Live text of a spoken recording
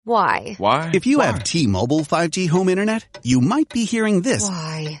Why? Why? If you Why? have T-Mobile 5G home internet, you might be hearing this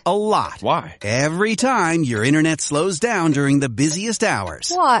Why? a lot. Why? Every time your internet slows down during the busiest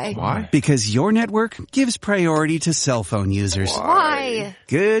hours. Why? Why? Because your network gives priority to cell phone users. Why?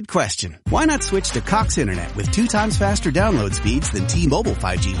 Good question. Why not switch to Cox Internet with 2 times faster download speeds than T-Mobile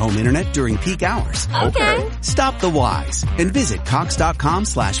 5G home internet during peak hours? Okay. Stop the whys and visit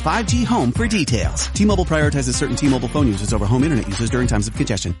cox.com/5G home for details. T-Mobile prioritizes certain T-Mobile phone users over home internet users during times of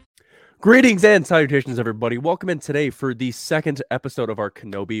congestion. Greetings and salutations, everybody. Welcome in today for the second episode of our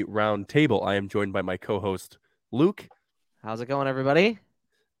Kenobi Roundtable. I am joined by my co-host, Luke. How's it going, everybody?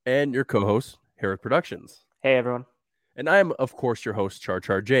 And your co-host, Herrick Productions. Hey, everyone. And I am, of course, your host, Char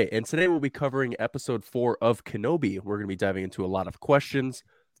J. And today we'll be covering episode 4 of Kenobi. We're going to be diving into a lot of questions,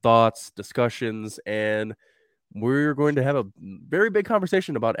 thoughts, discussions, and we're going to have a very big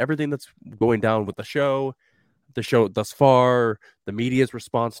conversation about everything that's going down with the show thus far, the media's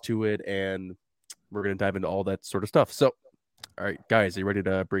response to it, and we're going to dive into all that sort of stuff. So, all right, guys, are you ready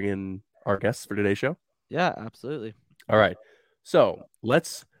to bring in our guests for today's show? Yeah, absolutely. All right. So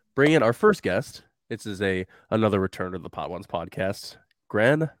let's bring in our first guest. This is another return to the Pot Ones podcast,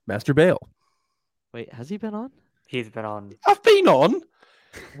 Grand Master Bale. Wait, has he been on? He's been on. I've been on.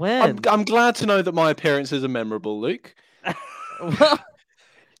 When? I'm glad to know that my appearances are memorable, Luke.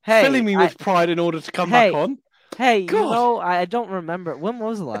 Hey, Filling me with pride in order to come back on. Hey, God. I don't remember. When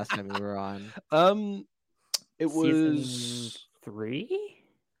was the last time you were on? It was Season 3.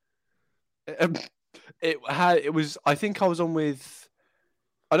 It was. I think I was on with.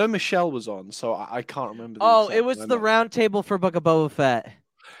 I know Michelle was on, so I can't remember. It was the round table for Book of Boba Fett.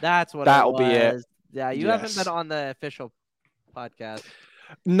 That's what That'll it was. be it. Yeah, you haven't been on the official podcast.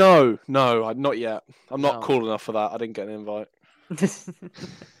 No, not yet. I'm not No. cool enough for that. I didn't get an invite.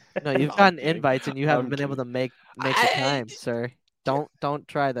 No, you've I'm gotten kidding. invites and you haven't I'm been able to make the I- time, sir. Don't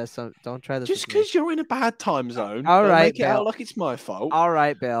try this. Don't try this. Just with me. because you're in a bad time zone, All don't right, make it out Bill. like it's my fault. All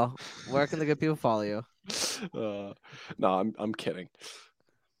right, Bill. Where can the good people follow you? No, I'm kidding.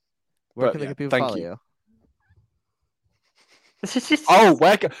 Where But can the yeah, good people thank follow you. you? Oh,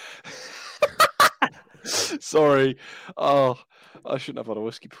 sorry. Oh, I shouldn't have had a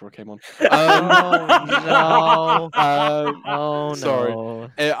whiskey before I came on. Oh no! Um, sorry. No!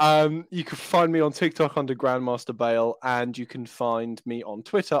 You can find me on TikTok under Grandmaster Bale, and you can find me on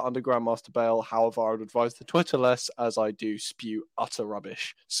Twitter under Grandmaster Bale. However, I would advise the Twitter less, as I do spew utter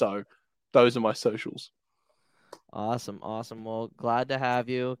rubbish. So, those are my socials. Awesome. Well, glad to have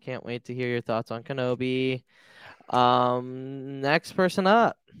you. Can't wait to hear your thoughts on Kenobi. Next person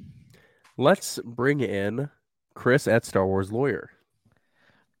up. Let's bring in Chris at Star Wars Lawyer.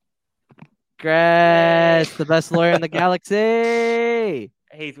 Chris, the best lawyer in the galaxy.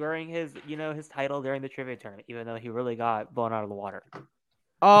 He's wearing his title during the trivia tournament, even though he really got blown out of the water.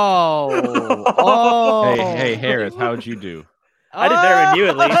 Oh. Hey, Harris, how'd you do? I did better than you,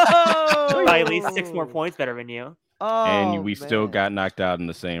 at least. Oh! By at least 6 more points better than you. Oh, And we still man. got knocked out in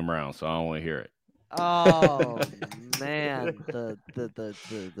the same round, so I don't want to hear it. Oh man,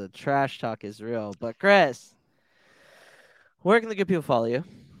 the trash talk is real. But Chris, where can the good people follow you?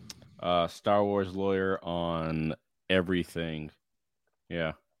 Star Wars Lawyer on everything.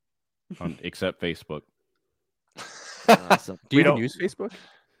 Yeah. Except Facebook. Awesome. Do you We even don't- use Facebook?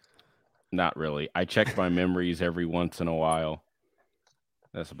 Not really. I check my memories every once in a while.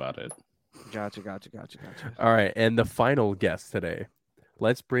 That's about it. Gotcha. All right, and the final guest today.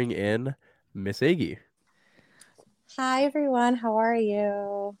 Let's bring in Miss Aggie. Hi, everyone. How are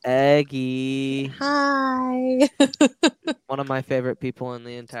you? Eggy, Hi. one of my favorite people in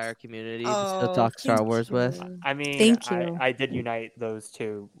the entire community to still Oh, talk Star thank Wars with. you. I mean, Thank you. I did unite those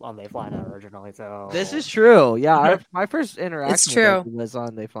two on They Fly Now originally, so This is true. Yeah, my first interaction It's with true. Eggy was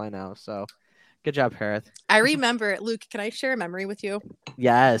on They Fly Now. So, good job, Harith. I remember, Luke, can I share a memory with you?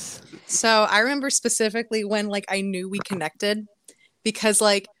 Yes. So I remember specifically when I knew we connected because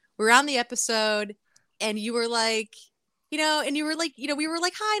we were on the episode and you were we were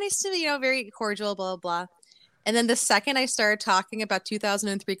hi, nice to meet you, very cordial, blah, blah, blah. And then the second I started talking about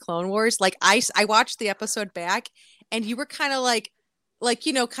 2003 Clone Wars, I watched the episode back and you were kind of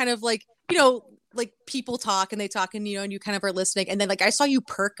people talk and they talk and you kind of are listening. And then I saw you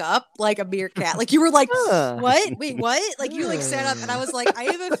perk up like a meerkat. You were like, what? Wait, what? You sat up and I was like, I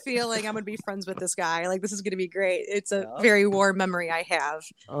have a feeling I'm going to be friends with this guy. This is going to be great. It's a very warm memory I have.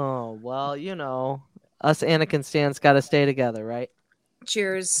 Oh, well, us Anakin stands got to stay together, right?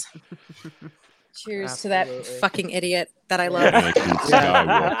 Cheers. Cheers to Absolutely. that fucking idiot that I love. Anakin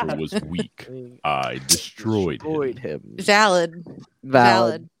Skywalker was weak. I destroyed him. him. Valid.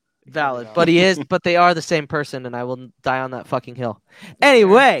 Valid. Valid, but he is. But they are the same person, and I will die on that fucking hill.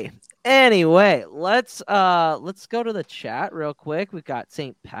 Anyway, let's go to the chat real quick. We've got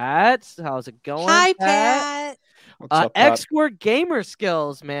St. Pat's. How's it going? Hi, Pat. What's up, Pat? X-Core Gamer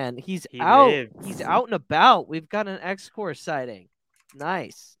Skills, man. He's He out. lives. He's out and about. We've got an X-Core sighting.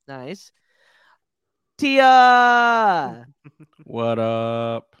 Nice. Tia. What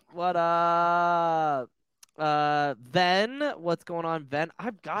up? What up? Ven, what's going on, Ven?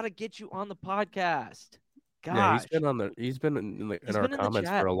 I've got to get you on the podcast. Gosh, Yeah, he's been in our been in the comments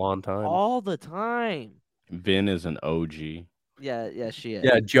chat for a long time. all the time. Vin is an OG. Yeah, she is.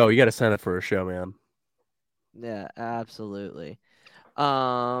 Yeah, Joe, you got to sign up for a show, man. Yeah, absolutely.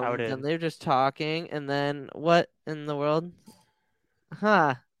 Out Then in. they're just talking, and then what in the world?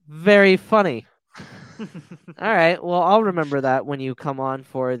 Very funny. All right, well, I'll remember that when you come on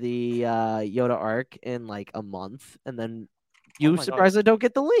for the Yoda arc in like a month, and then you my God. surprisingly don't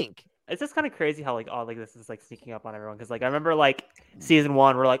get the link. It's just kind of crazy how like all like this is like sneaking up on everyone because like I remember like season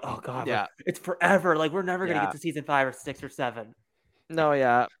 1 we're like, oh god, Yeah. like, it's forever, like we're never gonna Yeah. get to season 5 or 6 or 7. No,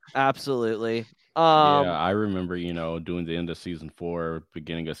 yeah, absolutely. Yeah, I remember, doing the end of season 4,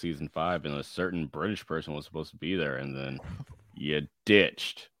 beginning of season 5, and a certain British person was supposed to be there, and then you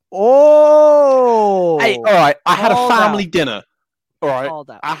ditched. Oh, Hey, all right. I had a Called family out. dinner. All right. Called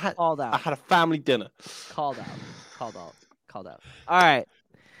out. I had Called out. I had a family dinner. Called out. All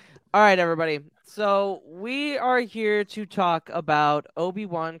right, everybody. So we are here to talk about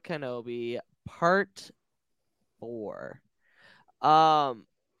Obi-Wan Kenobi Part 4.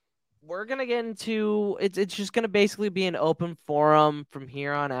 We're gonna get into it's just gonna basically be an open forum from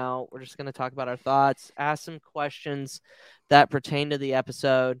here on out. We're just gonna talk about our thoughts, ask some questions that pertain to the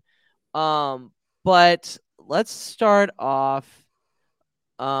episode. But let's start off.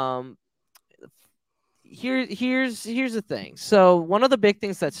 Here's the thing. So one of the big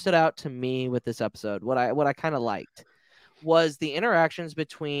things that stood out to me with this episode, what I kind of liked, was the interactions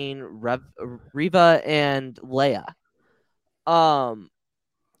between Reva and Leia.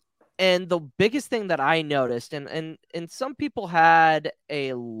 And the biggest thing that I noticed, and some people had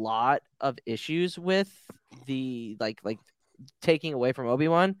a lot of issues with the like taking away from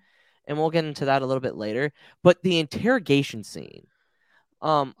Obi-Wan, and we'll get into that a little bit later. But the interrogation scene,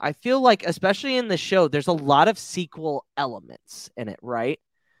 I feel like, especially in the show, there's a lot of sequel elements in it, right?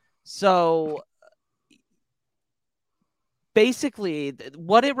 So basically,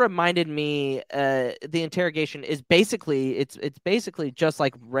 what it reminded me, the interrogation is basically it's basically just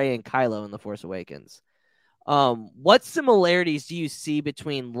like Rey and Kylo in The Force Awakens. What similarities do you see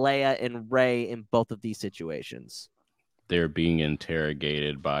between Leia and Rey in both of these situations? They're being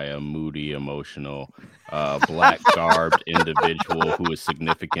interrogated by a moody, emotional, black-garbed individual who is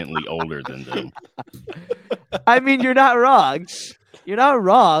significantly older than them. I mean, you're not wrong.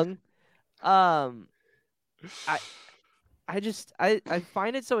 I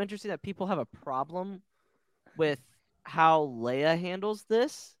find it so interesting that people have a problem with how Leia handles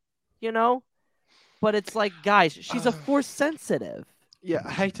this, but it's like, guys, she's a Force sensitive. Yeah,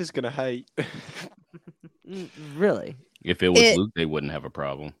 haters gonna hate. Really? If it was Luke, they wouldn't have a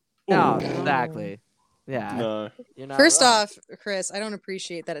problem. No, exactly. Yeah. No. You're not First wrong. off, Chris, I don't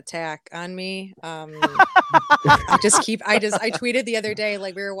appreciate that attack on me. I tweeted the other day,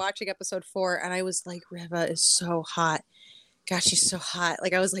 like we were watching episode 4, and I was like, Reva is so hot. Gosh, she's so hot.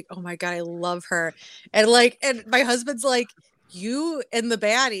 Like I was like, oh my god, I love her. And my husband's like, you and the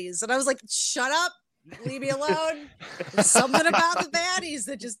baddies. And I was like, shut up. Leave me alone. There's something about the baddies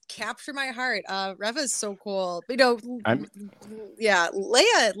that just capture my heart. Reva is so cool. Yeah,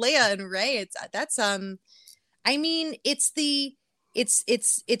 Leia and Rey.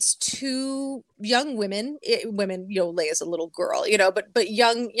 It's two young women. Leia's a little girl, but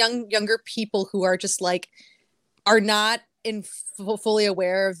younger people who are just like are not fully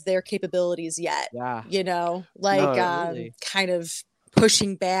aware of their capabilities yet. Yeah. Really. Kind of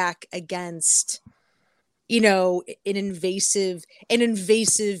pushing back against an invasive,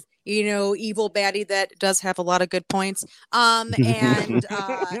 evil baddie that does have a lot of good points. And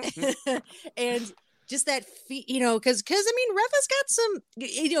just that, because Reva's got some,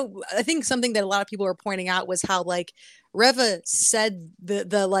 I think something that a lot of people were pointing out was how like Reva said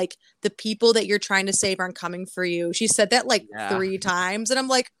the people that you're trying to save aren't coming for you. She said that 3 times, and I'm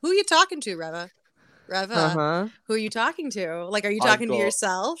like, who are you talking to, Reva? Who are you talking to? Like, are you talking to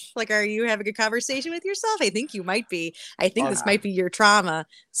yourself? Like, are you having a conversation with yourself? I think you might be. I think this might be your trauma.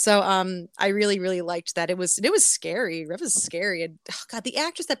 So I really, really liked that. It was scary. Reva's scary. And God, the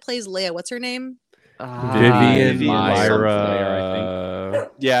actress that plays Leia, what's her name? Vivian Lyra, Lyra.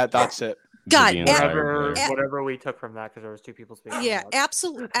 Yeah, that's it. God, the entire Whatever, day. whatever we took from that, because there was two people speaking. Yeah,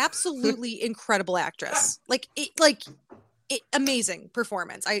 about absolutely incredible actress. Amazing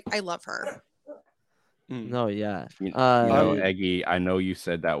performance. I love her. No, yeah. You Uh, know, Eggy, I know you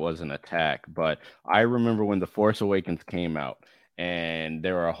said that was an attack, but I remember when The Force Awakens came out, and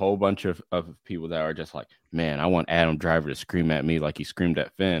there were a whole bunch of people that are just like, man, I want Adam Driver to scream at me like he screamed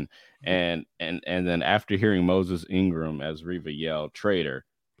at Finn. And then after hearing Moses Ingram as Reva yell, traitor,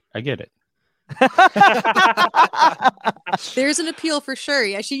 I get it. There's an appeal for sure.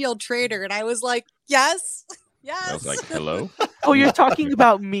 Yeah, she yelled traitor, and I was like, yes. I was like, hello? oh, you're talking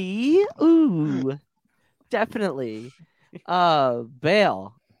about me? Ooh, definitely.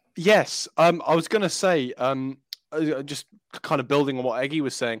 Bale. Yes. I was going to say, just kind of building on what Eggy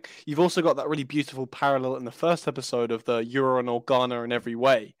was saying, you've also got that really beautiful parallel in the first episode of the You're an Organa in every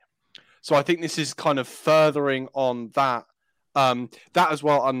way. So I think this is kind of furthering on that. That as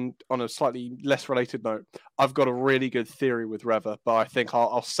well, on a slightly less related note, I've got a really good theory with Reva, but I think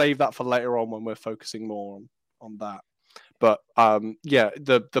I'll save that for later on when we're focusing more on that. But yeah,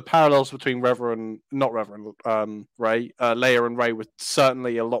 the parallels between Reva and not Reva and Rey, Leia and Rey, were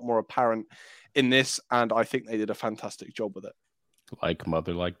certainly a lot more apparent in this, and I think they did a fantastic job with it. Like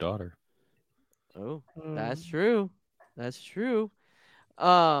mother, like daughter. Oh, Mm. that's true. That's true.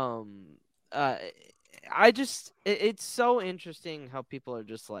 It's so interesting how people are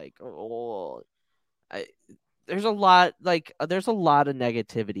just like, there's a lot of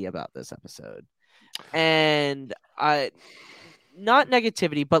negativity about this episode, and not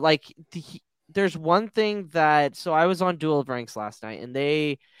negativity, but like there's one thing that, so I was on Duel of Ranks last night, and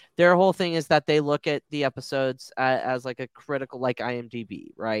their whole thing is that they look at the episodes as like a critical, like IMDb,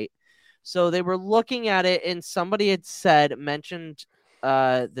 right? So they were looking at it, and somebody had mentioned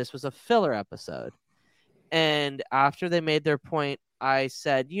this was a filler episode. And after they made their point, I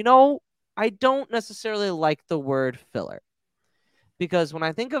said, I don't necessarily like the word filler. Because when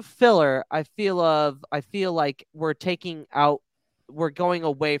I think of filler, I feel like we're going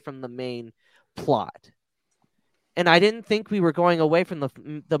away from the main plot. And I didn't think we were going away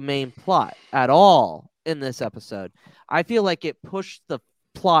from the main plot at all in this episode. I feel like it pushed the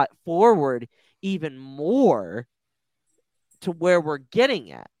plot forward even more to where we're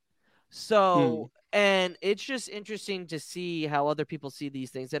getting at. So, and it's just interesting to see how other people see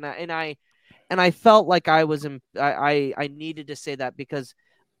these things. And I felt like I needed to say that, because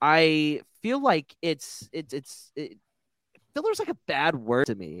I feel like filler's like a bad word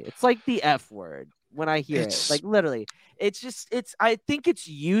to me. It's like the F word when I hear it. Like literally, I think it's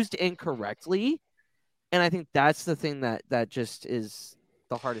used incorrectly. And I think that's the thing that just is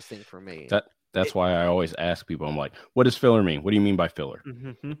the hardest thing for me. That's why I always ask people, I'm like, what does filler mean? What do you mean by filler?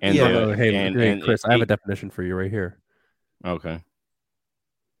 Mm-hmm. And Hey, Chris, I have a definition for you right here. Okay.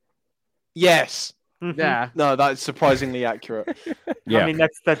 Yes. Yeah. No, that's surprisingly accurate. Yeah. I mean,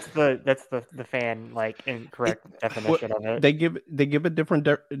 that's the fan like incorrect definition of it. They give a different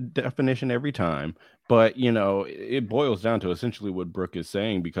definition every time, but it boils down to essentially what Brooke is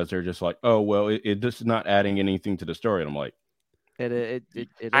saying, because they're just like, oh well, it just not adding anything to the story, and I'm like,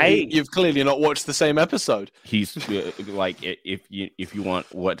 You've clearly not watched the same episode. He's like, if you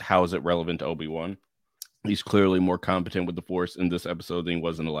want how is it relevant to Obi-Wan? He's clearly more competent with the Force in this episode than he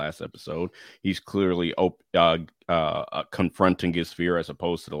was in the last episode. He's clearly confronting his fear as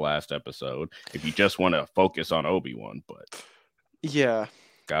opposed to the last episode. If you just want to focus on Obi-Wan, but yeah,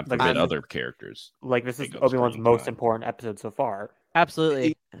 God forbid other characters. Like, this is Obi-Wan's most important episode so far.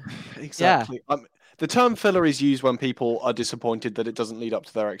 Absolutely. Exactly. Yeah. The term filler is used when people are disappointed that it doesn't lead up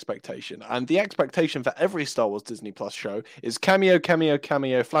to their expectation. And the expectation for every Star Wars Disney Plus show is cameo, cameo,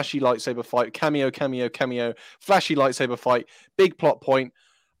 cameo, flashy lightsaber fight, cameo, cameo, cameo, flashy lightsaber fight, big plot point,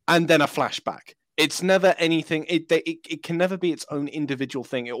 and then a flashback. It's never anything. It can never be its own individual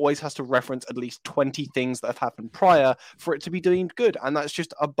thing. It always has to reference at least 20 things that have happened prior for it to be deemed good. And that's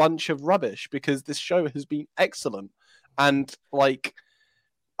just a bunch of rubbish, because this show has been excellent. And like,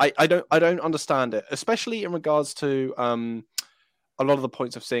 I don't understand it, especially in regards to a lot of the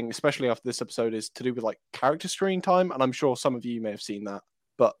points of seeing, especially after this episode, is to do with like character screen time, and I'm sure some of you may have seen that,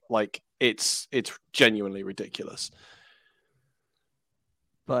 but like it's genuinely ridiculous.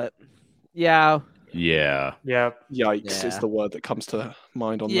 But yeah, yikes is the word that comes to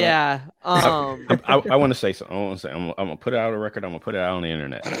mind on that. Yeah. I want to say something. I'm gonna put it out on record. I'm gonna put it out on the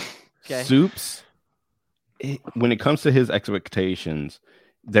internet. Okay. Soups, when it comes to his expectations,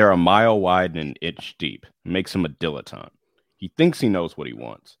 they're a mile wide and an inch deep. It makes him a dilettante. He thinks he knows what he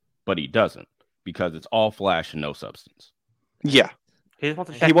wants, but he doesn't, because it's all flash and no substance. Yeah. He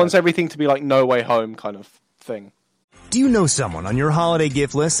wants everything to be like No Way Home kind of thing. Do you know someone on your holiday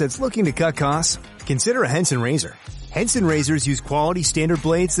gift list that's looking to cut costs? Consider a Henson razor. Henson razors use quality standard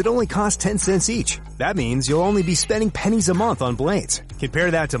blades that only cost 10 cents each. That means you'll only be spending pennies a month on blades.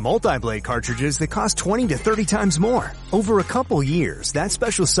 Compare that to multi-blade cartridges that cost 20 to 30 times more. Over a couple years, that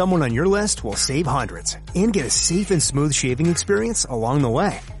special someone on your list will save hundreds and get a safe and smooth shaving experience along the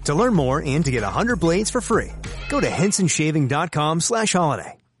way. To learn more and to get 100 blades for free, go to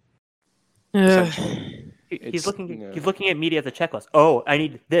hensonshaving.com/holiday. He's looking at media as a checklist. Oh, I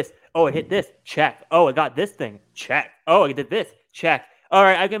need this. Oh, I hit this. Check. Oh, I got this thing. Check. Oh, I did this. Check. All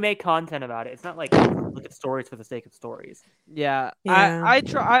right, I can make content about it. It's not like look at stories for the sake of stories. Yeah.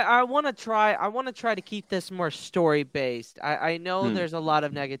 I want to try to keep this more story based. I know there's a lot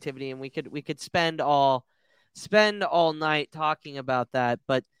of negativity, and we could spend all night talking about that,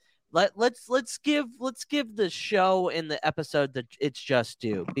 but let's give the show and the episode that it's just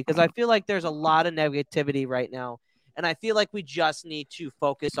due, because I feel like there's a lot of negativity right now, and I feel like we just need to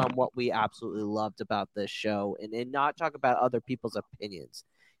focus on what we absolutely loved about this show and not talk about other people's opinions.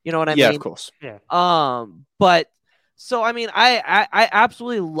 You know what I mean? Yeah, of course. Yeah. But so I mean, I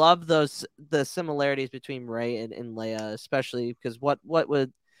absolutely love the similarities between Rey and Leia, especially because what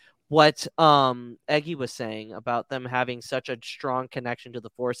Eggy was saying about them having such a strong connection to the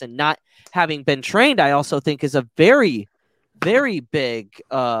Force and not having been trained, I also think is a very, very big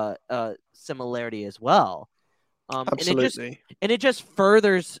similarity as well. Absolutely. And it just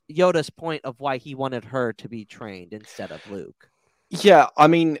furthers Yoda's point of why he wanted her to be trained instead of Luke. Yeah, I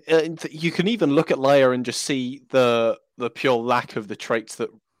mean, you can even look at Leia and just see the pure lack of the traits that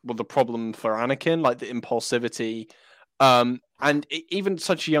were the problem for Anakin, like the impulsivity. And even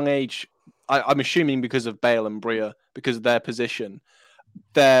such a young age, I'm assuming because of Bail and Bria, because of their position,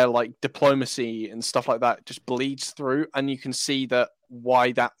 their like diplomacy and stuff like that just bleeds through, and you can see that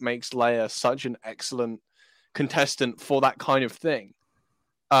why that makes Leia such an excellent contestant for that kind of thing.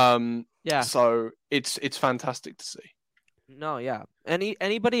 Yeah. So it's fantastic to see. No, yeah.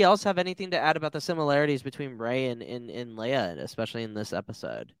 Anybody else have anything to add about the similarities between Rey and Leia, especially in this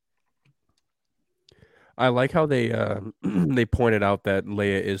episode? I like how they they pointed out that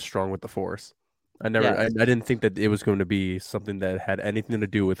Leia is strong with the Force. I didn't think that it was going to be something that had anything to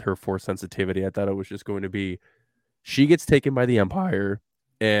do with her Force sensitivity. I thought it was just going to be she gets taken by the Empire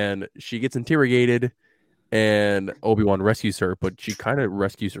and she gets interrogated and Obi-Wan rescues her, but she kind of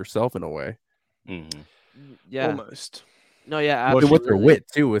rescues herself in a way. Mm-hmm. Yeah. Almost. No, yeah, Well, absolutely. with her wit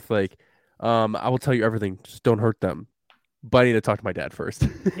too, with like, I will tell you everything, just don't hurt them. But I need to talk to my dad first.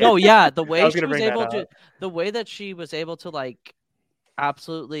 No, yeah, the way was she gonna was bring that able up. to, the way that she was able to like,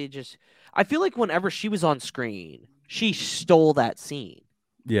 absolutely just. I feel like whenever she was on screen, she stole that scene.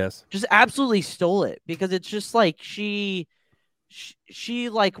 Yes. Just absolutely stole it, because it's just like she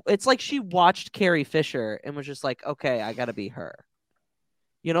like, it's like she watched Carrie Fisher and was just like, okay, I gotta be her.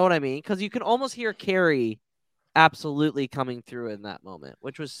 You know what I mean? Because you can almost hear Carrie absolutely coming through in that moment,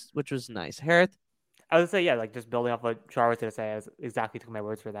 which was nice. Harith? I would say, yeah, like just building off what Char was going to say, I exactly took my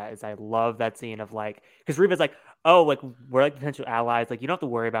words for that. Is I love that scene of like, because Reva's like, oh, like we're like potential allies, like you don't have to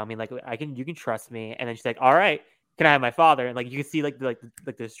worry about me, like you can trust me. And then she's like, all right, can I have my father? And like you can see like the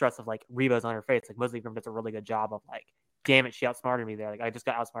distress of like Reva's on her face. Like Muslim Grim does a really good job of like, damn it, she outsmarted me there. Like I just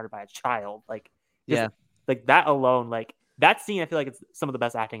got outsmarted by a child. Like just, Yeah, like that alone, like that scene, I feel like it's some of the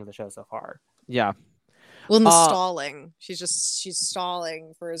best acting of the show so far. yeah. Well, in the stalling, she's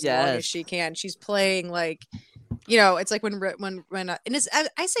stalling for as long as she can. She's playing like, it's like when and it's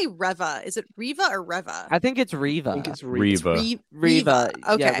I say Reva. Is it Reva or Reva? I think it's Reva. I think it's Reva. Reva.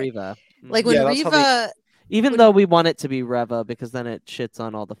 Okay. Yeah, Reva. Like when Yeah, that's how Reva. Even though we want it to be Reva, because then it shits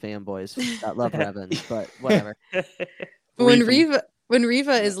on all the fanboys that love Revans, but whatever. When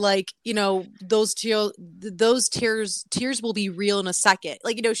Reva is like, those tears will be real in a second.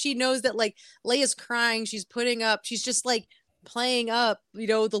 Like, she knows that like Leia's crying. She's just like playing up,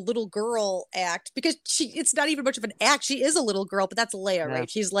 the little girl act, because it's not even much of an act. She is a little girl, but that's Leia, right?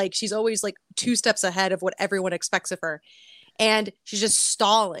 She's always like 2 steps ahead of what everyone expects of her. And she's just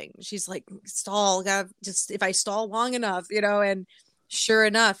stalling. She's like, just if I stall long enough, and sure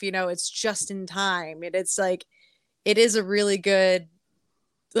enough, it's just in time. And it's like, it is a really good,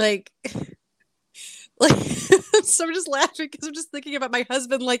 like so I'm just laughing because I'm just thinking about my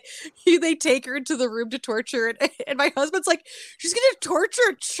husband. Like they take her into the room to torture, and my husband's like, she's gonna torture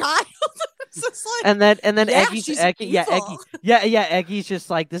a child. It's just like, and then yeah, Eggy's just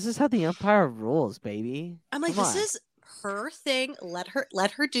like, this is how the Empire rules, baby. I'm like, this is her thing. Let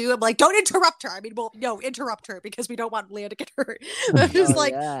her do. I'm like, don't interrupt her. I mean, well, no, interrupt her because we don't want Leia to get hurt. I'm just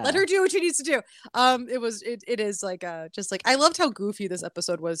let her do what she needs to do. It is like just like I loved how goofy this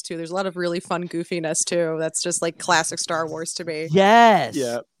episode was too. There's a lot of really fun goofiness too. That's just like classic Star Wars to me. Yes.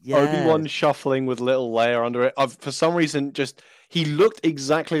 Yeah. Yes. Obi-Wan shuffling with little Leia under it. For some reason, he looked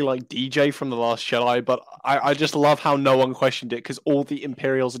exactly like DJ from The Last Jedi, but I just love how no one questioned it because all the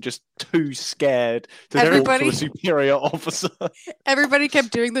Imperials are just too scared to talk to a superior officer. Everybody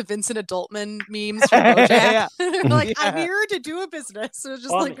kept doing the Vincent Adultman memes from BoJack. Like, I'm here to do a business. It was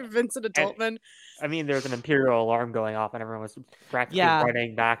just like Vincent Adultman. I mean, there's an Imperial alarm going off, and everyone was practically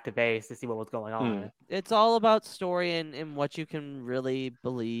running back to base to see what was going on. It's all about story and what you can really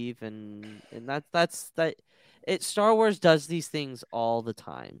believe, and that's that. Star Wars does these things all the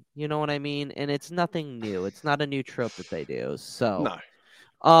time. You know what I mean? And it's nothing new. It's not a new trope that they do. So,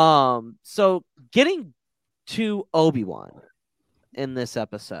 so getting to Obi-Wan in this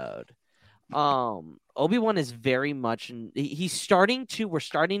episode, Obi-Wan is very much, we're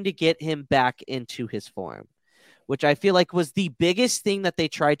starting to get him back into his form, which I feel like was the biggest thing that they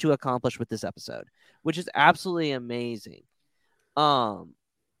tried to accomplish with this episode, which is absolutely amazing.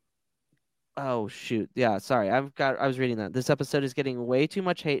 Oh shoot. Yeah, sorry. I was reading that. This episode is getting way too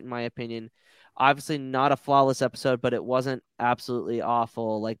much hate in my opinion. Obviously not a flawless episode, but it wasn't absolutely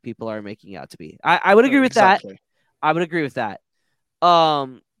awful like people are making it out to be. I would agree with that. I would agree with that.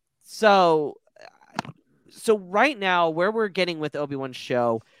 So right now where we're getting with Obi-Wan's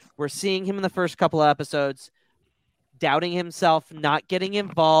show, we're seeing him in the first couple of episodes doubting himself, not getting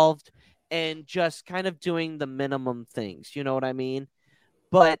involved, and just kind of doing the minimum things. You know what I mean?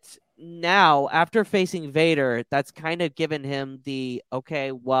 But now, after facing Vader, that's kind of given him the,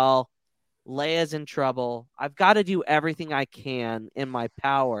 okay, well, Leia's in trouble. I've got to do everything I can in my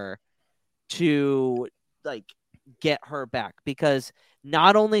power to, like, get her back. Because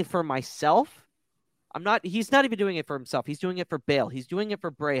not only for myself, he's not even doing it for himself. He's doing it for Bail. He's doing it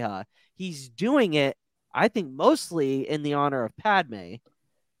for Breha. He's doing it, I think, mostly in the honor of Padme.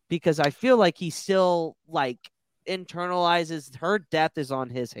 Because I feel like he's still, like, internalizes her death is on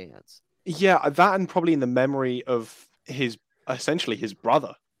his hands. Yeah, that and probably in the memory of essentially his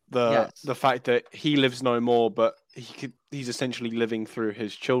brother. The fact that he lives no more, but he's essentially living through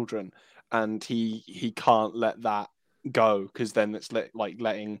his children, and he can't let that go because then it's like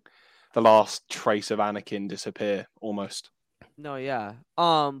letting the last trace of Anakin disappear almost. No, yeah.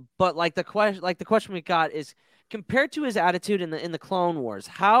 But like the question we got is, compared to his attitude in the Clone Wars,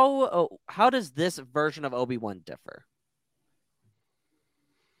 how does this version of Obi-Wan differ?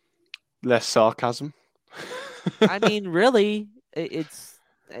 Less sarcasm. I mean, really, it's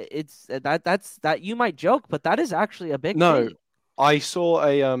that you might joke, but that is actually a big thing. I saw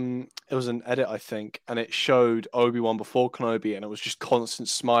it was an edit, I think, and it showed Obi-Wan before Kenobi, and it was just constant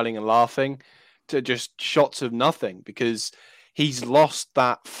smiling and laughing to just shots of nothing because he's lost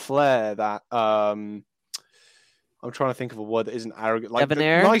that flair, that I'm trying to think of a word that isn't arrogant, like the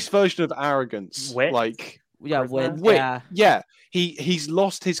nice version of arrogance. Wit? Like wit. Yeah. He's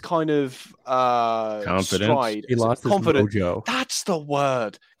lost his kind of confidence. Stride. He lost his mojo. That's the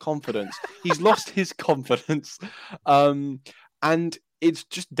word. Confidence. He's lost his confidence. And it's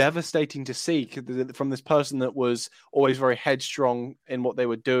just devastating to see from this person that was always very headstrong in what they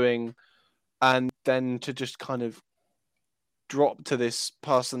were doing, and then to just kind of drop to this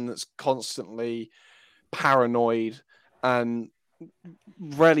person that's constantly paranoid and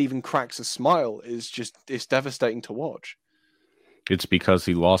rarely even cracks a smile it's devastating to watch. It's because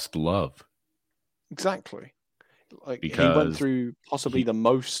he lost love. Exactly. Like he went through possibly the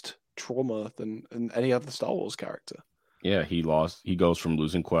most trauma than any other Star Wars character. Yeah, he goes from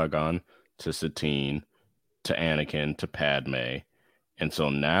losing Qui-Gon to Satine to Anakin to Padme. And so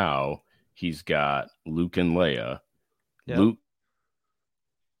now he's got Luke and Leia. Yep. Luke.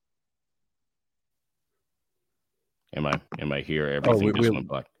 Am I here? Everything just went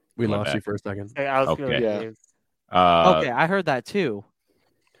black. We lost you for a second. Hey, I was okay. Yeah. Okay, I heard that too.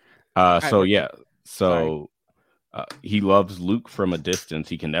 He loves Luke from a distance.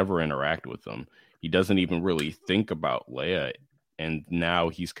 He can never interact with him. He doesn't even really think about Leia. And now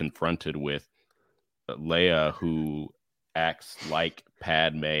he's confronted with Leia, who acts like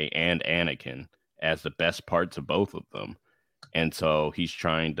Padme and Anakin as the best parts of both of them. And so he's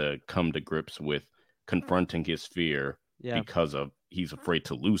trying to come to grips with confronting his fear because he's afraid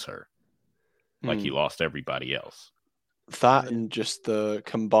to lose her. Like he lost everybody else. That and just the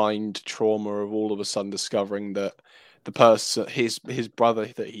combined trauma of all of a sudden discovering that the person, his brother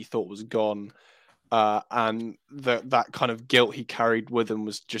that he thought was gone, and that kind of guilt he carried with him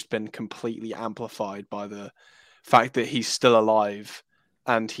was just been completely amplified by the fact that he's still alive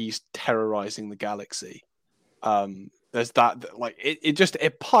and he's terrorizing the galaxy. There's that, like,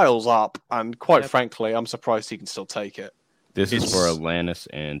 it piles up, and quite frankly, I'm surprised he can still take it. This is for Alanis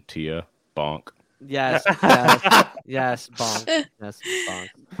and Tia. Bonk. Yes, yes, bonk. Yes, bonk.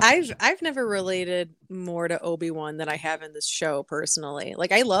 I've never related more to Obi-Wan than I have in this show personally.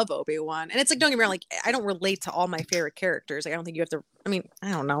 Like, I love Obi-Wan, and it's like, don't get me wrong, like, I don't relate to all my favorite characters. Like, I don't think you have to. I mean,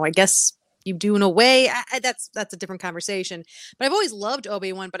 I don't know. I guess you do in a way. That's a different conversation. But I've always loved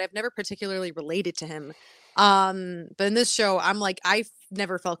Obi-Wan, but I've never particularly related to him. But in this show, I'm like, I've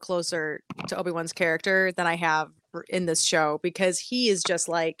never felt closer to Obi-Wan's character than I have in this show, because he is just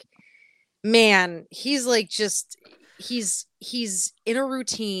like, man, he's like, just he's in a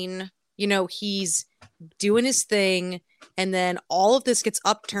routine, he's doing his thing, and then all of this gets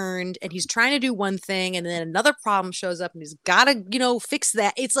upturned, and he's trying to do one thing, and then another problem shows up, and he's gotta fix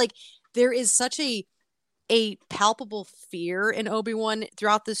that. It's like there is such a palpable fear in Obi-Wan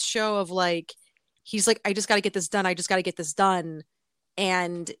throughout this show of, like, he's like, I just gotta get this done,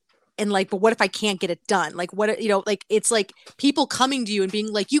 and like, but what if I can't get it done? Like, what, like, it's like people coming to you and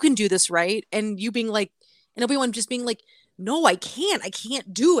being like, you can do this, right? And you being like, and Obi-Wan just being like, no, I can't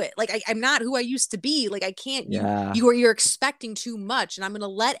do it. Like, I'm not who I used to be. Like, I can't, you're expecting too much, and I'm going to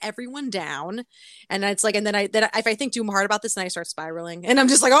let everyone down. And it's like, and then if I think too hard about this, then I start spiraling, and I'm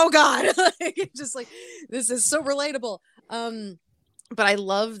just like, oh God, like, just like, this is so relatable. But I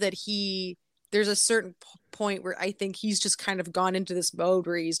love that there's a certain point where I think he's just kind of gone into this mode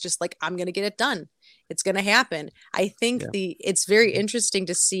where he's just like, I'm going to get it done. It's going to happen. I think it's very interesting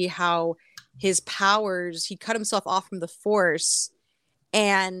to see how his powers, he cut himself off from the Force,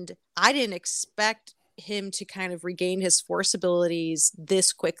 and I didn't expect him to kind of regain his Force abilities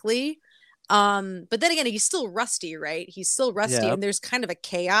this quickly. But then again, he's still rusty, right? He's still rusty, and there's kind of a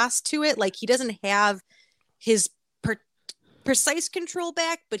chaos to it. Like, he doesn't have his precise control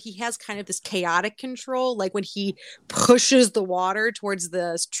back, but he has kind of this chaotic control, like when he pushes the water towards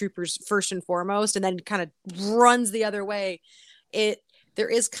the troopers first and foremost, and then kind of runs the other way. There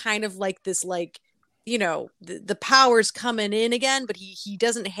is kind of like this, like, the power's coming in again, but he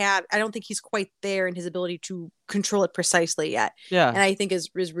doesn't have, I don't think he's quite there in his ability to control it precisely yet. And I think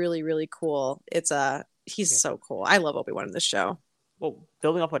is really, really cool. He's so cool. I love Obi-Wan in this show. Well,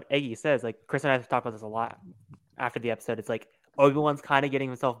 building off what Eggy says, like, Chris and I have talked about this a lot after the episode. It's like Obi-Wan's kind of getting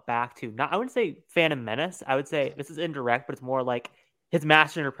himself back to, not, I wouldn't say Phantom Menace. I would say this is indirect, but it's more like his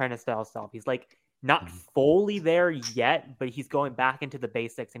Master and Apprentice style self. He's like not fully there yet, but he's going back into the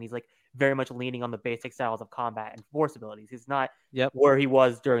basics, and he's like very much leaning on the basic styles of combat and Force abilities. He's not where he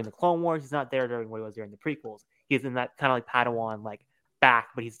was during the Clone Wars. He's not there during where he was during the prequels. He's in that kind of like Padawan, like, back,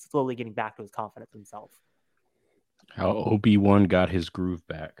 but he's slowly getting back to his confidence himself. How Obi-Wan got his groove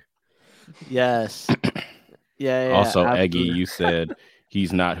back. Yes. Also, absolutely. Eggy, you said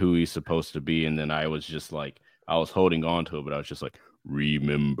he's not who he's supposed to be, and then I was just like, I was holding on to it, but I was just like,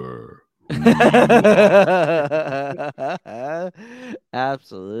 remember.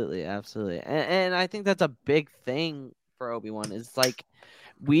 Absolutely. And I think that's a big thing for Obi-Wan, is like,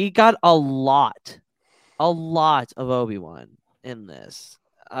 we got a lot of Obi-Wan in this.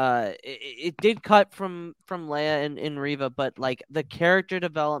 It did cut from Leia and Reva, but like the character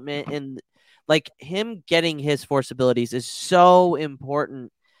development and like him getting his Force abilities is so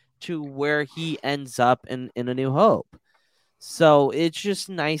important to where he ends up in A New Hope. So it's just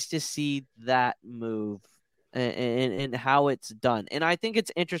nice to see that move and how it's done. And I think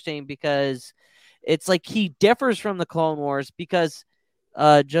it's interesting because it's like he differs from the Clone Wars, because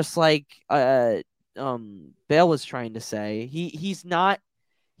just like Bale was trying to say, he's not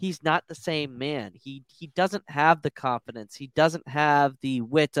the same man. He doesn't have the confidence. He doesn't have the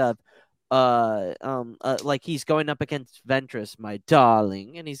wit of like he's going up against Ventress, my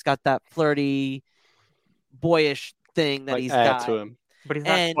darling, and he's got that flirty, boyish thing that like he's air got to him. But he's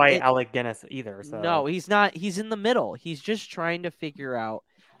not quite Alec Guinness either. So. No, he's not. He's in the middle. He's just trying to figure out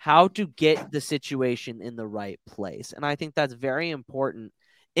how to get the situation in the right place, and I think that's very important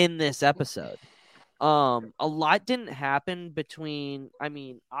in this episode. A lot didn't happen between. I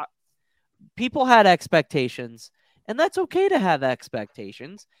mean, people had expectations, and that's okay to have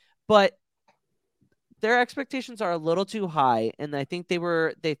expectations, but their expectations are a little too high, and I think they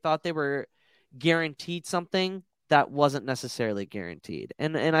thought they were guaranteed something that wasn't necessarily guaranteed.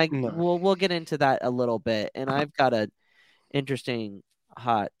 And we'll get into that a little bit, and I've got an interesting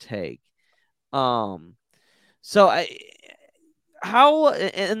hot take. How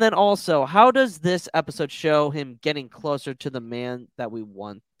does this episode show him getting closer to the man that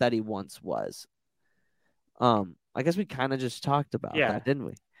he once was? I guess we kind of just talked about that, didn't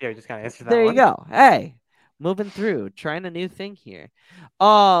we? Yeah, we just kind of answered that. There you go. Hey, moving through, trying a new thing here.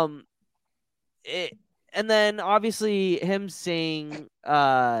 And then obviously him saying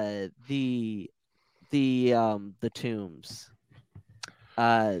the tombs.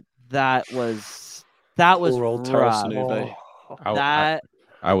 That was Poor old Terrace rough. Neve.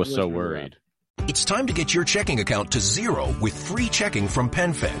 I was so rough. worried. It's time to get your checking account to zero with free checking from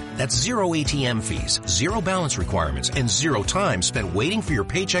PenFed. That's zero ATM fees, zero balance requirements, and zero time spent waiting for your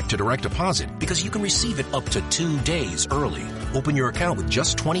paycheck to direct deposit because you can receive it up to 2 days early. Open your account with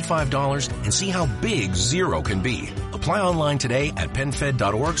just $25 and see how big zero can be. Apply online today at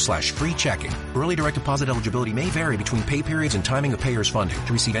PenFed.org/free checking. Early direct deposit eligibility may vary between pay periods and timing of payers' funding.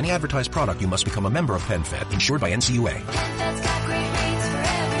 To receive any advertised product, you must become a member of PenFed, insured by NCUA.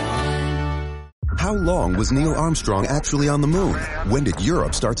 How long was Neil Armstrong actually on the moon? When did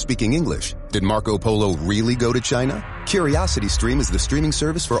Europe start speaking English? Did Marco Polo really go to China? CuriosityStream is the streaming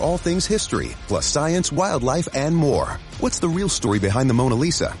service for all things history, plus science, wildlife, and more. What's the real story behind the Mona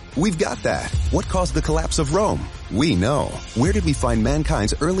Lisa? We've got that. What caused the collapse of Rome? We know. Where did we find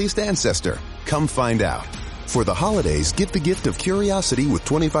mankind's earliest ancestor? Come find out. For the holidays, give the gift of curiosity with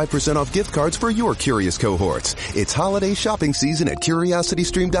 25% off gift cards for your curious cohorts. It's holiday shopping season at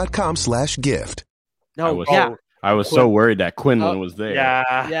curiositystream.com/gift. No, I was so worried that Quinlan was there.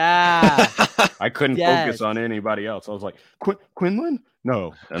 Yeah. I couldn't focus on anybody else. I was like, Quinlan?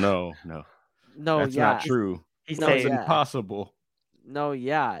 No. That's not true. That's impossible. No,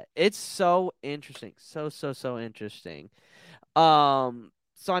 yeah. It's so interesting. So interesting.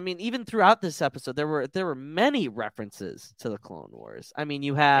 So I mean, even throughout this episode, there were many references to the Clone Wars. I mean,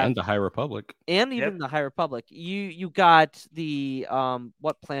 you have and the High Republic, and even the High Republic. You got the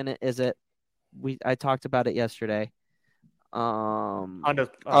what planet is it? I talked about it yesterday. Yeah. No, not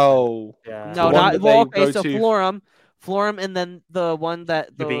so Florum, and then the one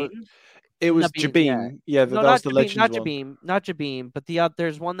that it was Jabim. Yeah, that was the Legends one. Not Jabim, but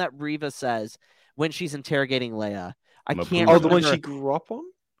there's one that Reva says when she's interrogating Leia. I Mapuzo. can't. Oh, the one she grew up on?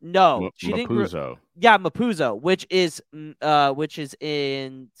 No, she didn't. Mapuzo. Yeah, Mapuzo, which is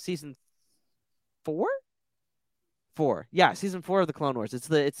in season 4. Yeah, season 4 of the Clone Wars. It's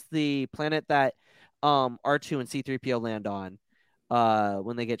the planet that R2 and C-3PO land on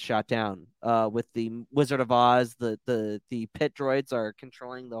when they get shot down. With the Wizard of Oz, the pit droids are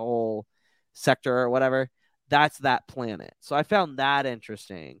controlling the whole sector or whatever. That's that planet. So I found that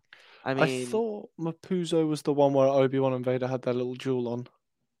interesting. I thought Mapuzo was the one where Obi-Wan and Vader had their little duel on.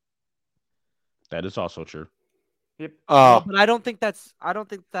 That is also true. Yep. No, but I don't think that's.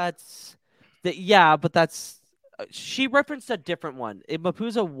 Yeah, but that's. She referenced a different one.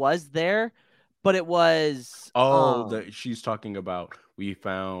 Mapuzo was there, but it was. She's talking about we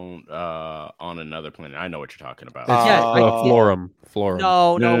found on another planet. I know what you're talking about. Florum.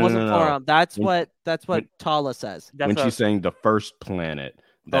 No, it wasn't Florum. That's what Tala says. When she's saying the first planet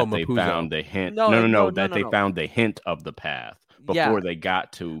that they found the hint. They found the hint of the path before they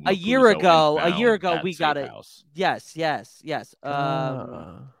got to Mapuzo a year ago. We got it. House. Yes.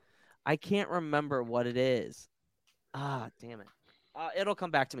 I can't remember what it is. Damn it. It'll come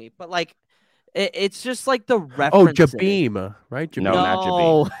back to me. But like, it's just like the reference. Oh, Jabim, right? Jabim. No, not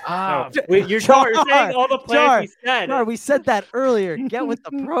Jabim. You're saying all the planets we said. We said that earlier. Get with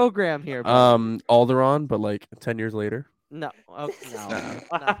the program here. Bro. Alderaan, but like 10 years later. No. No.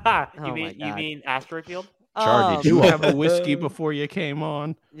 You mean Asteroid Field? Char, did you have a whiskey before you came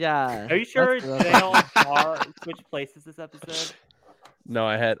on? Yeah. Are you sure they all switch places this episode? No,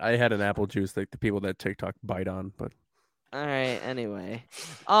 I had an apple juice like the people that TikTok bite on, but all right, anyway.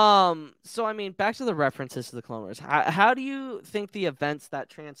 So I mean, back to the references to the Clone Wars. How do you think the events that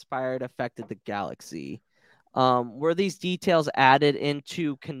transpired affected the galaxy? Were these details added in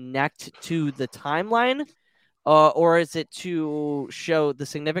to connect to the timeline? Or is it to show the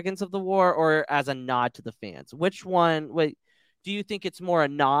significance of the war or as a nod to the fans? Which one? Do you think it's more a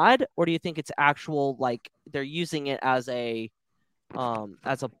nod or do you think it's actual, like they're using it as a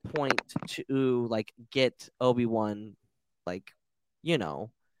point to like get Obi-Wan, like, you know,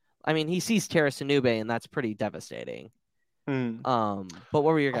 I mean, he sees Terrace Nube and that's pretty devastating. But what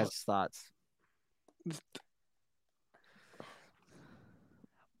were your guys' thoughts?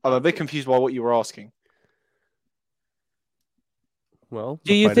 I'm a bit confused by what you were asking. Well,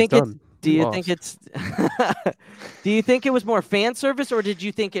 do you think it's do you think it was more fan service or did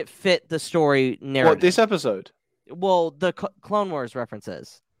you think it fit the story narrative? What, this episode? Well, the Clone Wars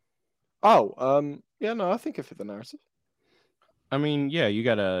references. I think it fit the narrative. I mean, yeah, you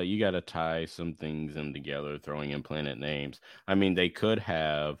gotta tie some things in together, throwing in planet names. I mean, they could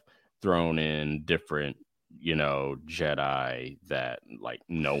have thrown in different, Jedi that like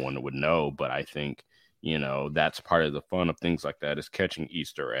no one would know, but I think, that's part of the fun of things like that is catching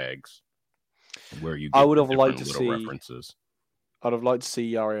Easter eggs where you get I would have different liked to little see. references. I'd have liked to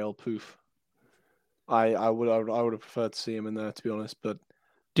see Yariel Poof. I would have preferred to see him in there, to be honest. But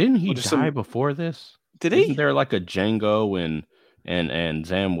didn't he die before this? Did he? Isn't there like a Django and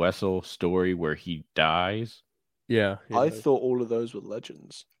Zam Wessel story where he dies? Yeah, I thought all of those were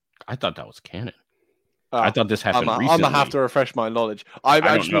legends. I thought that was canon. I thought this happened recently. I'm gonna have to refresh my knowledge. I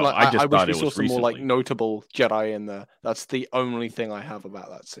don't know. I just wish thought we it saw was some more like recently. notable Jedi in there. That's the only thing I have about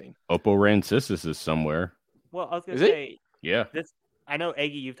that scene. Oppo Rancisis is somewhere. Well, I was gonna Is he? say, Yeah. I know,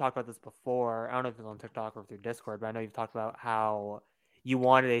 Eggy, you've talked about this before. I don't know if it's on TikTok or through Discord, but I know you've talked about how you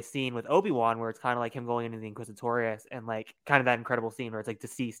wanted a scene with Obi-Wan where it's kind of like him going into the Inquisitorius and like kind of that incredible scene where it's like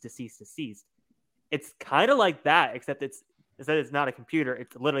deceased. It's kind of like that, except instead it's not a computer.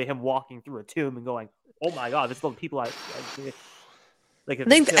 It's literally him walking through a tomb and going, "Oh my god, this is all the people I like."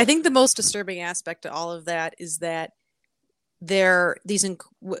 I think the most disturbing aspect to all of that is that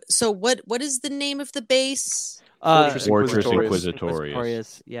so what is the name of the base? Fortress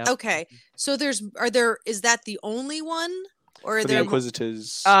Inquisitorius. Yeah. Okay. So is that the only one? Or are For the there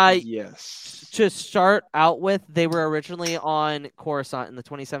Inquisitors, yes. To start out with, they were originally on Coruscant in the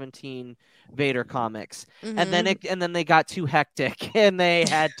 2017 Vader comics, and then they got too hectic, and they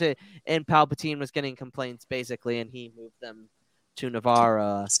had to. And Palpatine was getting complaints basically, and he moved them to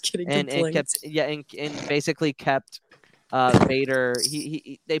Navarra, and basically kept Vader.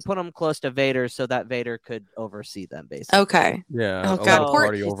 They put him close to Vader so that Vader could oversee them, basically. Okay. Yeah. Oh god,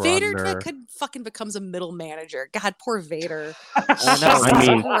 poor Vader could fucking becomes a middle manager. God, poor Vader.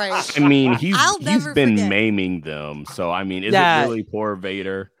 I mean, he's been maiming them. So I mean, is it really poor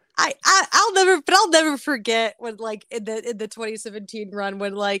Vader? I'll never forget when like in the 2017 run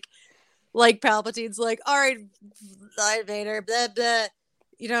when like Palpatine's like, all right, Vader, blah blah.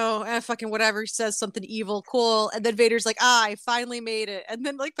 Fucking whatever, he says something evil, cool, and then Vader's like, I finally made it, and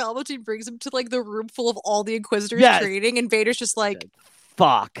then like Palpatine brings him to like the room full of all the Inquisitors training, and Vader's just like,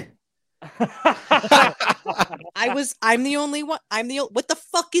 fuck. I'm the only one. What the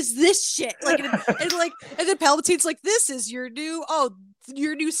fuck is this shit? Like, and then Palpatine's like, this is your new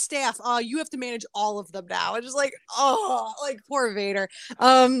staff. You have to manage all of them now. And just like, like poor Vader.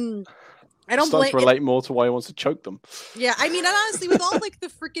 I don't relate more to why he wants to choke them. Yeah, I mean, and honestly, with all like the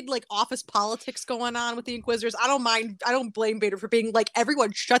freaking like office politics going on with the Inquisitors, I don't blame Vader for being like,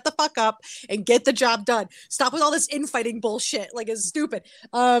 everyone shut the fuck up and get the job done. Stop with all this infighting bullshit. Like, it's stupid.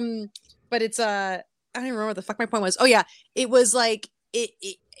 But it's I don't even remember what the fuck my point was. Oh yeah, it was like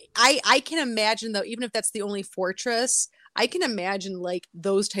I can imagine though, even if that's the only fortress, I can imagine like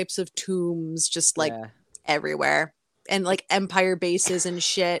those types of tombs just like everywhere. And like Empire bases and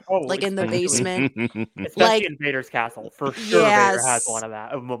shit, like in the basement, especially like, in Vader's castle for sure. Yes. Vader has one of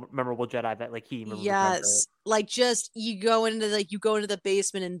that, a memorable Jedi that like he remembers. Yes, like just you go into the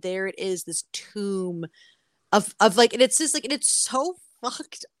basement and there it is, this tomb of like, and it's just like, and it's so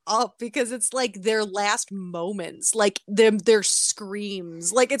fucked up because it's like their last moments, like their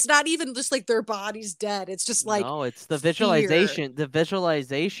screams, like it's not even just like their body's dead, it's just like, no, it's the visualization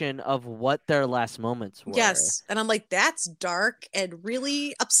of what their last moments were. Yes, and I'm like, that's dark and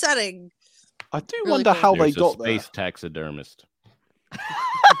really upsetting. I do wonder how they got there. Space taxidermist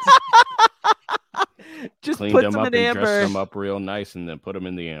just cleaned put them them up in and amber, dressed them up real nice, and then put them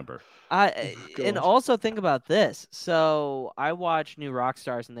in the amber. And also think about this. So I watched New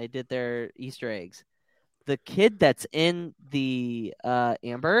Rockstars and they did their Easter eggs. The kid that's in the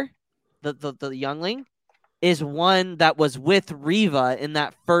amber, the youngling, is one that was with Reva in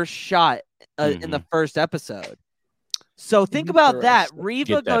that first shot in the first episode. So think about that.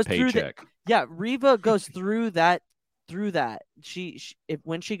 Reva goes through Reva goes through that.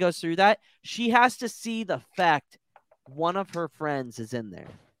 When she goes through that, she has to see the fact one of her friends is in there.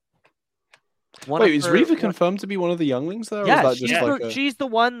 Wait, is Reva confirmed to be one of the younglings there? Yeah, or is that just she's the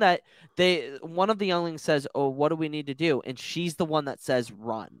one that one of the younglings says, "Oh, what do we need to do?" And she's the one that says,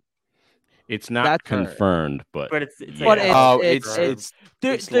 "Run." It's not confirmed, but the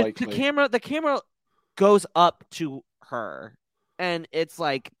camera goes up to her, and it's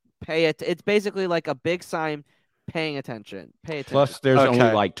like it's basically like a big sign. Pay attention. Plus, there's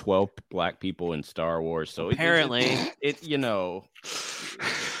only like 12 black people in Star Wars, so apparently, it's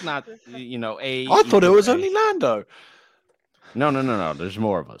not I thought it was only Lando. No. There's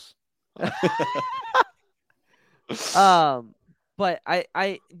more of us. But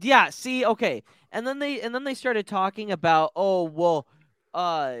see, okay, and then they started talking about,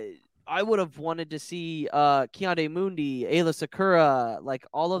 I would have wanted to see Keontae Mundi, Ayla Sakura, like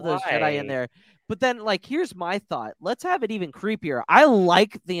all of those Jedi in there. But then, like, here's my thought. Let's have it even creepier. I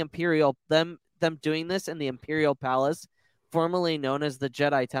like the Imperial, them them doing this in the Imperial Palace, formerly known as the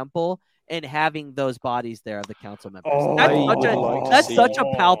Jedi Temple, and having those bodies there of the council members. That's such a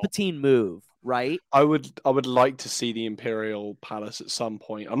Palpatine move, right? I would like to see the Imperial Palace at some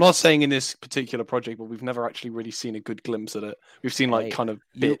point. I'm not saying in this particular project, but we've never actually really seen a good glimpse at it. We've seen like kind of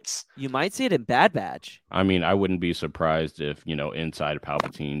bits. You might see it in Bad Batch. I mean, I wouldn't be surprised if, inside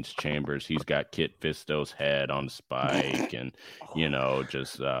Palpatine's chambers, he's got Kit Fisto's head on a spike, and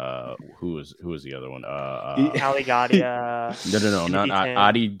just who was the other one? Ali Gadia. No, not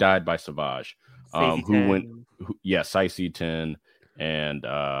Adi died by Savage. Saisi 10 and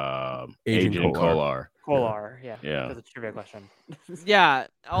Agent Kolar. Yeah. That's a trivia question. Yeah.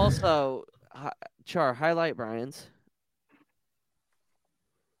 Also, Char, highlight Brian's.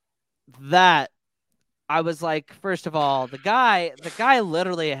 That I was like, first of all, the guy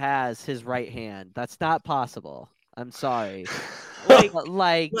literally has his right hand. That's not possible. I'm sorry.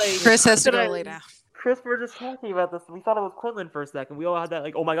 like Chris has to go lay down. Chris, we're just talking about this. We thought it was Quinlan for a second. We all had that,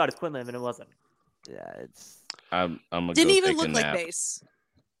 like, oh my god, it's Quinlan, and it wasn't. Yeah, it's. I'm gonna didn't go even take look a like nap. Base.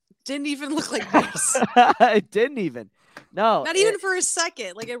 Didn't even look like Base. It didn't even. No, not even for a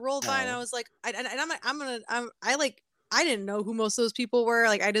second. Like it rolled by, and I was like, I didn't know who most of those people were.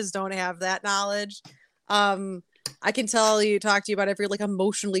 Like I just don't have that knowledge. I can talk to you about every like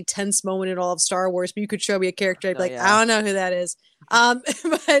emotionally tense moment in all of Star Wars, but you could show me a character, I'd be like, I don't know who that is.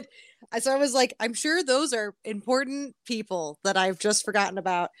 But so I was like, I'm sure those are important people that I've just forgotten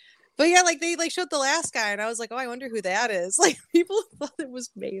about. But yeah, like they like showed the last guy, and I was like, oh, I wonder who that is. Like people thought it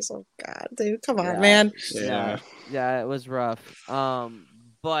was Mace. Oh God, dude, come on, man. Yeah, it was rough.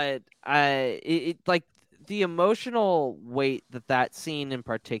 But it like the emotional weight that scene in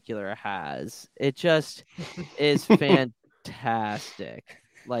particular has, it just is fantastic.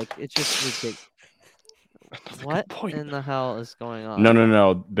 Like it's just ridiculous. What in the hell is going on?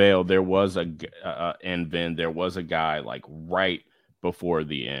 No, Bale. There was and then there was a guy like right before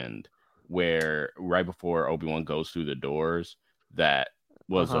the end, right before Obi-Wan goes through the doors, that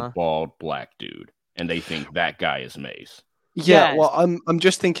was a bald black dude, and they think that guy is Mace. Yeah, well, I'm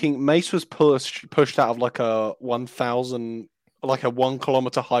just thinking Mace was pushed out of like a 1,000, like a 1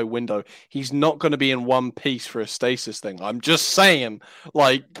 kilometer high window. He's not going to be in one piece for a stasis thing. I'm just saying,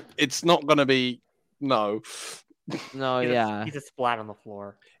 like, it's not going to be no. He's a splat on the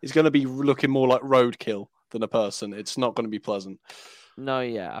floor. He's going to be looking more like roadkill than a person. It's not going to be pleasant.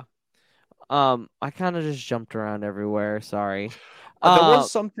 I kind of just jumped around everywhere. Sorry. There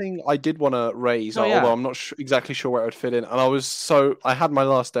was something I did want to raise, although I'm not exactly sure where it would fit in. And I had my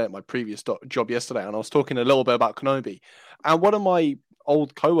last day at my previous job yesterday, and I was talking a little bit about Kenobi. And one of my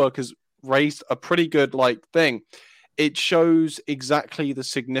old coworkers raised a pretty good thing. It shows exactly the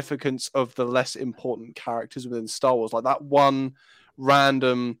significance of the less important characters within Star Wars. Like that one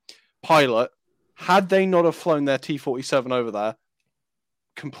random pilot, had they not have flown their T-47 over there,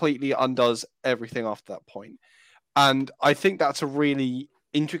 completely undoes everything after that point. And I think that's a really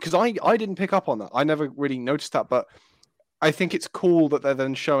interesting, because I didn't pick up on that. I never really noticed that, but I think it's cool that they're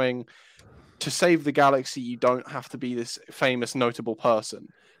then showing, to save the galaxy, you don't have to be this famous, notable person.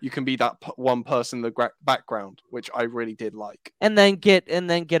 You can be that one person in the background, which I really did like. And then get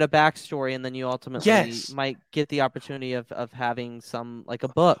a backstory, and then you ultimately might get the opportunity of having some, like a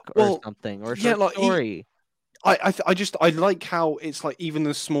book or something, or a short story. I like how it's like even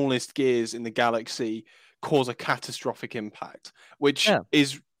the smallest gears in the galaxy cause a catastrophic impact, which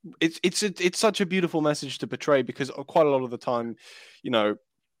is it's such a beautiful message to portray, because quite a lot of the time,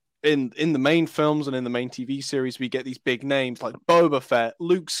 in the main films and in the main TV series, we get these big names like Boba Fett,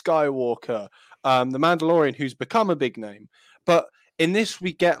 Luke Skywalker, the Mandalorian, who's become a big name. But in this,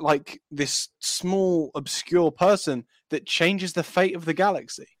 we get like this small, obscure person that changes the fate of the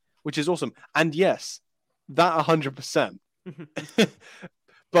galaxy, which is awesome. And yes, that 100%.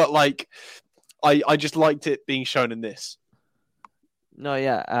 But like, I just liked it being shown in this. No,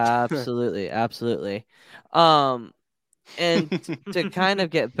 yeah, absolutely, absolutely. And to kind of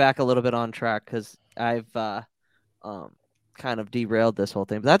get back a little bit on track, because I've kind of derailed this whole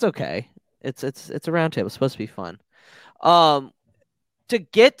thing, but that's okay. It's a round table. It's supposed to be fun. To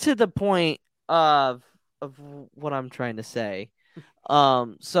get to the point of what I'm trying to say.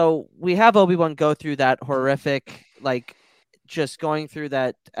 So we have Obi-Wan go through that horrific, just going through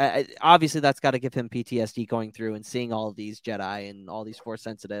that. Obviously, that's got to give him PTSD, going through and seeing all of these Jedi and all these Force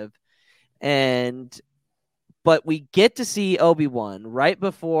sensitive. But we get to see Obi-Wan right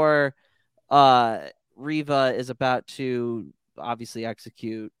before Reva is about to obviously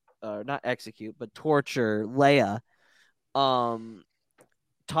torture Leia.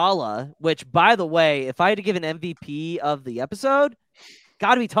 Tala, which, by the way, if I had to give an MVP of the episode,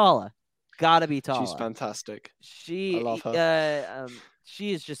 gotta be Tala. gotta be Tala. She's fantastic. She, I love her.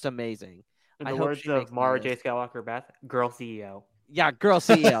 She is just amazing. In I the hope words she of makes my Mara list. J. Skywalker Beth, girl CEO. Yeah, girl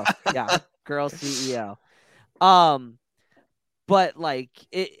CEO. Yeah, girl CEO. But like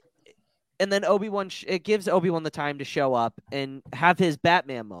it, and then Obi-Wan, it gives Obi-Wan the time to show up and have his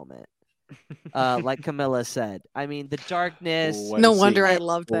Batman moment. Like Camilla said. I mean, the darkness. No wonder I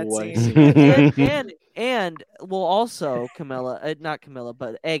loved that scene. And well, also Camilla, not Camilla,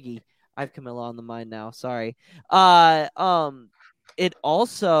 but Eggy. I have Camilla on the mind now. Sorry. It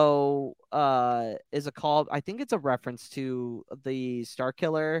also is a call. I think it's a reference to the Star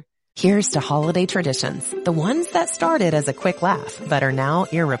Killer. Here's to holiday traditions, the ones that started as a quick laugh but are now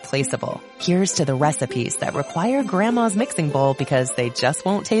irreplaceable. Here's to the recipes that require Grandma's mixing bowl because they just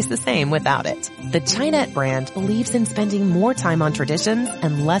won't taste the same without it. The Chinette brand believes in spending more time on traditions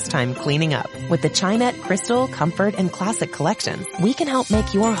and less time cleaning up. With the Chinette Crystal, Comfort, and Classic collections, we can help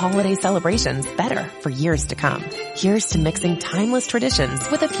make your holiday celebrations better for years to come. Here's to mixing timeless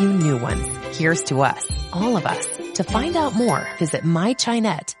traditions with a few new ones. Here's to us, all of us. To find out more, visit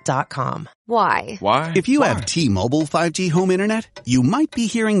mychinette.com. Why? Why? If you have T-Mobile 5G home internet, you might be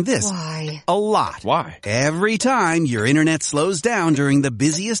hearing this Why? a lot. Why? Every time your internet slows down during the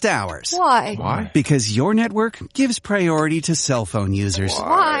busiest hours. Why? Why? Because your network gives priority to cell phone users.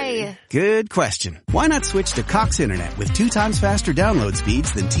 Why? Good question. Why not switch to Cox Internet with 2 times faster download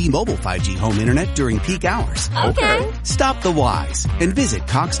speeds than T-Mobile 5G home internet during peak hours? Okay. Stop the whys and visit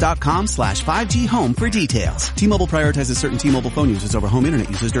cox.com/5G home for details. T-Mobile prioritizes certain T-Mobile phone users over home internet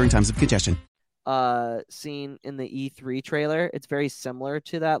users during times of congestion. Scene in the E3 trailer. It's very similar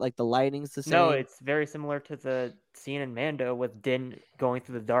to that. Like the lighting's the same. No, it's very similar to the scene in Mando with Din going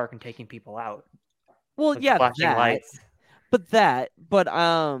through the dark and taking people out. Well, with yeah, flashing that. lights. But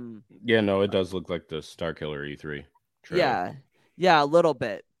Yeah, no, it does look like the Star Killer E3 trailer. yeah, a little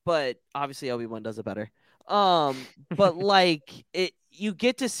bit. But obviously Obi-Wan does it better. But like you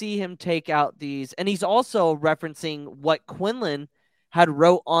get to see him take out these, and he's also referencing what Quinlan had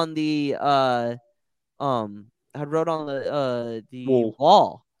wrote on the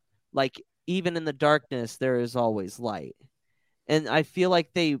wall. Like, even in the darkness there is always light. And I feel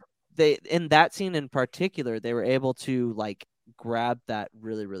like they in that scene in particular, they were able to like grab that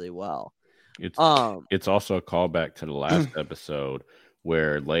really, really well. It's also a callback to the last episode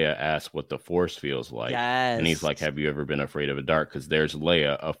where Leia asks what the Force feels like. Yes. And he's like, have you ever been afraid of the dark? Because there's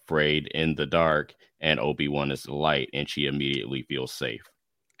Leia afraid in the dark, and Obi-Wan is the light, and she immediately feels safe.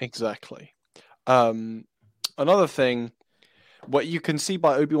 Exactly. Another thing, what you can see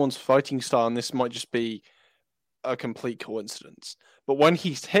by Obi-Wan's fighting style, and this might just be a complete coincidence, but when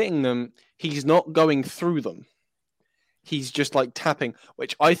he's hitting them, he's not going through them. He's just like tapping,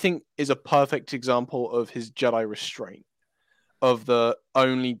 which I think is a perfect example of his Jedi restraint, of the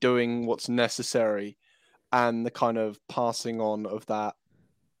only doing what's necessary and the kind of passing on of that,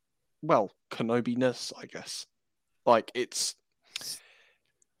 well, Kenobi-ness, I guess. Like, it's...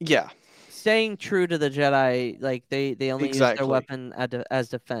 Yeah. Staying true to the Jedi, like they only use their Exactly. weapon as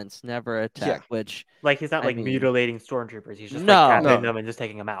defense, never attack. Which, like, he's not I like mean, mutilating stormtroopers. He's just No. like tapping No. them and just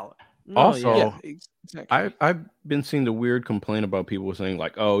taking them out. Also, Yeah, exactly. I've been seeing the weird complaint about people saying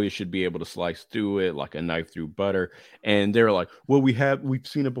like, oh, you should be able to slice through it like a knife through butter. And they're like, well, we've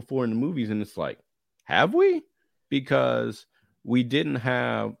seen it before in the movies. And it's like, have we? Because we didn't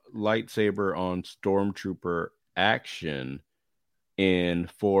have lightsaber on stormtrooper action in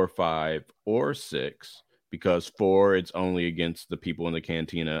 4, 5, or 6, because 4 it's only against the people in the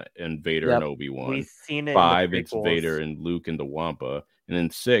cantina and Vader and Obi-Wan. We've seen it 5 in the it's prequels. Vader and Luke and the Wampa, and then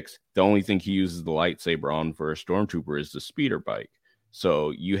 6 the only thing he uses the lightsaber on for a stormtrooper is the speeder bike.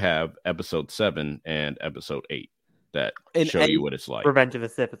 So you have episode 7 and episode 8 that In show 8, you what it's like. Revenge of the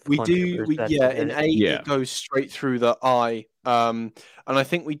Sith. It's the stormtroopers In 8 it goes straight through the eye, and I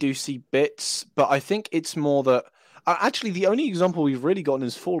think we do see bits, but I think it's more that actually the only example we've really gotten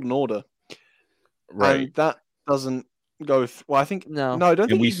is Fallen Order, Right. and that doesn't go. I think No. I don't And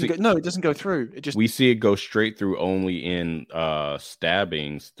think we it even see- no, it doesn't go through. It just We see it go straight through only in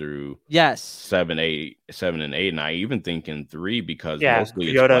stabbings through yes, 7, 8, 7, and 8, and I even think in 3 because Yeah, mostly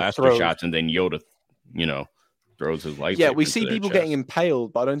it's Yoda blaster throws. shots, and then Yoda, throws his lightsaber. yeah, we into see their people chest. getting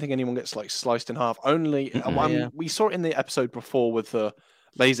impaled, but I don't think anyone gets like sliced in half. Only Yeah. we saw it in the episode before with the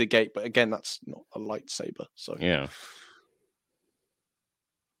laser gate, but again, that's not a lightsaber. So Yeah,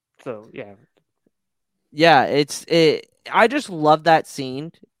 So yeah, I just love that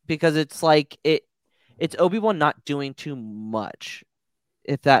scene because it's like it's Obi-Wan not doing too much,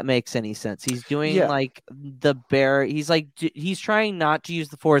 if that makes any sense. He's doing like the bare. He's like he's trying not to use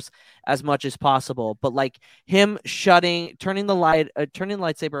the Force as much as possible, but like him turning the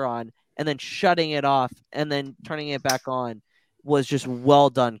lightsaber on, and then shutting it off and then turning it back on was just well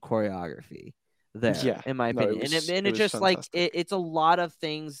done choreography there, Yeah, in my no, opinion. it was Just like fantastic. it's a lot of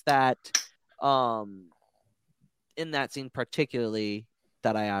things that in that scene particularly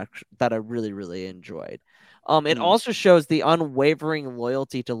that I really, really enjoyed. It also shows the unwavering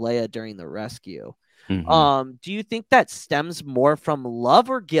loyalty to Leia during the rescue. Mhm. Do you think that stems more from love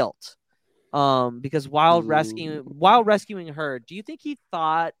or guilt? Because while rescuing her, do you think he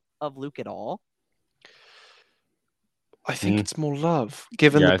thought of Luke at all? I think it's more love.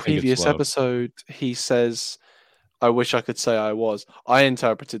 Given Yeah, the I think it's previous love. episode, he says, "I wish I could say I was." I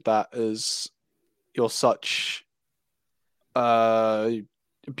interpreted that as you're such a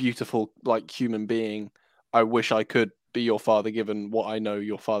beautiful, like, human being. I wish I could be your father, given what I know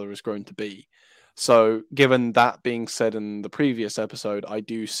your father has grown to be. So, given that being said in the previous episode, I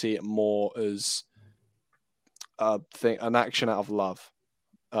do see it more as an action out of love,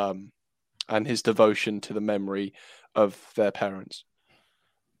 and his devotion to the memory of their parents.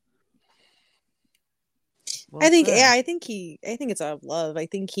 Well I think said. I think it's out of love. I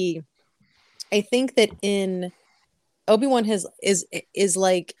think that in Obi-Wan is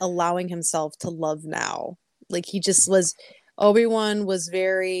like allowing himself to love now. Like Obi-Wan was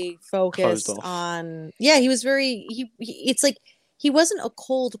very Closed focused off. on, he was very it's like he wasn't a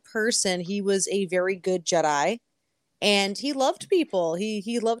cold person. He was a very good Jedi. And he loved people.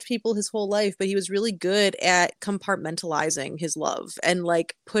 He loved people his whole life, but he was really good at compartmentalizing his love and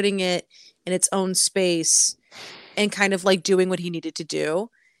like putting it in its own space and kind of like doing what he needed to do.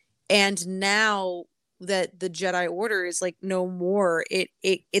 And now that the Jedi Order is like no more,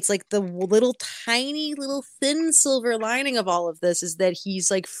 it's like the little tiny little thin silver lining of all of this is that he's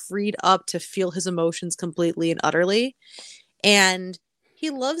like freed up to feel his emotions completely and utterly. And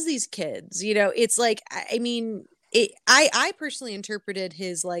he loves these kids. It's like, I mean, I personally interpreted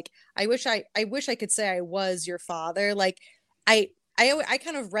his like, I wish I could say I was your father. Like I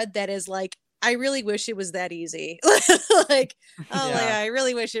kind of read that as like, I really wish it was that easy. Like, I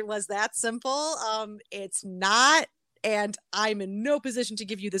really wish it was that simple. It's not, and I'm in no position to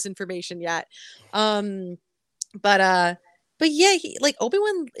give you this information yet. But yeah, like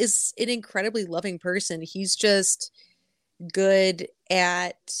Obi-Wan is an incredibly loving person. He's just good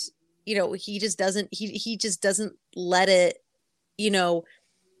at, he just doesn't let it,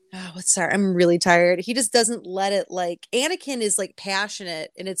 sorry, I'm really tired. He just doesn't let it, like, Anakin is like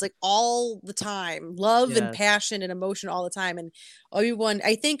passionate and it's like all the time love and passion and emotion all the time. And Obi-Wan,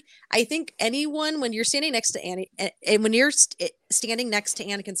 I think anyone, when you're standing next to standing next to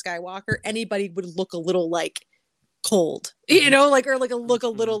Anakin Skywalker, anybody would look a little like cold, or like look a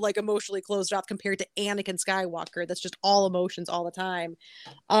little like emotionally closed off compared to Anakin Skywalker. That's just all emotions all the time.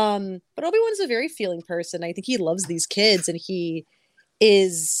 But Obi-Wan's a very feeling person. I think he loves these kids, and he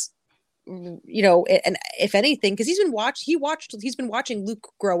is, and if anything, because he's been watching Luke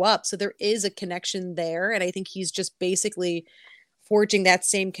grow up, so there is a connection there, and I think he's just basically forging that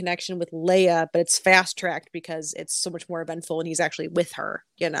same connection with Leia, but it's fast tracked because it's so much more eventful and he's actually with her.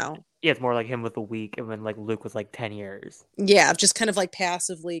 Yeah, it's more like him with a week, and when like Luke was like 10 years. Yeah, just kind of like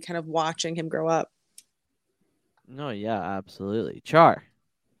passively kind of watching him grow up. No, yeah, absolutely. Char,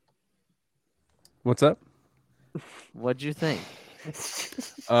 What's up? What'd you think?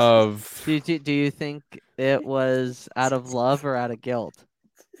 Of Do you think it was out of love or out of guilt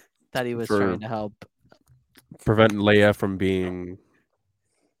that he was trying to help prevent Leia from being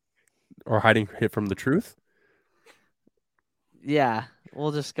or hiding it from the truth? Yeah,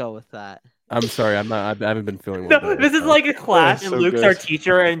 we'll just go with that. I'm sorry, I haven't been feeling well. No, this is like a class, and Luke's our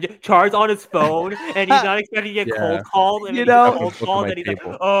teacher, and Char's on his phone, and he's not expecting to get cold called. And cold called, and he's like,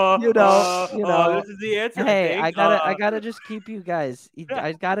 this is the answer. Hey, I gotta just keep you guys.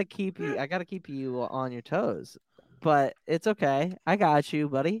 I gotta keep you on your toes. But it's okay. I got you,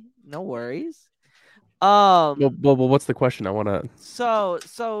 buddy. No worries. Well, what's the question? I want to.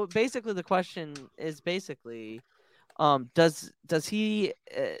 So basically, the question is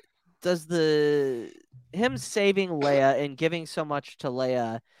does him saving Leia and giving so much to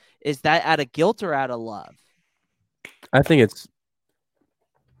Leia, is that out of guilt or out of love? I think it's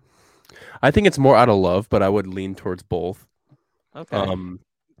more out of love, but I would lean towards both. Okay.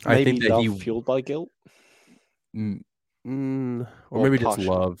 I think that he fueled by guilt, or maybe just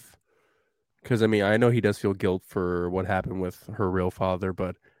love. Because I mean, I know he does feel guilt for what happened with her real father,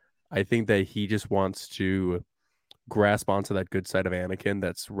 but I think that he just wants to grasp onto that good side of Anakin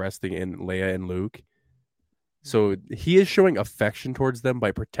that's resting in Leia and Luke. So he is showing affection towards them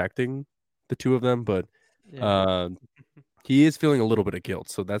by protecting the two of them, but he is feeling a little bit of guilt.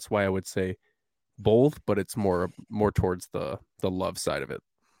 So that's why I would say both, but it's more towards the love side of it.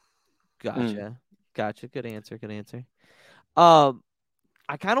 Gotcha. Good answer. I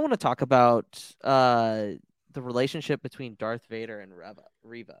kind of want to talk about the relationship between Darth Vader and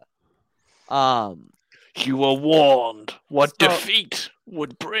Reva. You were warned what defeat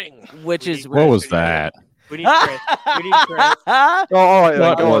would bring. Which is What was that? We need Chris. Oh, all right,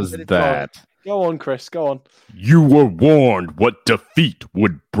 What go was on. that? Go on, Chris. Go on. You were warned what defeat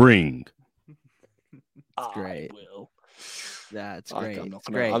would bring. That's great. That's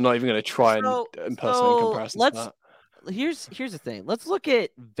great. I'm not even going to try and impersonate comparison to that. Here's the thing. Let's look at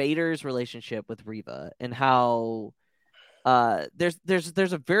Vader's relationship with Reva and how there's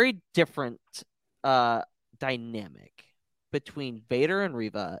a very different dynamic between Vader and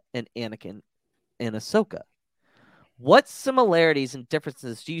Reva and Anakin and Ahsoka. What similarities and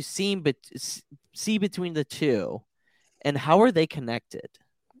differences do you see between the two, and how are they connected,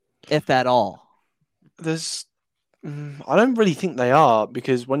 if at all? I don't really think they are,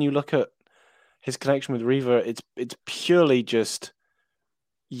 because when you look at his connection with Reva, it's purely just,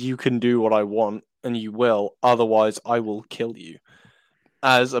 you can do what I want and you will, otherwise I will kill you.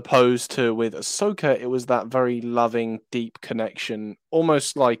 As opposed to with Ahsoka, it was that very loving, deep connection,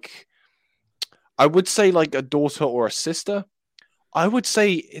 almost like, I would say like a daughter or a sister. I would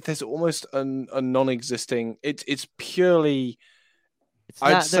say there's almost a non-existing. It's purely.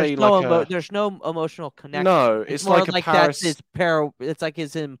 There's no emotional connection. No, it's more like that's his It's like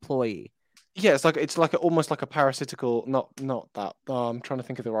his employee. Yeah, it's like almost like a parasitical. Not that. I'm trying to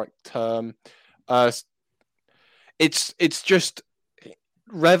think of the right term. It's just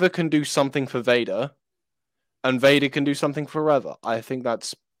Reva can do something for Vader, and Vader can do something for Reva. I think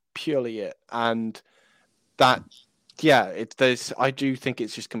that's purely it, and that. Yeah, I do think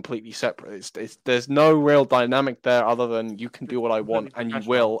it's just completely separate. There's no real dynamic there other than you can do what I want and you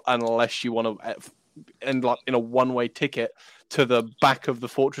will, unless you want to end up in a one-way ticket to the back of the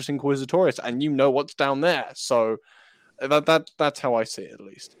Fortress Inquisitorius, and you know what's down there. So that's how I see it, at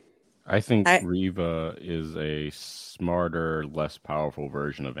least. I think Reva is a smarter, less powerful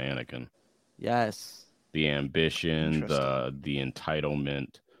version of Anakin. Yes. The ambition, the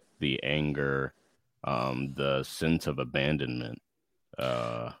entitlement, the anger. The sense of abandonment,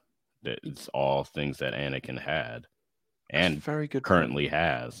 it's all things that Anakin had and very good currently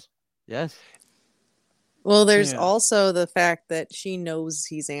has. Yes. Well, there's also the fact that she knows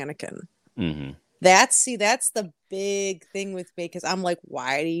he's Anakin. Mm-hmm. That's the big thing with me, because I'm like,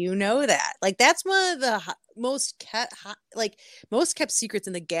 why do you know that? Like, that's one of the most kept secrets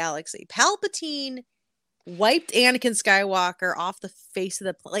in the galaxy. Palpatine wiped Anakin Skywalker off the face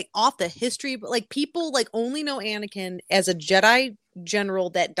of off the history, but like people only know Anakin as a Jedi general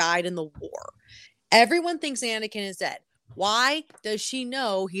that died in the war. Everyone thinks Anakin is dead. Why does she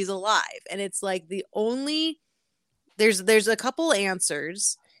know he's alive? And it's like there's a couple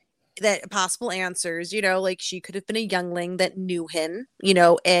answers, possible answers, like she could have been a youngling that knew him,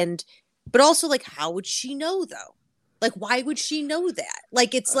 but also like, how would she know though? Like, why would she know that?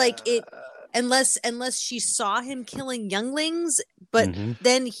 Like, it's like it. Unless she saw him killing younglings, but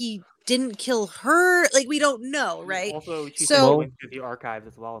then he didn't kill her. Like, we don't know, right? Also, she went through the archives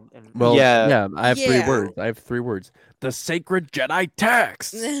as well. I have 3 words. 3 words. The sacred Jedi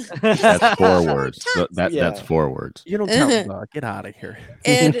text. That's 4 words. That's 4 words. You don't count. Get out of here.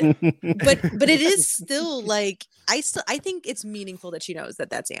 And but it is still like I think it's meaningful that she knows that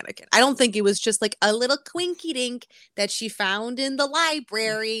that's Anakin. I don't think it was just like a little quinky dink that she found in the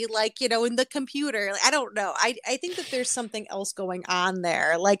library, in the computer. Like, I don't know. I think that there's something else going on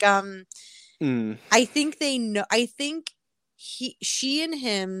there. Like I think they know. I think she and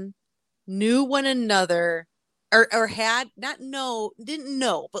him knew one another. Or didn't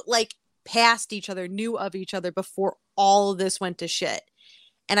know, but like passed each other, knew of each other before all of this went to shit.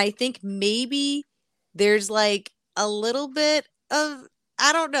 And I think maybe there's like a little bit of,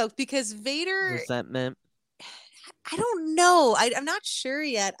 I don't know, because Vader resentment. I don't know. I'm not sure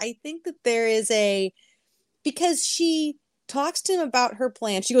yet. I think that there is because she talks to him about her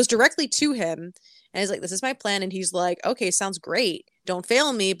plan. She goes directly to him and is like, this is my plan. And he's like, okay, sounds great. Don't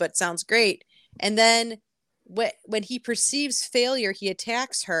fail me, but sounds great. And then when he perceives failure, he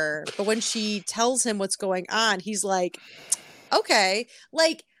attacks her. But when she tells him what's going on, he's like, okay.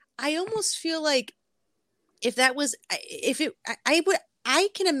 Like, I almost feel like I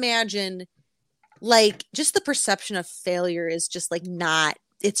can imagine like just the perception of failure is just like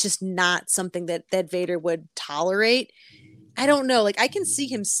it's just not something that Vader would tolerate. I don't know. Like, I can see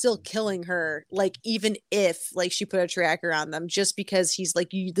him still killing her, like, even if, like, she put a tracker on them, just because he's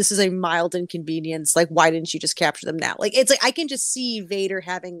like, this is a mild inconvenience. Like, why didn't you just capture them now? Like, it's like, I can just see Vader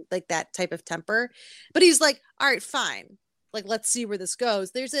having, like, that type of temper. But he's like, all right, fine. Like, let's see where this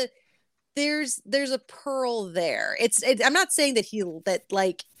goes. there's a pearl there. I'm not saying that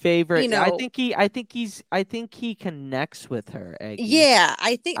like favorite. You know, I think he connects with her. Eggy. Yeah,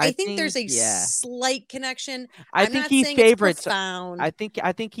 I think there's a yeah. slight connection. I I'm think not he saying favorites. it's profound. I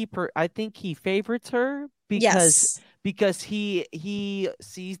think he favorites her Yes. because he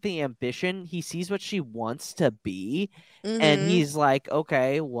sees the ambition, he sees what she wants to be, and Mhm. he's like,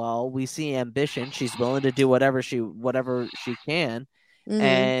 okay, well, we see ambition. She's willing to do whatever she can, Mhm.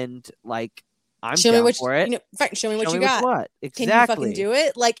 and like I'm Show me down what for it. show me what Show you me got. what Can you fucking exactly. do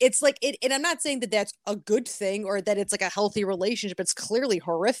it? Like it's like it, and I'm not saying that that's a good thing or that it's like a healthy relationship. It's clearly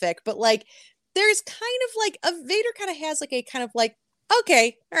horrific, but like there's kind of like a Vader kind of has like a kind of like,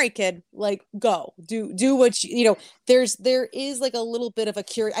 okay, all right, kid, like go do what you know. There is like a little bit of a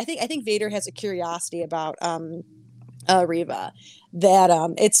I think Vader has a curiosity about Reva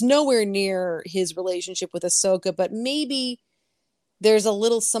that it's nowhere near his relationship with Ahsoka, but maybe there's a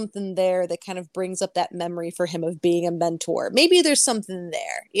little something there that kind of brings up that memory for him of being a mentor. Maybe there's something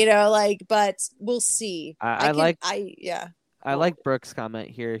there, you know, like, but we'll see. I like Brooks' comment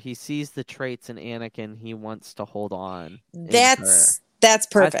here. He sees the traits in Anakin he wants to hold on. That's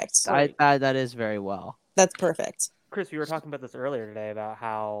perfect. That is very well. That's perfect. Chris, we were talking about this earlier today about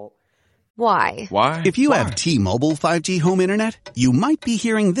how. Why? If you have T-Mobile 5G home internet, you might be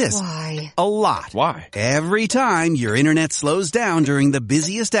hearing this a lot. Why? Every time your internet slows down during the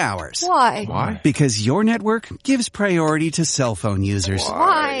busiest hours. Why? Because your network gives priority to cell phone users.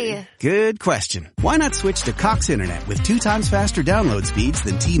 Why? Good question. Why not switch to Cox Internet with 2 times faster download speeds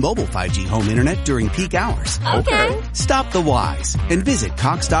than T-Mobile 5G home internet during peak hours? Okay. Stop the whys and visit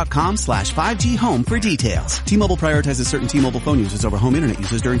cox.com/5G home for details. T-Mobile prioritizes certain T-Mobile phone users over home internet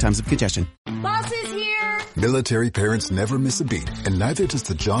users during times of congestion. Boss is here! Military parents never miss a beat, and neither does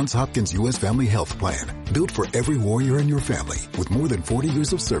the Johns Hopkins U.S. Family Health Plan. Built for every warrior in your family. With more than 40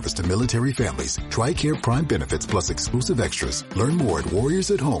 years of service to military families, TRICARE Prime benefits plus exclusive extras. Learn more at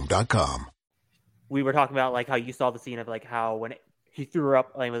warriorsathome.com. We were talking about like how you saw the scene of like how when he threw her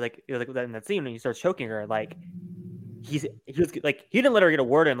up, like it was like in that scene when he starts choking her, like he was like he didn't let her get a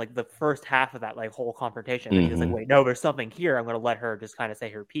word in like the first half of that like whole confrontation. Like, he was like, wait, no, there's something here. I'm going to let her just kind of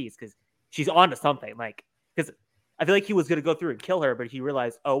say her piece because she's onto something. Like because I feel like he was going to go through and kill her, but he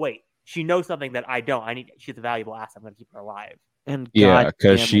realized, oh wait, she knows something that I don't. She's a valuable asset. I'm going to keep her alive. And yeah,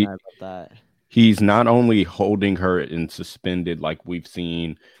 because that. He's not only holding her in suspended like we've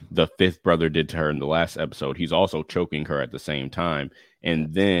seen the fifth brother did to her in the last episode. He's also choking her at the same time,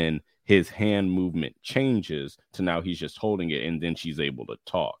 and then his hand movement changes to now he's just holding it, and then she's able to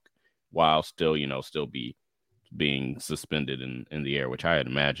talk while still, still being suspended in the air, which I had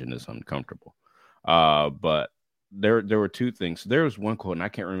imagined is uncomfortable. But there were two things. There was one quote, and I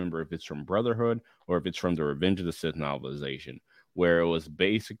can't remember if it's from Brotherhood or if it's from the Revenge of the Sith novelization, where it was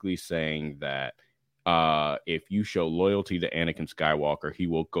basically saying that if you show loyalty to Anakin Skywalker, he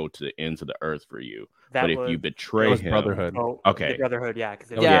will go to the ends of the earth for you. But if you betray him, Brotherhood. Okay, Brotherhood, yeah. If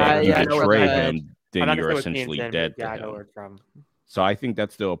you betray him, then you're essentially dead to him. I know where it's from. So I think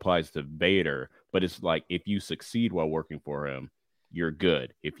that still applies to Vader, but it's like if you succeed while working for him, you're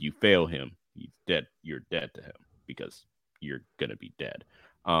good. If you fail him, he's dead. You're dead to him because you're gonna be dead.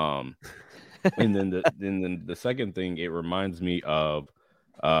 And then the second thing, it reminds me of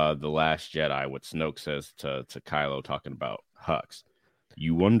The Last Jedi, what Snoke says to Kylo talking about Hux.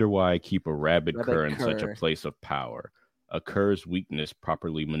 You wonder why I keep a rabid cur in such a place of power. A cur's weakness,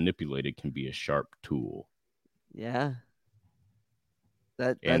 properly manipulated, can be a sharp tool. Yeah.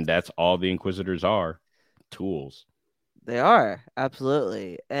 That's all the Inquisitors are, tools. They are,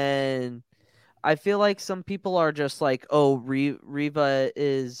 absolutely. And I feel like some people are just like, oh, Reva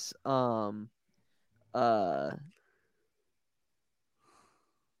is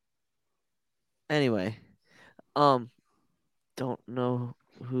anyway. Don't know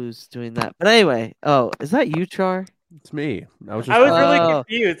who's doing that. But anyway, is that you, Char? It's me. I was really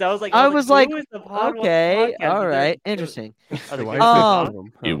confused. I was like, okay, all right, interesting.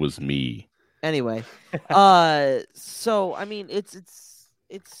 It was me. Anyway, so I mean, it's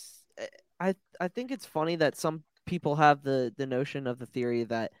I think it's funny that some people have the notion of the theory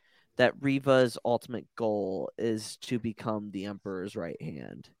that Reva's ultimate goal is to become the Emperor's right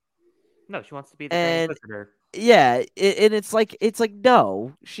hand. No, she wants to be the Grand Inquisitor. Yeah, and it's like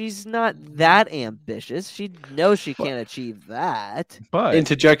no, she's not that ambitious. She knows she can't achieve that. But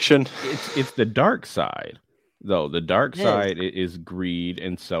interjection, it's the dark side, though. The dark side is greed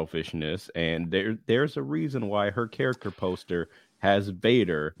and selfishness, and there's a reason why her character poster has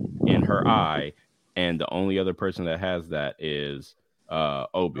Vader in her eye, and the only other person that has that is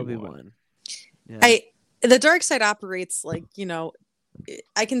Obi-Wan. Yeah. The dark side operates like,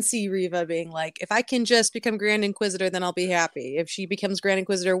 I can see Riva being like, if I can just become Grand Inquisitor, then I'll be happy. If she becomes Grand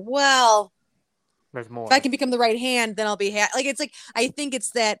Inquisitor, well, There's more. if I can become the right hand, then I'll be happy. Like, it's like, I think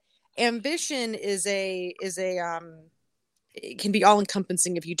it's that ambition is it can be all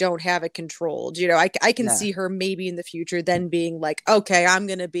encompassing if you don't have it controlled. You know, I can see her maybe in the future then being like, okay, I'm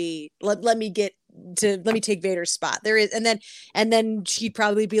gonna be let me take Vader's spot. There is, and then she'd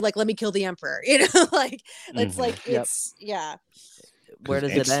probably be like, let me kill the Emperor. You know, like it's like it's yeah. Where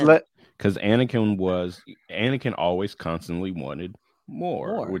does it end? Because Anakin always constantly wanted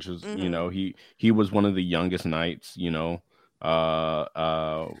more. Which is you know, he was one of the youngest knights, you know,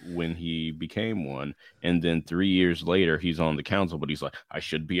 when he became one, and then 3 years later he's on the council, but he's like, I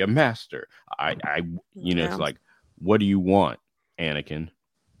should be a master. It's like, what do you want, Anakin?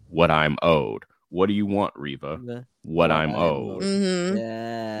 What I'm owed. What do you want, Riva? What I'm owed.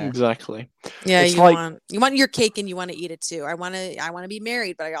 Yeah, exactly. Yeah, you want your cake and you want to eat it too. I want to be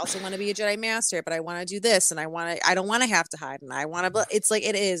married, but I also want to be a Jedi Master. But I want to do this, and I don't want to have to hide, and I want to. It's like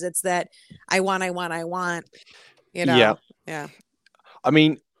it's that I want. You know. Yeah. I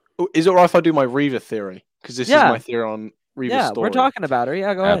mean, is it right if I do my Riva theory? Because this is my theory on Riva's story. We're talking about her.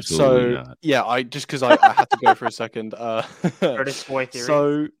 Yeah, go ahead. Absolutely not. I just because I had to go for a second. British boy theory.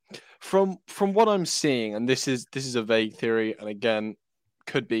 So from what I'm seeing, and this is a vague theory, and again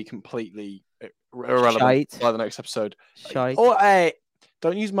could be completely irrelevant by the next episode. Shite. Or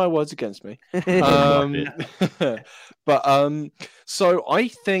don't use my words against me. So I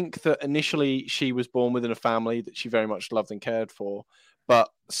think that initially she was born within a family that she very much loved and cared for. But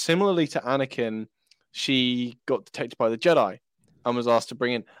similarly to Anakin, she got detected by the Jedi and was asked to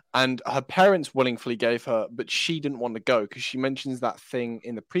bring in. And her parents willingly gave her, but she didn't want to go because she mentions that thing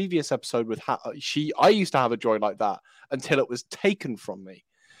in the previous episode with I used to have a droid like that until it was taken from me.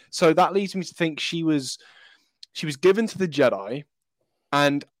 So that leads me to think she was given to the Jedi.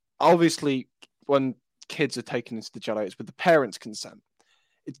 And obviously, when kids are taken into the Jedi, it's with the parents' consent.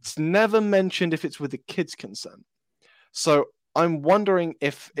 It's never mentioned if it's with the kids' consent. So I'm wondering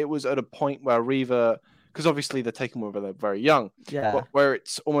if it was at a point where Riva, because obviously they're taken when they're very young, but where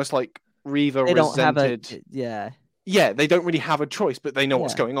it's almost like Riva resented. They don't really have a choice, but they know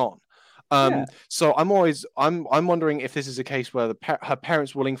what's going on. So I'm wondering if this is a case where her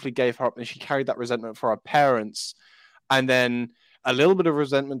parents willingly gave her up, and she carried that resentment for her parents, and then a little bit of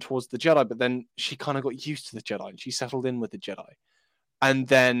resentment towards the Jedi, but then she kind of got used to the Jedi and she settled in with the Jedi. And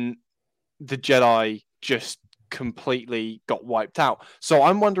then the Jedi just completely got wiped out. So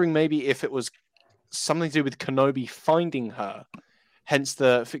I'm wondering maybe if it was something to do with Kenobi finding her, hence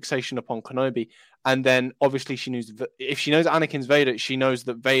the fixation upon Kenobi. And then obviously if she knows Anakin's Vader, she knows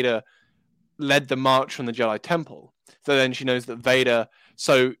that Vader led the march from the Jedi Temple. So then she knows that Vader...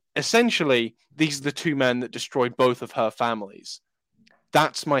 So essentially, these are the two men that destroyed both of her families.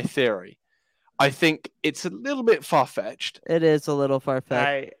 That's my theory. I think it's a little bit far-fetched. It is a little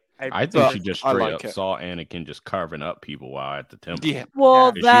far-fetched. I think she just straight up saw Anakin just carving up people while at the temple. Yeah.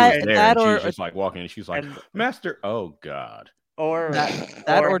 Well, she was just like walking, and she's like, "Master, oh God." Or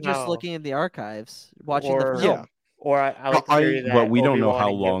just looking in the archives, watching the film. Yeah. Or I like the theory that but we don't know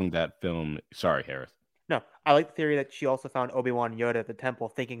how long that film. Sorry, Harris. No, I like the theory that she also found Obi-Wan Yoda at the temple,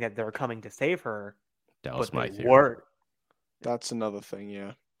 thinking that they were coming to save her. That was my theory. That's another thing,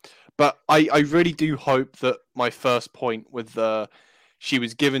 yeah. But I really do hope that my first point with she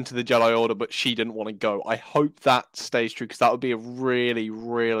was given to the Jedi Order, but she didn't want to go. I hope that stays true, because that would be a really,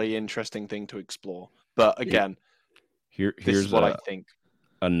 really interesting thing to explore. But again, here's what I think.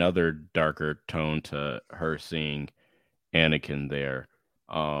 Another darker tone to her seeing Anakin there.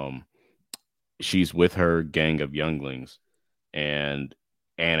 She's with her gang of younglings, and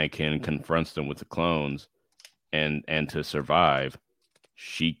Anakin confronts them with the clones, and to survive,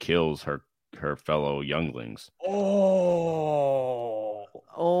 she kills her fellow younglings. Oh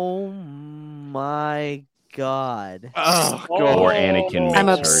my God. Oh God. Or Anakin I'm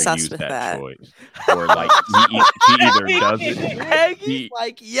makes her obsessed use with that that. choice. Or like he either does it. Peggy's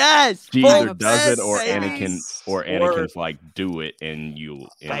like, yes. She either does it, or obsessed. Anakin's like, do it, and you.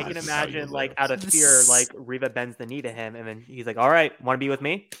 I can imagine, like, out of fear, like Riva bends the knee to him, and then he's like, "All right, want to be with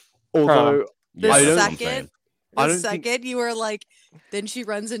me?" Although the second you were like, then she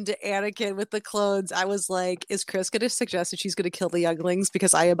runs into Anakin with the clones. I was like, is Chris going to suggest that she's going to kill the younglings?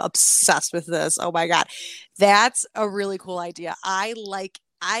 Because I am obsessed with this. Oh my God. That's a really cool idea. I like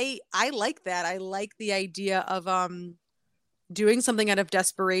that. I like the idea of doing something out of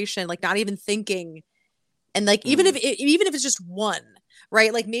desperation, like not even thinking. And like, even if it's just one,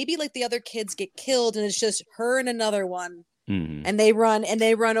 right? Like maybe like the other kids get killed and it's just her and another one. and they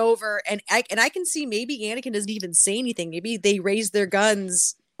run over, and I can see maybe Anakin doesn't even say anything. Maybe they raise their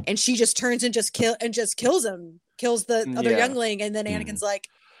guns, and she just turns and just kills him, kills the other youngling, and then Anakin's like,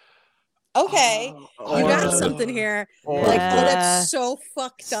 okay, you got something here. Like, oh, that's so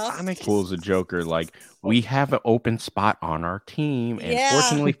fucked up. Pulls a Joker, like, we have an open spot on our team, and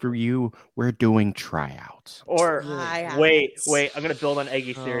fortunately for you, we're doing tryouts. Or wait, I'm gonna build on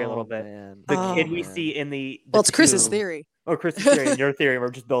Eggy's theory a little bit. Man. The kid we see in the well, it's Chris's tomb, theory. or Chris's theory, and your theory. We're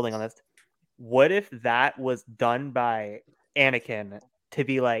just building on this. What if that was done by Anakin to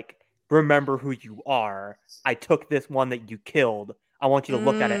be like, remember who you are? I took this one that you killed. I want you to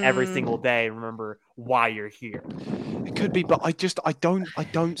look at it every single day and remember why you're here. It could be, but I don't see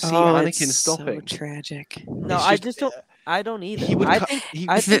Anakin stopping. So tragic. No, I don't either. I think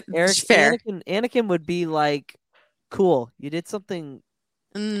Anakin would be like, cool, you did something.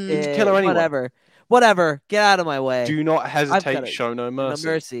 Kill her anyway. Whatever. Get out of my way. Do not hesitate. Show no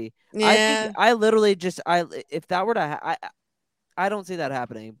mercy. Yeah. I literally just if that were to I don't see that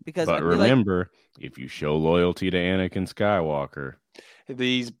happening because. But remember, if you show loyalty to Anakin Skywalker,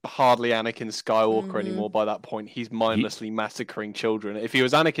 he's hardly Anakin Skywalker anymore. By that point, he's mindlessly massacring children. If he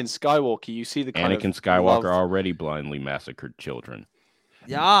was Anakin Skywalker, you see the kind Anakin Skywalker already blindly massacred children.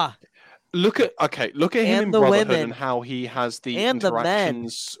 Yeah. Look at him in Brotherhood and how he has the and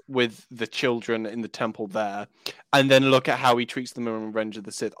interactions with the children in the temple there, and then look at how he treats them in Revenge of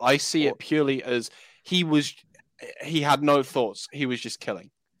the Sith. I see it purely as he had no thoughts. He was just killing.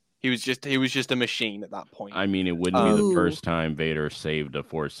 He was just a machine at that point. I mean, it wouldn't be the first time Vader saved a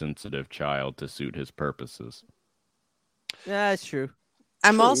Force-sensitive child to suit his purposes. Yeah, that's true.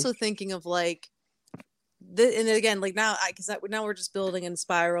 I'm also thinking of like, and again, like now we're just building and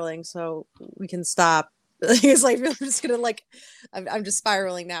spiraling, so we can stop. It's like I'm just gonna like, I'm just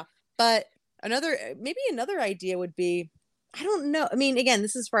spiraling now. But another idea would be, I don't know. I mean, again,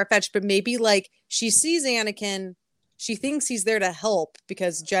 this is far-fetched, but maybe like she sees Anakin. She thinks he's there to help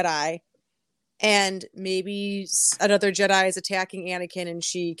because Jedi, and maybe another Jedi is attacking Anakin, and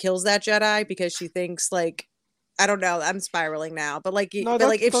she kills that Jedi because she thinks like, I don't know. I'm spiraling now, but like,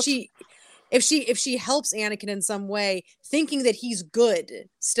 if she helps Anakin in some way, thinking that he's good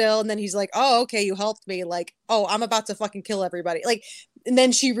still, and then he's like, oh, okay, you helped me. Like, oh, I'm about to fucking kill everybody. Like, and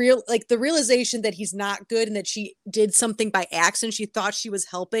then the realization that he's not good and that she did something by accident. She thought she was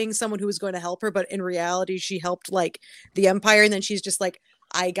helping someone who was going to help her, but in reality, she helped like the Empire. And then she's just like,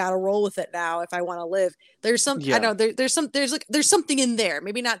 I gotta roll with it now if I want to live. There's some, I don't know, there's something in there.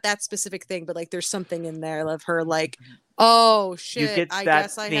 Maybe not that specific thing, but like there's something in there of her like, oh shit, I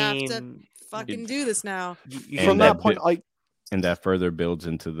guess I have to fucking do this now. From that point, and that further builds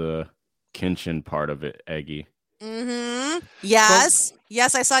into the Kenshin part of it, Eggy. Mm-hmm. Yes.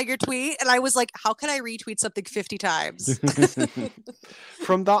 Yes, I saw your tweet and I was like, how can I retweet something 50 times?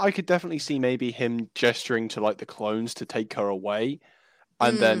 From that, I could definitely see maybe him gesturing to like the clones to take her away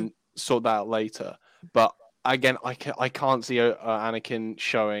and then sort that out later. But again, I can't see Anakin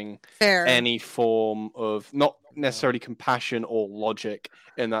showing any form of not necessarily compassion or logic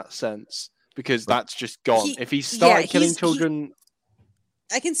in that sense, because that's just gone. If he started killing children...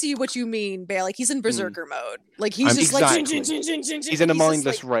 I can see what you mean, Bale. Like he's in berserker mode. Like he's just like he's in a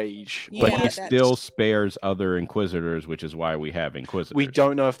mindless rage. But he still spares other Inquisitors, which is why we have Inquisitors. We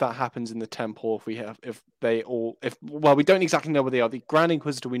don't know if that happens in the temple. We don't exactly know where they are. The Grand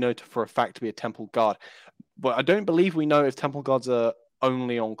Inquisitor we know for a fact to be a temple guard, but I don't believe we know if temple guards are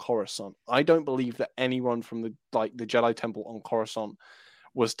only on Coruscant. I don't believe that anyone from the Jedi Temple on Coruscant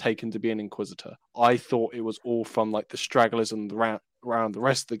was taken to be an Inquisitor. I thought it was all from like the stragglers and around the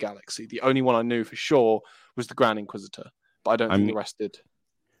rest of the galaxy. The only one I knew for sure was the Grand Inquisitor, but I don't think the rest did.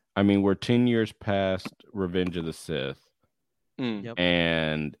 I mean, we're 10 years past Revenge of the Sith,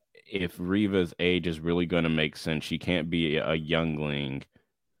 and if Reva's age is really going to make sense, she can't be a youngling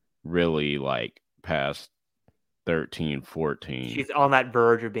really like past 13, 14. She's on that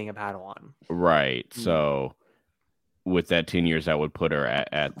verge of being a Padawan. Right. So with that 10 years, that would put her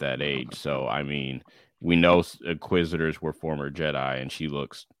at that age. So, I mean, we know Inquisitors were former Jedi, and she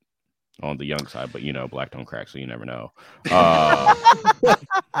looks on the young side, but, black don't crack, so you never know.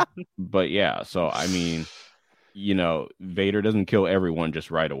 But, yeah, so, I mean, Vader doesn't kill everyone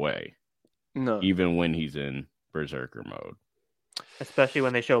just right away. No. Even when he's in Berserker mode. Especially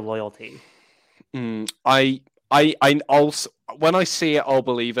when they show loyalty. I also, when I see it, I'll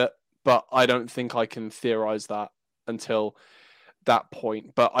believe it, but I don't think I can theorize that until that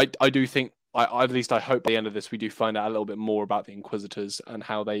point. But I do think, at least I hope at the end of this we do find out a little bit more about the Inquisitors and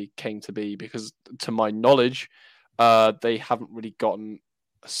how they came to be, because to my knowledge they haven't really gotten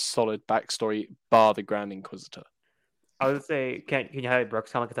a solid backstory bar the Grand Inquisitor. I would say, can you highlight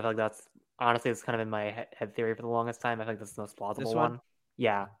Brooks' comment? Because I feel like that's honestly it's kind of in my head theory for the longest time. I think that's the most plausible This one?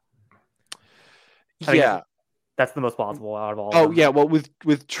 Yeah. I think Yeah. that's the most plausible out of all. Oh of them. yeah. Well,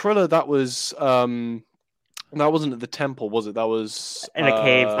 with Triller, that wasn't at the temple, was it? That was In a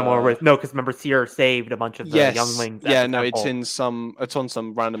cave somewhere with because remember Seer saved a bunch of the yes, younglings. yeah. At the No, temple. it's on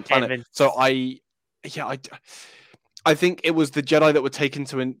some random planet. Vince- So I think it was the Jedi that were taken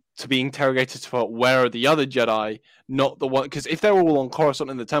to be interrogated for where are the other Jedi, not the one. Because if they're all on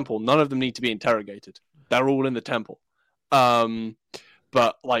Coruscant in the temple, none of them need to be interrogated. They're all in the temple.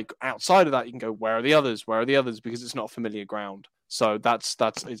 But like outside of that, you can go, where are the others? Where are the others? Because it's not familiar ground. So that's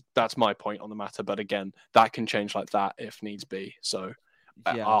my point on the matter. But again, that can change like that if needs be. So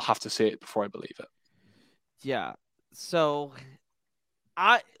Yeah. I'll have to see it before I believe it. Yeah. So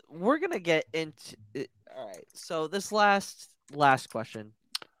we're gonna get into it. All right. So this last question,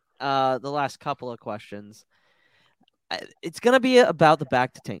 the last couple of questions, it's gonna be about the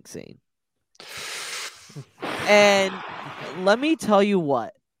back to tank scene. And let me tell you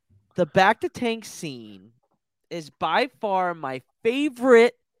what, the back to tank scene is by far my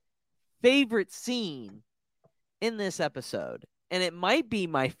favorite scene in this episode. And it might be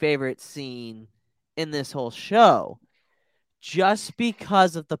my favorite scene in this whole show just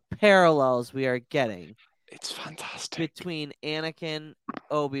because of the parallels we are getting. It's fantastic. Between Anakin,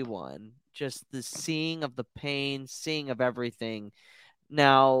 Obi-Wan, just the seeing of the pain, seeing of everything.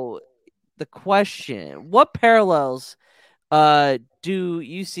 Now, the question, what parallels do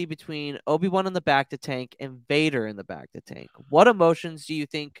you see between Obi-Wan in the back to tank and Vader in the back to tank? What emotions do you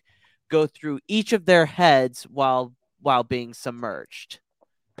think go through each of their heads while being submerged?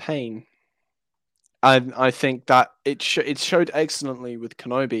 Pain. And I think that it showed excellently with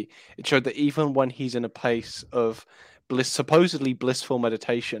Kenobi. It showed that even when he's in a place of supposedly blissful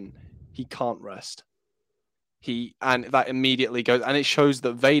meditation, he can't rest. And that immediately goes, and it shows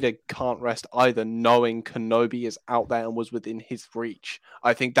that Vader can't rest either, knowing Kenobi is out there and was within his reach.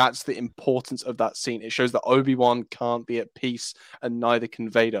 I think that's the importance of that scene. It shows that Obi-Wan can't be at peace, and neither can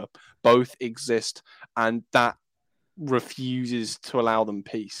Vader. Both exist, and that refuses to allow them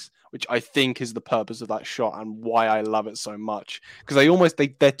peace, which I think is the purpose of that shot and why I love it so much. Because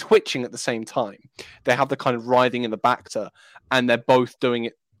they're twitching at the same time. They have the kind of writhing in the bacta, and they're both doing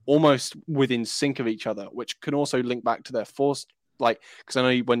it almost within sync of each other, which can also link back to their force. Like, because I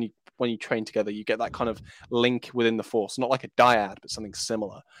know when you train together, you get that kind of link within the force, not like a dyad, but something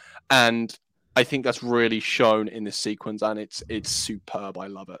similar. And I think that's really shown in this sequence, and it's superb. I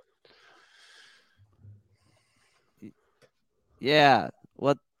love it. Yeah,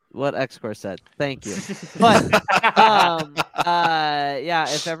 what X-Core said. Thank you. But yeah,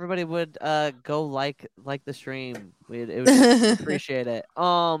 if everybody would go like the stream, it would appreciate it.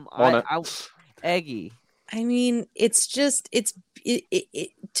 Eggy. I mean, it's just it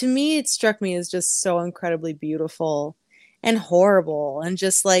to me it struck me as just so incredibly beautiful and horrible, and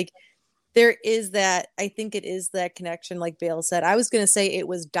just like there is that, I think it is that connection, like Bale said. I was gonna say it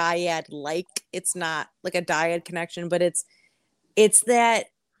was dyad, like it's not like a dyad connection, but it's that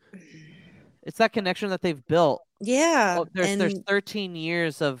connection that they've built. Yeah. Well, there's 13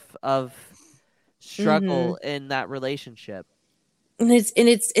 years of struggle in that relationship. And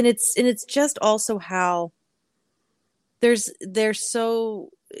it's just also how they're so,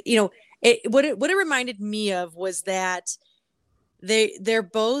 what it reminded me of was that they're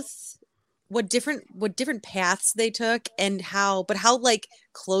both what different paths they took, and how like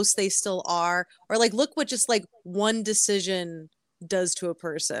close they still are, or like look what just like one decision does to a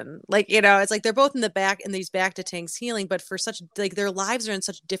person. Like, it's like they're both in these back to tanks healing, but for such, like, their lives are in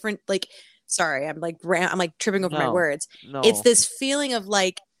such different, like, sorry, I'm like tripping over my words. No. It's this feeling of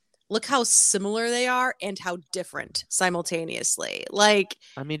like, look how similar they are and how different simultaneously. Like,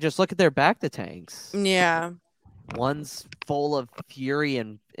 I mean, just look at their back to tanks. Yeah. One's full of fury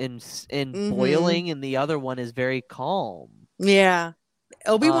and boiling, and the other one is very calm. Yeah.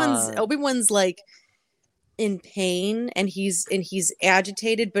 Obi-Wan's like in pain, and he's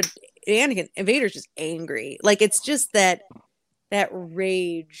agitated, but Anakin and Vader's just angry. Like, it's just that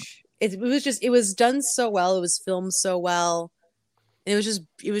rage. It was done so well. It was filmed so well. It was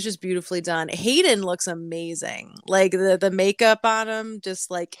just beautifully done. Hayden looks amazing. Like the makeup on him,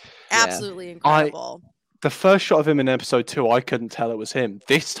 just like absolutely incredible. The first shot of him in episode 2, I couldn't tell it was him.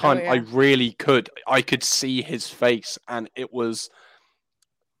 This time, I really could. I could see his face, and it was.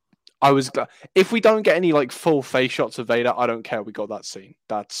 I was glad. If we don't get any like full face shots of Vader, I don't care. We got that scene.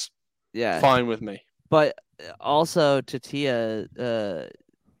 That's fine with me. But also to Tia's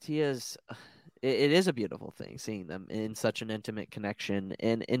it is a beautiful thing seeing them in such an intimate connection,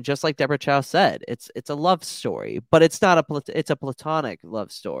 and just like Deborah Chow said, it's a love story, but it's not it's a platonic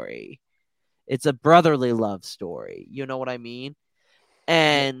love story. It's a brotherly love story. You know what I mean?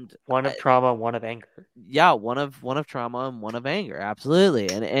 And one of trauma, one of anger. Yeah, one of trauma and one of anger, absolutely.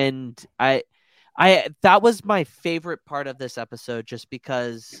 And I that was my favorite part of this episode, just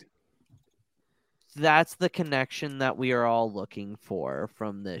because that's the connection that we are all looking for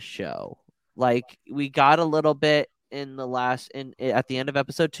from this show. Like, we got a little bit in the last at the end of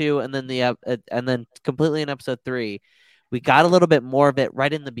episode 2, and then and then completely in episode 3. We got a little bit more of it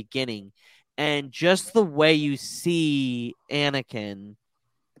right in the beginning, and just the way you see Anakin,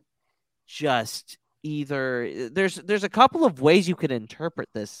 just either there's a couple of ways you could interpret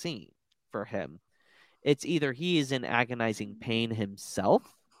this scene for him. It's either he is in agonizing pain himself,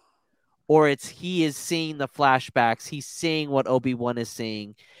 or it's he is seeing the flashbacks, he's seeing what Obi-Wan is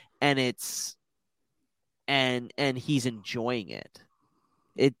seeing, and it's and he's enjoying it.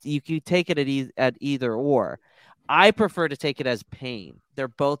 You can take it at either or. I prefer to take it as pain. They're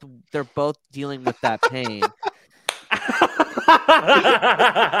both dealing with that pain.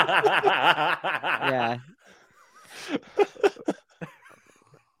 Yeah.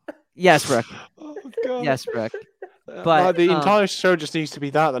 Yes, Brooke. Oh, God. Yes, Brooke. But the entire show just needs to be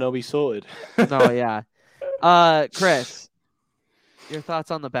that, then it'll be sorted. No, yeah. Chris, your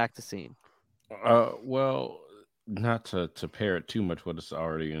thoughts on the back to scene? Well, not to parrot too much what has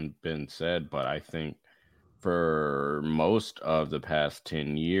already been said, but I think for most of the past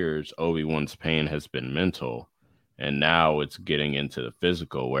 10 years, Obi-Wan's pain has been mental, and now it's getting into the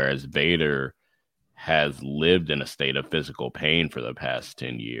physical, whereas Vader has lived in a state of physical pain for the past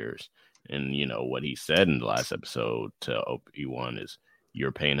 10 years. And, you know, what he said in the last episode to Obi-Wan is,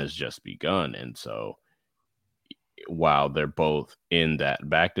 your pain has just begun. And so while they're both in that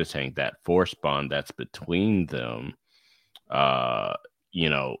back to tank, that force bond that's between them, you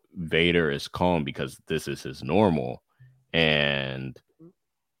know, Vader is calm because this is his normal, and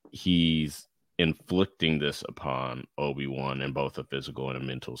he's inflicting this upon Obi-Wan in both a physical and a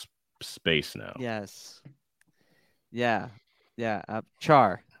mental space now. Yes. Yeah.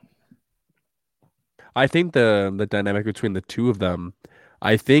 Char. I think the dynamic between the two of them,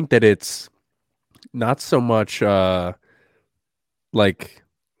 I think that it's not so much like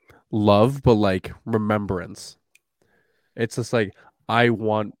love, but like remembrance. It's just like, I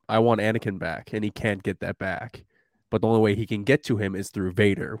want Anakin back, and he can't get that back. But the only way he can get to him is through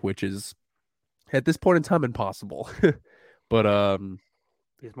Vader, which is at this point in time impossible. But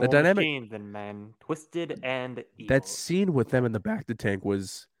he's more the dynamic machine than man, twisted and evil. That scene with them in the back of the tank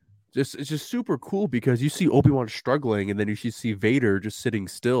was it's just super cool, because you see Obi-Wan struggling, and then you see Vader just sitting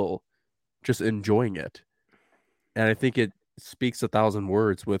still, just enjoying it. And I think it speaks 1,000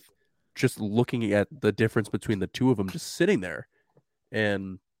 words with just looking at the difference between the two of them just sitting there,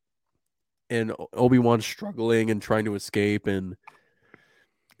 and Obi-Wan struggling and trying to escape, and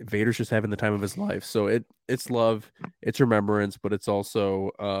Vader's just having the time of his life. So it's love, it's remembrance, but it's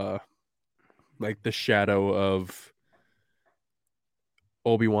also like the shadow of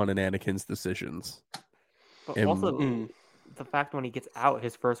Obi-Wan and Anakin's decisions. But also the fact when he gets out,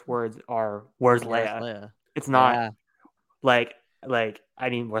 his first words are, "Where's Leia?" It's not like I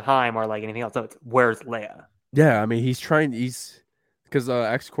mean with time or like anything else. So it's, "Where's Leia?" Yeah, I mean he's because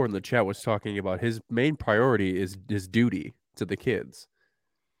X-Core in the chat was talking about his main priority is his duty to the kids.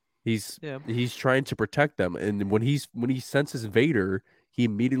 He's trying to protect them, and when he senses Vader, he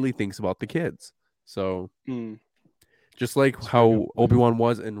immediately thinks about the kids. So just like how Obi-Wan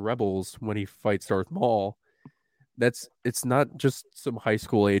was in Rebels when he fights Darth Maul, it's not just some high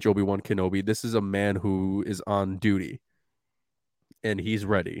school age Obi-Wan Kenobi. This is a man who is on duty, and he's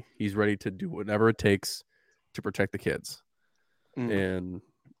ready. He's ready to do whatever it takes to protect the kids, and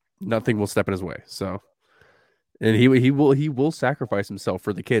nothing will step in his way. So, and he will sacrifice himself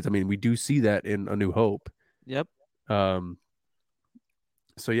for the kids. I mean, we do see that in A New Hope. Yep. So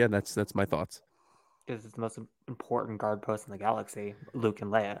yeah, that's my thoughts. Because it's the most important guard post in the galaxy, Luke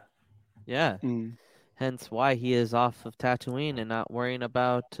and Leia. Yeah. Hence why he is off of Tatooine and not worrying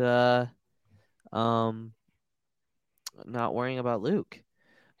about Luke.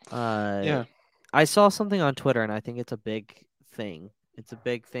 Yeah. I saw something on Twitter, and I think it's a big thing. It's a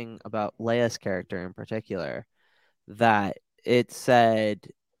big thing about Leia's character in particular, that it said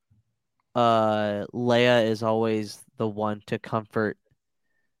Leia is always the one to comfort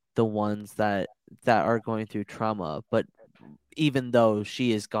the ones that are going through trauma, but even though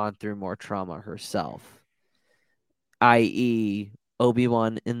she has gone through more trauma herself, i.e.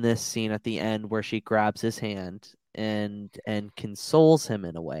 Obi-Wan in this scene at the end where she grabs his hand and consoles him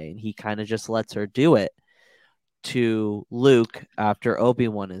in a way, and he kind of just lets her do it to Luke after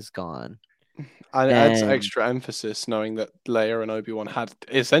Obi-Wan is gone. And it adds extra emphasis knowing that Leia and Obi-Wan had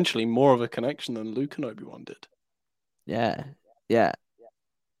essentially more of a connection than Luke and Obi-Wan did. Yeah.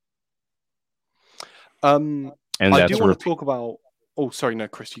 And I do want to talk about. Oh, sorry, no,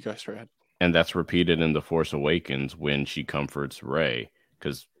 Chris, you go straight ahead. And that's repeated in The Force Awakens when she comforts Rey,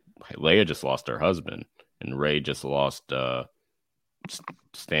 because Leia just lost her husband, and Rey just lost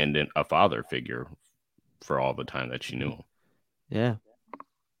stand-in a father figure for all the time that she knew him. Yeah.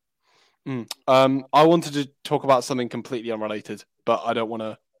 I wanted to talk about something completely unrelated, but I don't want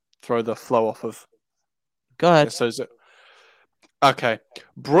to throw the flow off of. Go ahead. Okay.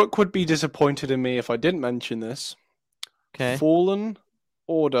 Brooke would be disappointed in me if I didn't mention this. Okay. Fallen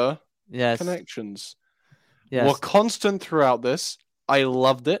Order connections were constant throughout this. I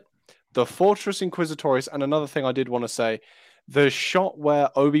loved it. The Fortress Inquisitoris, and another thing I did want to say, the shot where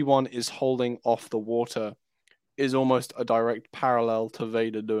Obi-Wan is holding off the water is almost a direct parallel to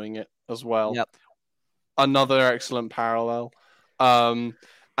Vader doing it as well. Yep. Another excellent parallel. And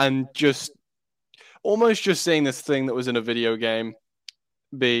just almost just seeing this thing that was in a video game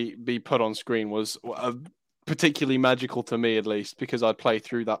be put on screen was particularly magical to me, at least, because I'd play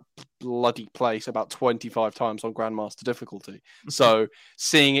through that bloody place about 25 times on Grandmaster difficulty. So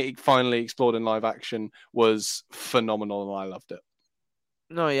seeing it finally explored in live action was phenomenal, and I loved it.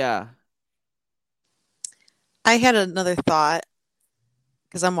 No, yeah. I had another thought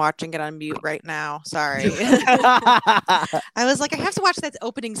because I'm watching it on mute right now. Sorry. I was like, I have to watch that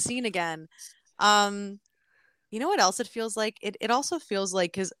opening scene again. You know what else it feels like? It also feels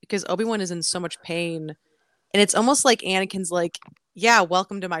like because Obi-Wan is in so much pain, and it's almost like Anakin's like, yeah,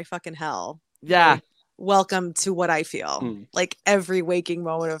 welcome to my fucking hell. Yeah. Like, welcome to what I feel. Like every waking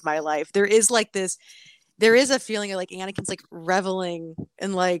moment of my life. There is a feeling of like Anakin's like reveling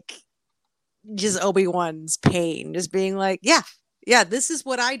in like just Obi-Wan's pain, just being like, yeah, this is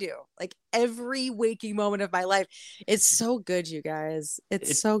what I do. Like every waking moment of my life. It's so good, you guys.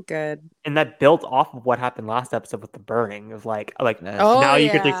 It's so good. And that built off of what happened last episode with the burning of like now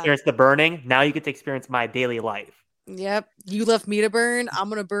you get to experience the burning. Now you get to experience my daily life. Yep. You left me to burn. I'm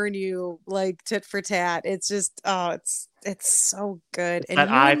going to burn you like tit for tat. It's just, it's so good. It's that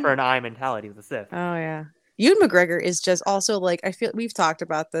eye for an eye mentality with the Sith. Oh yeah. Ewan McGregor is just also like, I feel we've talked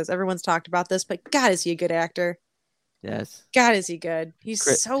about this. Everyone's talked about this, but God, is he a good actor? Yes. God, is he good? He's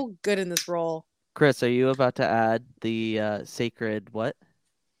so good in this role. Chris, are you about to add the sacred what?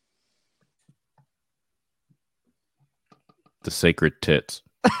 The sacred tits.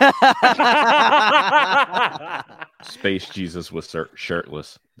 Space Jesus was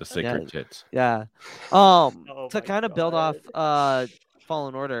shirtless. The sacred tits. Yeah. To kind of build off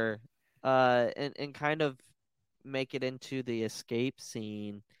Fallen Order, and kind of make it into the escape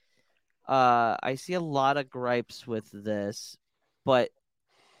scene. I see a lot of gripes with this, but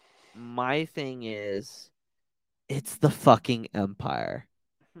my thing is, it's the fucking Empire.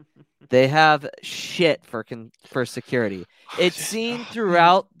 They have shit for security. It's seen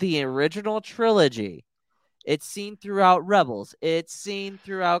throughout the original trilogy. It's seen throughout Rebels. It's seen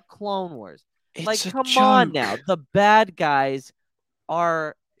throughout Clone Wars. Come on now. The bad guys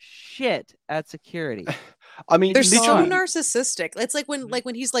are shit at security. I mean, they're so narcissistic. It's like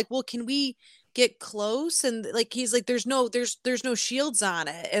when he's like, well, can we get close? And like he's like, there's no shields on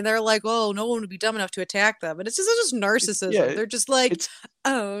it, and they're like, oh, no one would be dumb enough to attack them. And it's just narcissism. They're just like,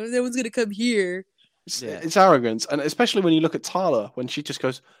 oh, no one's gonna come here. It's arrogance, and especially when you look at Tala, when she just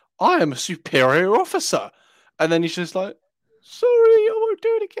goes, I am a superior officer, and then he's just like, sorry, I won't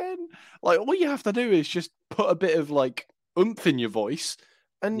do it again. Like, all you have to do is just put a bit of like oomph in your voice,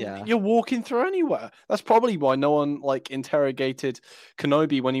 and you're walking through anywhere. That's probably why no one like interrogated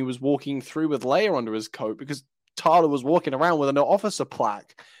Kenobi when he was walking through with Leia under his coat, because Tala was walking around with an officer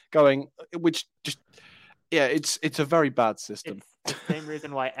plaque going, which just, it's a very bad system. It's the same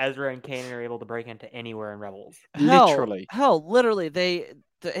reason why Ezra and Kanan are able to break into anywhere in Rebels. Literally,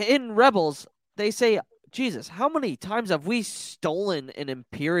 in Rebels, they say, Jesus, how many times have we stolen an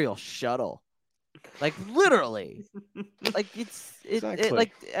Imperial shuttle? Like literally, like it's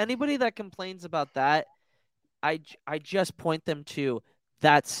like anybody that complains about that, I just point them to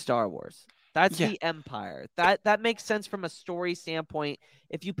that's Star Wars. That's the Empire. That makes sense from a story standpoint.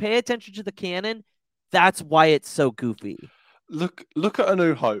 If you pay attention to the canon, that's why it's so goofy. Look at A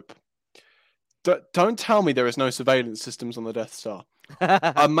New Hope. Don't tell me there is no surveillance systems on the Death Star.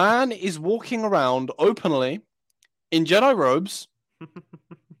 A man is walking around openly in Jedi robes,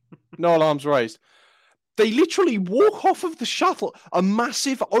 no alarms raised, They literally walk off of the shuttle, a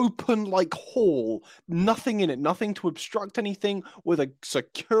massive open like hall, nothing in it, nothing to obstruct anything, with a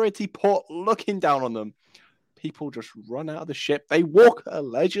security port looking down on them. People just run out of the ship. They walk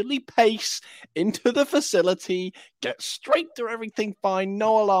allegedly pace into the facility, get straight through everything fine,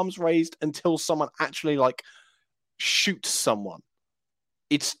 no alarms raised until someone actually like shoots someone.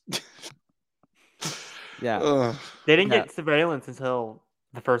 It's yeah. They didn't get surveillance until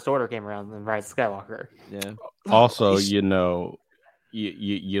the First Order came around and Rise of Skywalker. Yeah. Also, you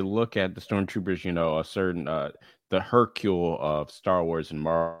look at the stormtroopers. A certain the Hercule of Star Wars and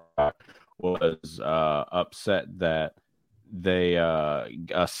Marvel was upset that they a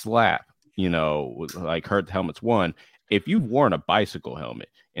slap. Like hurt the helmets. One, if you've worn a bicycle helmet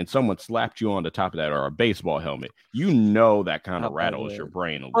and someone slapped you on the top of that, or a baseball helmet, that kind of rattles your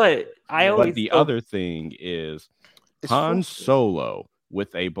brain a little. But the other thing is Han Solo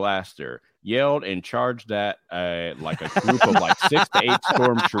with a blaster yelled and charged at like a group of like 6 to 8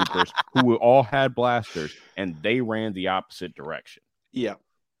 stormtroopers who all had blasters, and they ran the opposite direction. Yeah.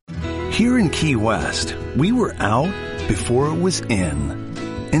 Here in Key West, we were out before it was in.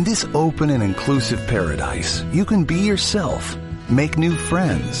 In this open and inclusive paradise, you can be yourself, make new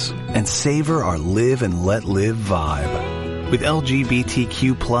friends, and savor our live and let live vibe. With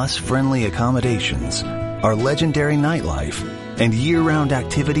LGBTQ plus friendly accommodations, our legendary nightlife, and year-round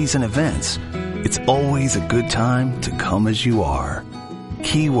activities and events, it's always a good time to come as you are.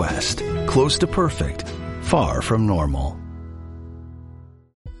 Key West, close to perfect, far from normal.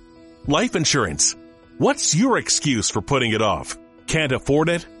 Life insurance. What's your excuse for putting it off? Can't afford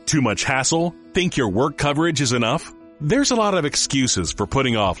it? Too much hassle? Think your work coverage is enough? There's a lot of excuses for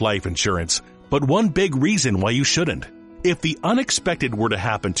putting off life insurance, but one big reason why you shouldn't. If the unexpected were to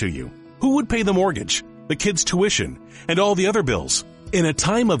happen to you, who would pay the mortgage, the kids' tuition, and all the other bills? In a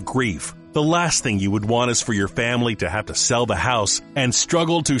time of grief, the last thing you would want is for your family to have to sell the house and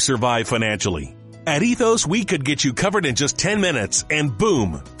struggle to survive financially. At Ethos, we could get you covered in just 10 minutes and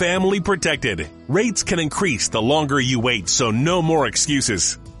boom, family protected. Rates can increase the longer you wait, so no more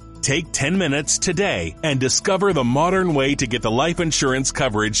excuses. Take 10 minutes today and discover the modern way to get the life insurance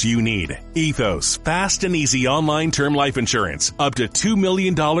coverage you need. Ethos, fast and easy online term life insurance. Up to $2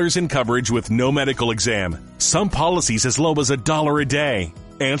 million in coverage with no medical exam. Some policies as low as $1 a day.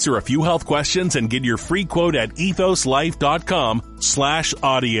 Answer a few health questions and get your free quote at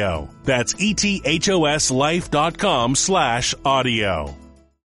ethoslife.com/audio. That's ethoslife.com/audio.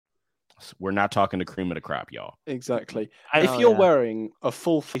 We're not talking the cream of the crop, y'all. Exactly. If you're wearing a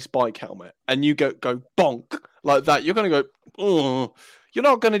full face bike helmet and you go bonk like that, you're going to go, oh. You're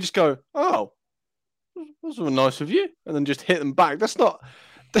not going to just go, oh, those were nice of you, and then just hit them back. That's not.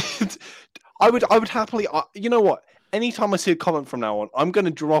 I would happily. You know what? Anytime I see a comment from now on, I'm going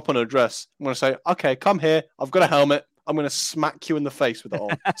to drop an address. I'm going to say, okay, come here. I've got a helmet. I'm going to smack you in the face with it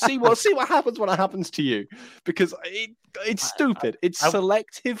on. see what happens when it happens to you, because it's stupid. It's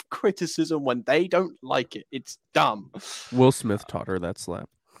selective criticism when they don't like it. It's dumb. Will Smith taught her that slap.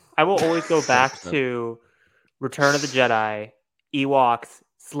 I will always go back to Return of the Jedi, Ewoks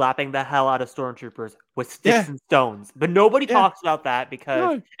slapping the hell out of stormtroopers with sticks and stones, but nobody talks about that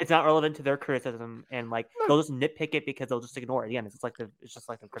because it's not relevant to their criticism, and they'll just nitpick it because they'll just ignore it. Again, it's just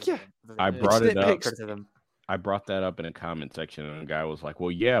like the criticism. I brought it up. I brought that up in a comment section, and a guy was like,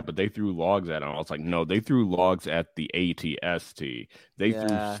 well, yeah, but they threw logs at him. I was like, no, they threw logs at the ATST. They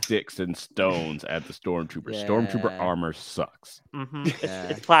threw sticks and stones at the stormtrooper. Stormtrooper armor sucks. Mm-hmm.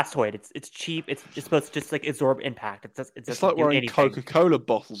 It's plastoid. It's cheap. It's supposed to just absorb impact. It's like wearing Coca-Cola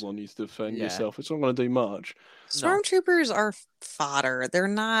bottles on you to defend yourself. It's not going to do much. Stormtroopers are fodder. They're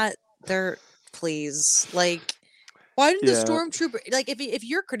not. Please, why didn't the stormtrooper if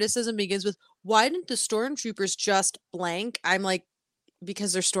your criticism begins with why didn't the stormtroopers just blank? I'm like,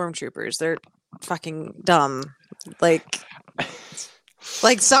 because they're stormtroopers. They're fucking dumb.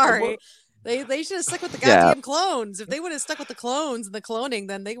 Sorry. They should have stuck with the goddamn clones. If they would have stuck with the clones and the cloning,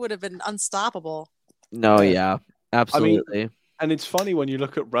 then they would have been unstoppable. No, yeah. Absolutely. And it's funny when you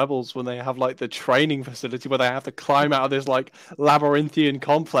look at Rebels when they have the training facility where they have to climb out of this labyrinthian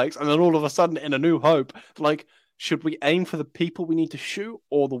complex, and then all of a sudden in A New Hope, should we aim for the people we need to shoot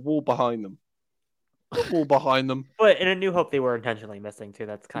or the wall behind them? The wall behind them. But in A New Hope, they were intentionally missing too.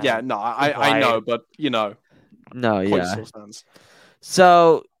 That's kind of I know, but No, yeah.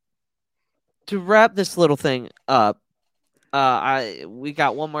 So to wrap this little thing up, we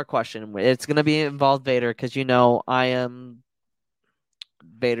got one more question. It's gonna be involved Vader because I am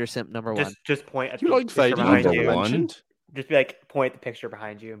Vader simp number one. Just point at you the picture behind you. One? Just be point at the picture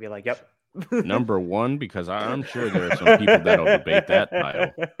behind you and be like, "Yep." Number one, because I'm sure there are some people that'll debate that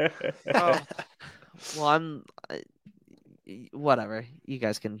title. Well, whatever. You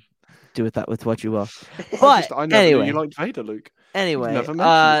guys can do with that with what you will. But I never anyway, knew you liked Vader, Luke. anyway, never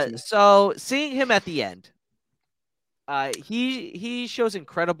mentioned it to me. so seeing him at the end, he shows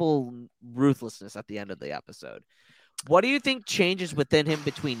incredible ruthlessness at the end of the episode. What do you think changes within him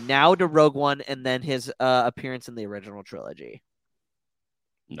between now to Rogue One and then his appearance in the original trilogy?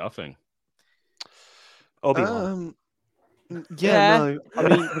 Nothing. Obi-Wan. No. I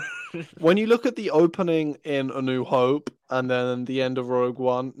mean, when you look at the opening in A New Hope and then the end of Rogue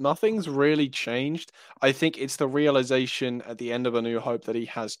One, nothing's really changed. I think it's the realization at the end of A New Hope that he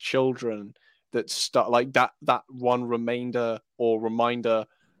has children that start like that one remainder or reminder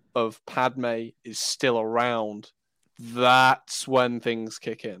of Padme is still around. That's when things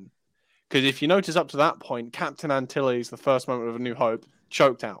kick in. Because if you notice up to that point, Captain Antilles, the first moment of A New Hope,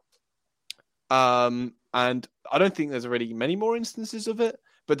 choked out. And I don't think there's really many more instances of it,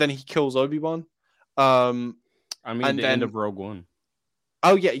 but then he kills Obi-Wan. End of Rogue One.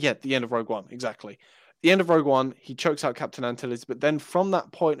 Oh, yeah, the end of Rogue One, exactly. The end of Rogue One, he chokes out Captain Antilles, but then from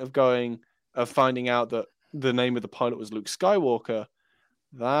that point of finding out that the name of the pilot was Luke Skywalker,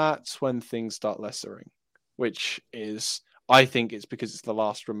 that's when things start lessering, which is, I think it's because it's the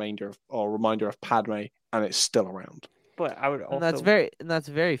last reminder of Padme, and it's still around. But I would also... And that's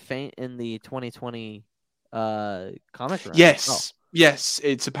very faint in the 2020 comic run. Yes,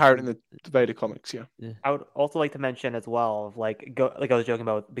 it's apparent in the Vader comics. Yeah. I would also like to mention as well, like I was joking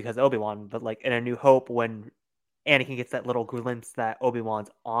about because of Obi-Wan, but like in A New Hope, when Anakin gets that little glimpse that Obi-Wan's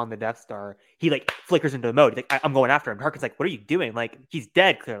on the Death Star, he like flickers into the mode. He's like, I'm going after him. Tarkin's like, what are you doing? Like, he's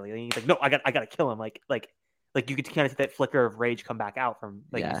dead clearly. And he's like, no, I gotta kill him. Like you could kind of see that flicker of rage come back out from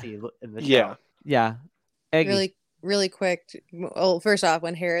you see in the show. Yeah. Eggy. Really quick. Well, first off,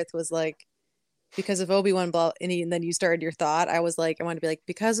 when Harith was like, because of Obi-Wan, and then you started your thought, I was like, I wanted to be like,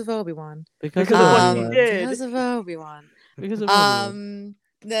 because of Obi-Wan. Because of what he did. Because of Obi-Wan. Because of Obi-Wan.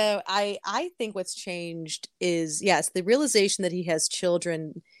 No, I think what's changed is, yes, the realization that he has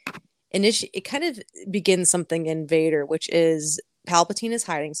children. It kind of begins something in Vader, which is Palpatine is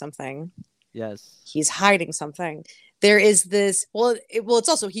hiding something. Yes. He's hiding something. There is this. It's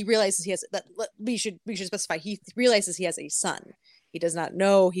also he realizes he has that. We should specify. He realizes he has a son. He does not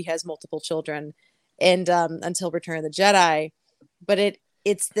know he has multiple children, and until Return of the Jedi. But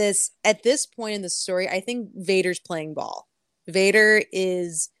it's this at this point in the story. I think Vader's playing ball. Vader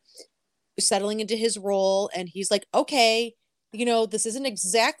is settling into his role, and he's like, okay, this isn't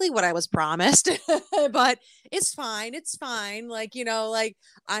exactly what I was promised, but it's fine. It's fine. Like,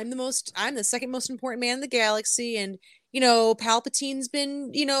 I'm the second most important man in the galaxy. And, Palpatine's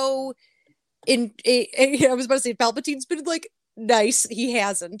been, I was about to say Palpatine's been like nice. He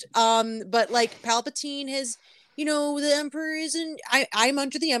hasn't. But like Palpatine has, the Emperor isn't, I'm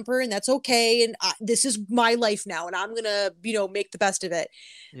under the Emperor and that's okay. And this is my life now. And I'm going to, make the best of it.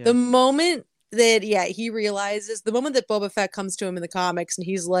 Yeah. The moment that he realizes, the moment that Boba Fett comes to him in the comics and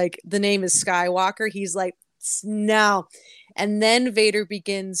he's like, the name is Skywalker, he's like, no. And then Vader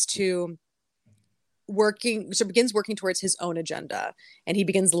begins working towards his own agenda, and he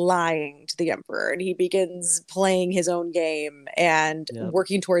begins lying to the Emperor, and he begins playing his own game and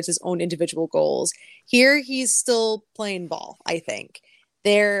working towards his own individual goals. Here he's still playing ball. I think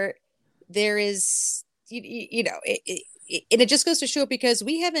there is, and it just goes to show, because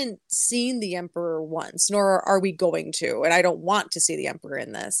we haven't seen the Emperor once, nor are we going to, and I don't want to see the Emperor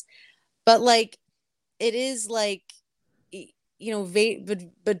in this. But like, it is like,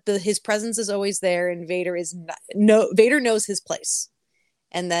 his presence is always there, and Vader knows his place.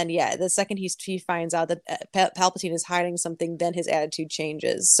 And then the second he finds out that Palpatine is hiding something, then his attitude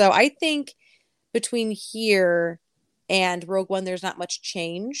changes. So I think between here and Rogue One, there's not much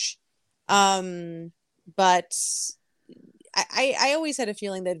change. But I always had a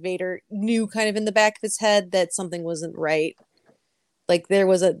feeling that Vader knew kind of in the back of his head that something wasn't right. Like there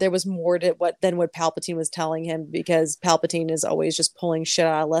was more to than what Palpatine was telling him, because Palpatine is always just pulling shit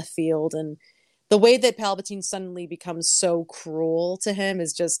out of left field, and the way that Palpatine suddenly becomes so cruel to him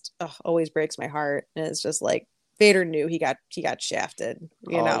is just always breaks my heart. And it's just like Vader knew he got shafted.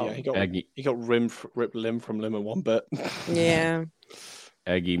 Yeah, he got ripped limb from limb in one bit. Yeah.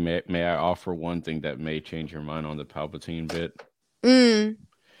 Aggie, may I offer one thing that may change your mind on the Palpatine bit?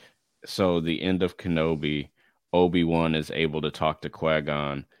 So the end of Kenobi, Obi-Wan is able to talk to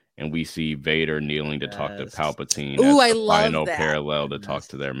Qui-Gon, and we see Vader kneeling to talk to Palpatine. Ooh, as I the love final that. parallel to talk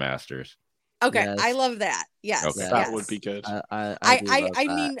to their masters. Okay, Yes. I love that. Yes, Okay. yes. That would be good. I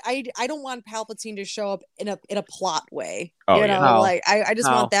mean, I don't want Palpatine to show up in a plot way. Oh, you yeah. know, No. like I just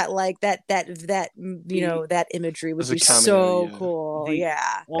No. want that that imagery would As a be cameo, so yeah. cool. The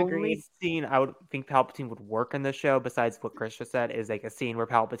Yeah, only agreed. scene I would think Palpatine would work in the show, besides what Chris just said, is like a scene where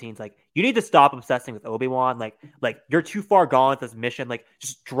Palpatine's like, "You need to stop obsessing with Obi-Wan. Like you're too far gone with this mission. Like,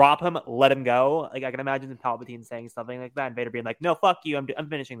 just drop him, let him go." Like, I can imagine Palpatine saying something like that, and Vader being like, "No, fuck you. I'm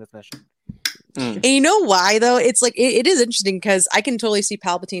finishing this mission." And you know why though? It's like it is interesting because I can totally see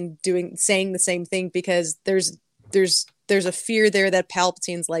Palpatine saying the same thing because there's a fear there that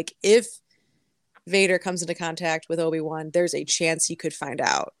Palpatine's like, if Vader comes into contact with Obi-Wan, there's a chance he could find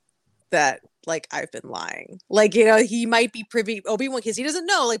out that like I've been lying. Like, you know, he might be privy Obi-Wan because he doesn't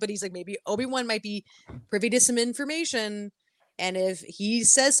know, like, but he's like maybe Obi-Wan might be privy to some information. And if he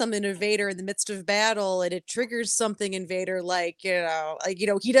says something to Vader in the midst of battle and it triggers something in Vader, like,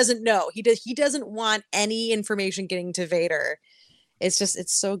 he doesn't know. He doesn't want any information getting to Vader.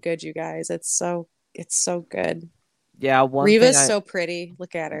 It's so good, you guys. It's so good. Yeah, Reva's so pretty.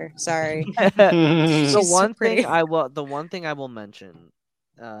 Look at her. Sorry. The She's so pretty. one thing I will mention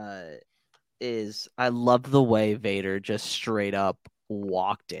is I love the way Vader just straight up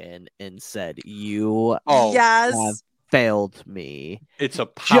walked in and said, "You yes. have failed me." It's a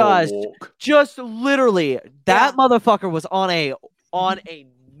power walk. Just literally, that motherfucker was on a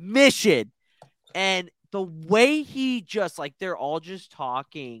mission, and the way he just like they're all just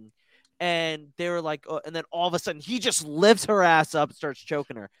talking, and they were like, and then all of a sudden he just lifts her ass up and starts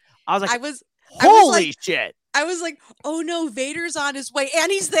choking her. I was like, holy shit. I was like, oh no, Vader's on his way,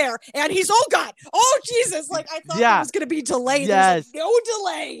 and he's there, and he's oh god, oh Jesus! Like I thought there was gonna be delay. Yes. There's like, no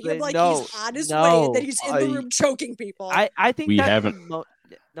delay. I'm like he's on his way, and then he's in the room choking people. I think We that's haven't-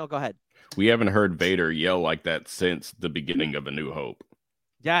 no, go ahead. We haven't heard Vader yell like that since the beginning of A New Hope.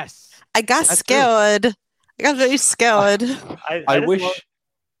 Yes, I got scared. I got very scared. I wish.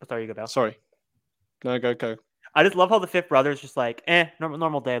 Sorry, you go, Bell. Sorry. No, go. I just love how the fifth brother is just like,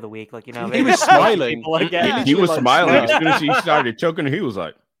 normal day of the week. Like, you know, He was smiling. people again. He was smiling as soon as he started choking her. He was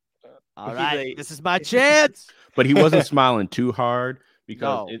like, all right, this is my chance. but he wasn't smiling too hard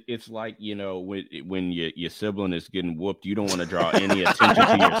because No. it's like, you know, when your sibling is getting whooped, you don't want to draw any attention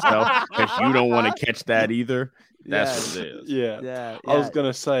to yourself because you don't want to catch that either. That's what it is. Yeah. I was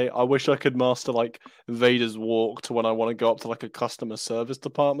gonna say, I wish I could master like Vader's walk to when I want to go up to like a customer service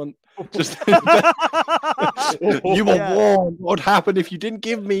department. Just you were warned what would happen if you didn't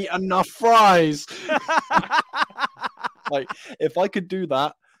give me enough fries. Like, if I could do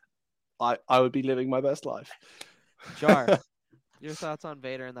that, I would be living my best life. Jar, your thoughts on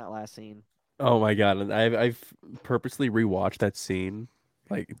Vader in that last scene? Oh my god! And I've purposely rewatched that scene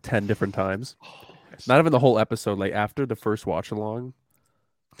like 10 different times. Not even the whole episode. Like after the first watch along,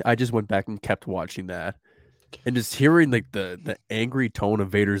 I just went back and kept watching that, and just hearing like the angry tone of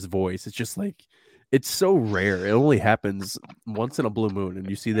Vader's voice. It's just like it's so rare. It only happens once in a blue moon, and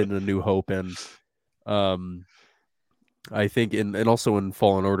you see that in A New Hope, and I think and also in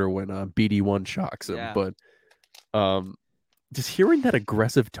Fallen Order when BD1 shocks him. Yeah. But just hearing that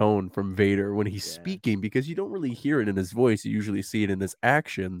aggressive tone from Vader when he's speaking, because you don't really hear it in his voice, you usually see it in his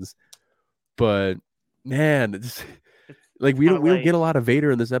actions. But man, it's like we don't get a lot of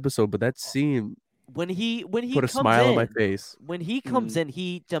Vader in this episode, but that scene when he put a comes smile on my in, face. When he comes in,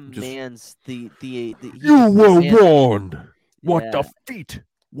 he demands the You were warned what Yeah. defeat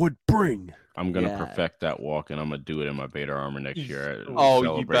would bring. I'm gonna Yeah. perfect that walk, and I'm gonna do it in my Vader armor next year. At Oh, you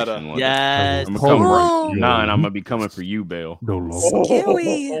Celebration better. London. Yes. I'm gonna come Oh. right. Nah, and I'm gonna be coming for you, Bale. No longer.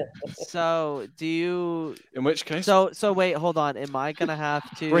 Scary. So do you? In which case, So wait, hold on. Am I gonna have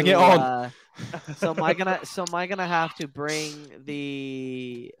to Bring it on. So am I gonna have to bring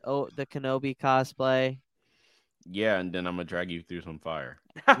the Kenobi cosplay? Yeah, and then I'm gonna drag you through some fire.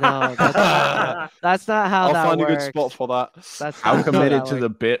 No, that's not how I'll that find works. a good spot for that. That's How not committed that to works. the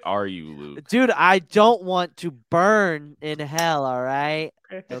bit are you, Luke? Dude, I don't want to burn in hell. All right,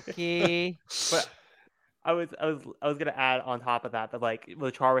 okay. But I was gonna add on top of that like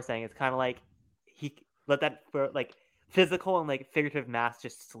what Char was saying, it's kind of like he let that like physical and like figurative mask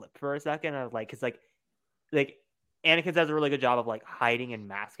just slip for a second. I was like, because like Anakin does a really good job of like hiding and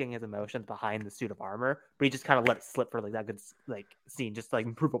masking his emotions behind the suit of armor, but he just kind of let it slip for like that good like scene, just to,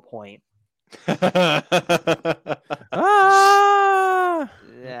 like prove a point. Ah!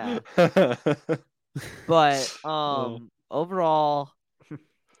 Yeah. But overall,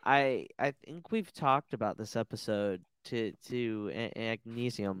 I think we've talked about this episode to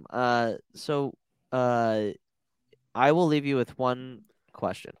Agnesium. So I will leave you with one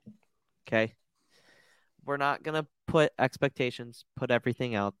question. Okay. We're not gonna put expectations, put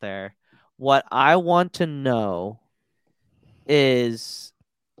everything out there. What I want to know is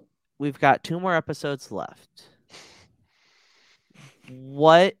we've got 2 more episodes left.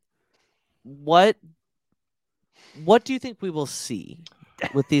 What do you think we will see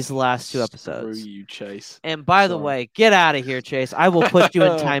with these last 2 episodes? Screw you, Chase. And by the way, get out of here, Chase. I will put you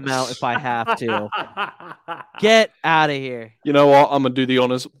in timeout if I have to. Get out of here. You know what? I'm gonna do the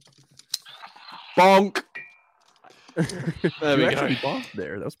honors. Bonk. There we go. Bonked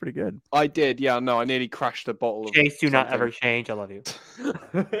there. That was pretty good. I did. Yeah. No, I nearly crashed a bottle of. Chase, do not something. ever change. I love you.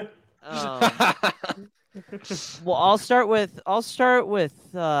 Well, I'll start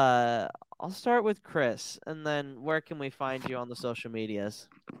with Chris, and then where can we find you on the social medias?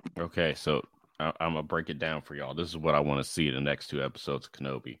 Okay, so I'm gonna break it down for y'all. This is what I want to see in the next 2 episodes of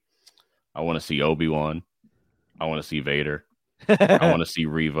Kenobi. I want to see Obi-Wan. I want to see Vader. I want to see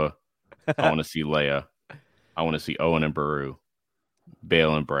Reva. I want to see Leia. I want to see Owen and Beru,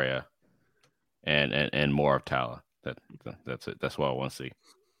 Bail and Brea, and more of Tala. That's it. That's what I want to see.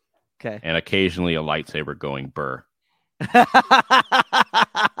 Okay. And occasionally a lightsaber going burr.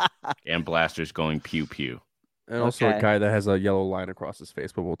 And blasters going pew pew. And also a guy that has a yellow line across his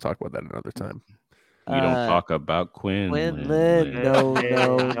face, but we'll talk about that another time. We don't talk about Quinlan. No.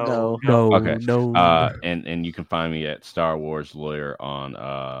 Okay. No. And you can find me at Star Wars Lawyer on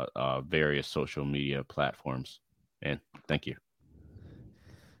various social media platforms. And thank you.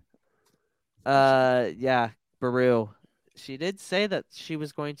 Yeah, Baru. She did say that she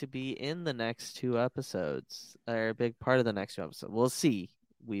was going to be in the next 2 episodes, or a big part of the next 2 episodes. We'll see.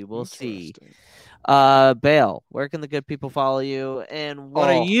 We will see. Bale, where can the good people follow you, and what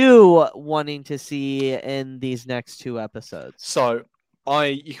are you wanting to see in these next 2 episodes? So,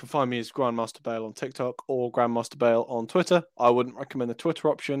 you can find me as Grandmaster Bale on TikTok or Grandmaster Bale on Twitter. I wouldn't recommend the Twitter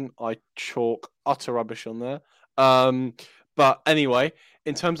option. I chalk utter rubbish on there. But anyway,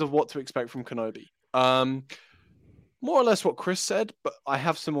 in terms of what to expect from Kenobi, more or less what Chris said, but I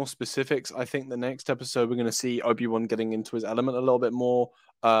have some more specifics. I think the next episode we're going to see Obi-Wan getting into his element a little bit more.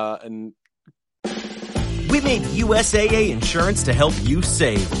 And we made USAA insurance to help you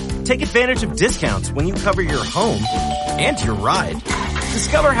save. Take advantage of discounts when you cover your home and your ride.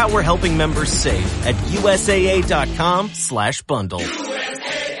 Discover how we're helping members save at USAA.com/bundle.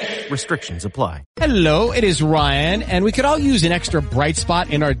 Restrictions apply. Hello, it is Ryan, and we could all use an extra bright spot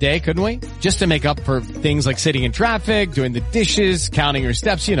in our day, couldn't we? Just to make up for things like sitting in traffic, doing the dishes, counting your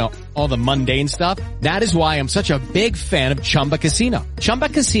steps, all the mundane stuff. That is why I'm such a big fan of Chumba Casino. Chumba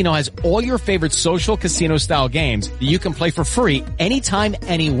Casino has all your favorite social casino-style games that you can play for free anytime,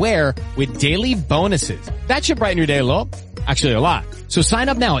 anywhere with daily bonuses. That should brighten your day a little. Actually, a lot. So sign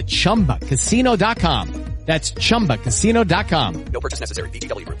up now at ChumbaCasino.com. That's ChumbaCasino.com. No purchase necessary.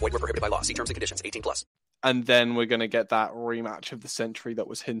 VGW Group. Void where prohibited by law. See terms and conditions. 18+. And then we're going to get that rematch of the century that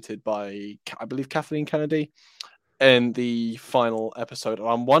was hinted by, I believe, Kathleen Kennedy in the final episode. And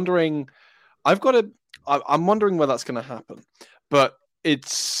I'm wondering where that's going to happen. But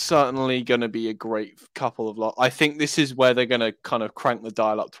it's certainly going to be a great couple of I think this is where they're going to kind of crank the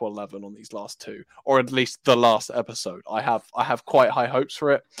dial up to 11 on these last 2, or at least the last episode. I have quite high hopes for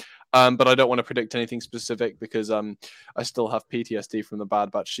it. But I don't want to predict anything specific because I still have PTSD from the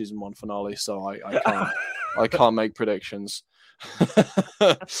Bad Batch season 1 finale, so I can't make predictions.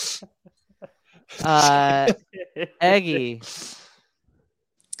 Eggy.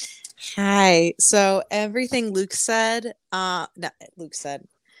 Hi. So everything Luke said.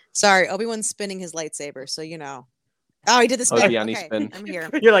 Sorry, Obi-Wan's spinning his lightsaber, so Oh, he did the spin. Okay, spin. I'm here.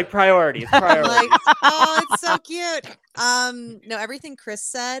 You're like priorities. Oh, it's so cute. No, everything Chris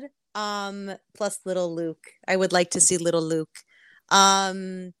said. Plus little Luke. I would like to see little Luke.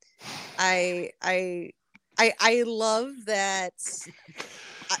 I love that.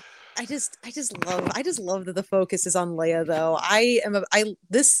 I just love that the focus is on Leia though.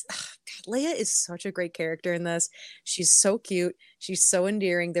 Leia is such a great character in this. She's so cute. She's so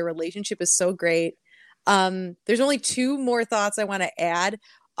endearing. Their relationship is so great. There's only 2 more thoughts I want to add.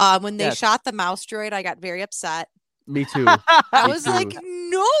 When they shot the mouse droid, I got very upset. Me too. I was like,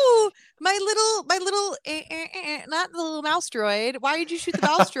 no, my little, not the little mouse droid. Why did you shoot the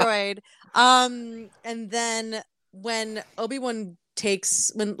mouse droid? And then when Leia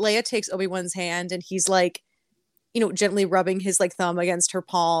takes Obi-Wan's hand and he's like, gently rubbing his thumb against her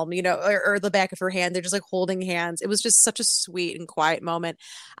palm, or the back of her hand, they're just holding hands. It was just such a sweet and quiet moment.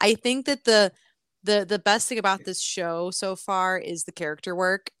 I think that the best thing about this show so far is the character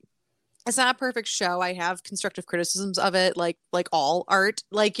work. It's not a perfect show. I have constructive criticisms of it, like all art,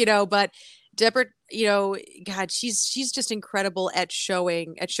 but Deborah, God, she's just incredible at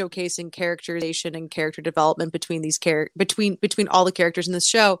showcasing characterization and character development between these between all the characters in this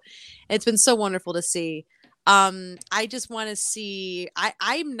show. It's been so wonderful to see. I just want to see.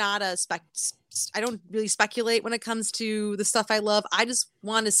 I'm not a I don't really speculate when it comes to the stuff I love. I just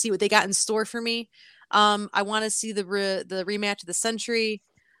want to see what they got in store for me. I want to see the rematch of the century,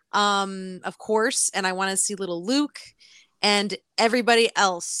 of course, and I want to see little Luke and everybody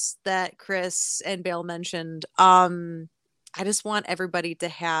else that Chris and Bale mentioned. I just want everybody to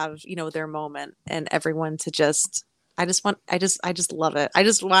have, their moment, and everyone to just I just love it.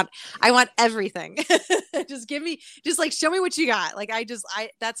 I want everything. Just show me what you got.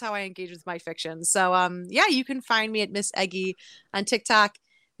 That's how I engage with my fiction. So yeah, you can find me at Miss Eggy on TikTok,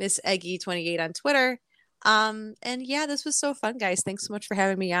 Miss Eggy 28 on Twitter. And yeah, this was so fun, guys. Thanks so much for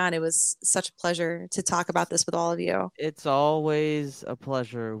having me on. It was such a pleasure to talk about this with all of you. It's always a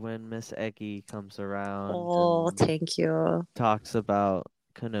pleasure when Miss Eggy comes around. Oh, thank you. Talks about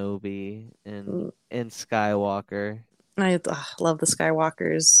Kenobi and Skywalker. I love the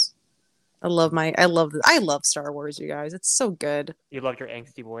Skywalkers. I love Star Wars, you guys. It's so good. You loved your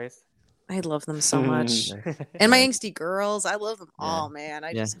angsty boys. I love them so much. And my angsty girls, I love them all, man.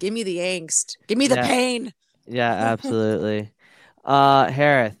 Just give me the angst. Give me the pain. Yeah, absolutely.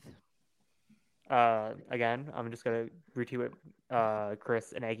 Harith. Again, I'm just gonna retweet what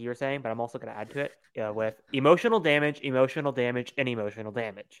Chris and Aggie were saying, but I'm also gonna add to it with emotional damage, and emotional damage.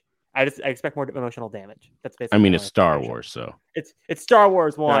 I expect more emotional damage. That's basically. I mean, it's Star Wars, so it's Star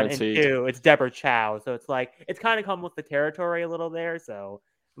Wars 1 Guaranteed. and 2. It's Deborah Chow, so it's it's kind of come with the territory a little there. So,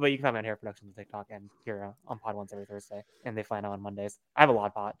 but you can find me on Hair Productions on TikTok and here on Pod Ones every Thursday, and they fly now on Mondays. I have a lot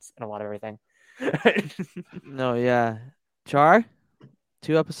of bots and a lot of everything. No, yeah, Char.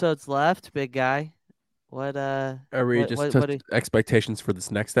 2 episodes left, big guy. What are we expectations for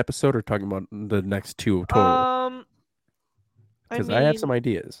this next episode, or talking about the next 2 total? Because I have some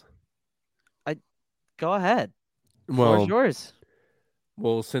ideas. Go ahead. Well, Floor's yours.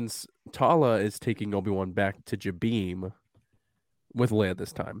 Well, since Tala is taking Obi-Wan back to Jabim with Leia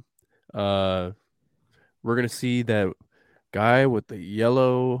this time, we're gonna see that guy with the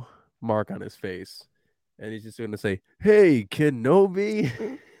yellow mark on his face, and he's just gonna say, "Hey,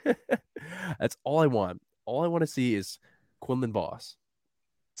 Kenobi." That's all I want. All I want to see is Quinlan Voss.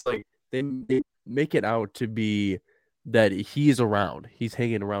 It's like they make it out to be that he's around, he's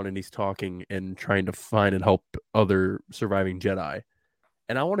hanging around, and he's talking and trying to find and help other surviving Jedi.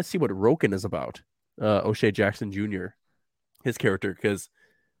 And I want to see what Roken is about. O'Shea Jackson Jr., his character, because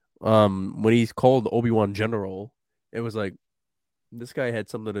when he's called Obi-Wan General, it was like this guy had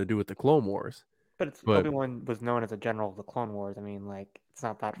something to do with the Clone Wars. But Obi-Wan was known as a general of the Clone Wars. I mean, it's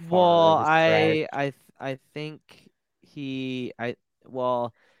not that far. Well, I think he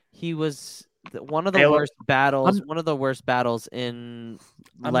was one of the worst battles. One of the worst battles in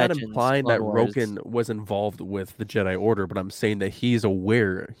Legends. I'm not implying that Wars. Roken was involved with the Jedi Order, but I'm saying that he's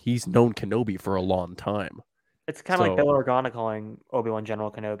aware. He's known Kenobi for a long time. It's kind of like Bail Organa calling Obi-Wan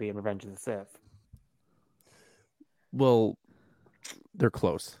General Kenobi in Revenge of the Sith. Well, they're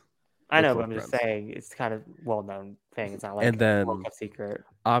close. I know, but I'm just saying it's kind of well-known thing. It's not like a World secret.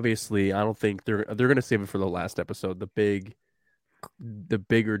 Obviously, I don't think they're going to save it for the last episode. The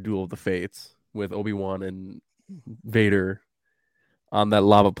bigger duel of the fates with Obi-Wan and Vader on that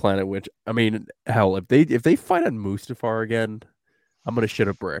lava planet. Which, I mean, hell, if they fight on Mustafar again, I'm gonna shit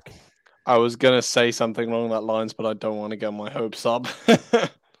a brick. I was gonna say something along that lines, but I don't want to get my hopes up.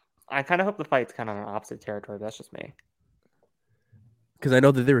 I kind of hope the fight's kind of on opposite territory. But that's just me. Because I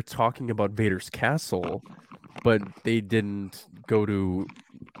know that they were talking about Vader's castle, but they didn't go to,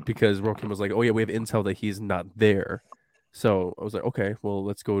 because Roken was like, "Oh yeah, we have intel that he's not there." So I was like, "Okay, well,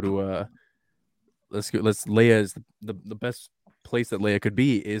 let's go to Leia is the best place that Leia could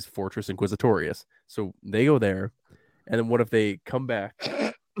be is Fortress Inquisitorius." So they go there, and then what if they come back?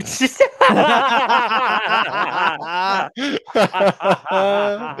 I'm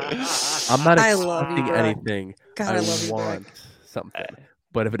not expecting anything. God, I love you, want something.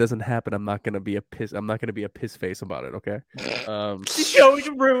 But if it doesn't happen, I'm not gonna be a piss face about it. Okay. The show's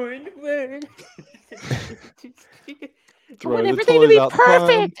ruined. I want everything to be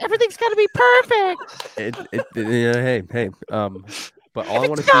perfect. Everything's got to be perfect. Hey. But all I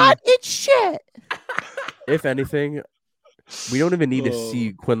want to see, it's shit. If anything, we don't even need to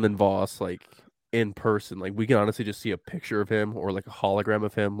see Quinlan Voss like in person. Like we can honestly just see a picture of him or like a hologram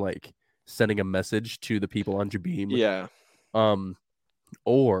of him, like sending a message to the people on Jabim. Yeah. And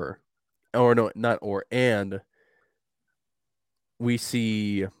we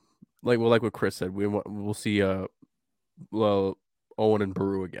see like what Chris said. We'll see Owen and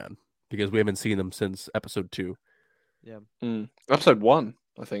Beru again, because we haven't seen them since episode 2. Yeah. Episode 1,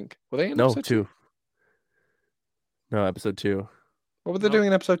 I think. Were they in No, episode 2. No, episode 2. What were they doing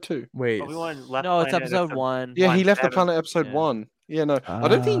in episode 2? Wait. Obi-Wan left No, it's planet in episode 1. Yeah, he one. left the They haven't- planet episode yeah. 1. Yeah, no. I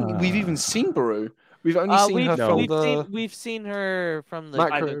don't think we've even seen Baru. We've only seen her from the... We've seen her from the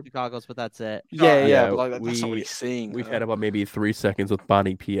Macro- goggles, but that's it. Yeah, but like, that's not what he's seeing. We've had about maybe 3 seconds with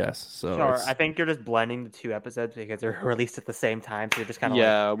Bonnie PS. So Sure, it's- I think you're just blending the 2 episodes because they're released at the same time, so you're just kind of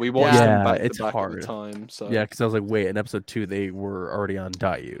Yeah, we watched them back it's to back hard. at the time. So Yeah, because I was like, wait, in episode 2 they were already on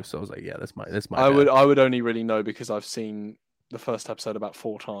Dayu, so I was like, yeah, that's my. I bad. would only really know because I've seen the first episode about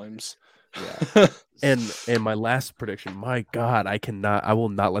 4 times. Yeah. and my last prediction, my God, I will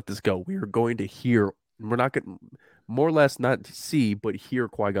not let this go. We are going to hear. We're not going to more or less not see, but hear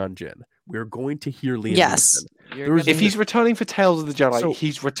Qui-Gon Jinn. We're going to hear Liam Yes. Neeson. If he's returning for Tales of the Jedi, So-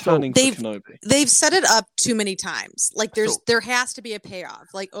 he's returning for Kenobi. They've set it up too many times. Like there has to be a payoff.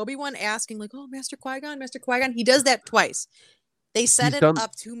 Like Obi-Wan asking, like, "Oh, Master Qui-Gon." He does that twice. They set it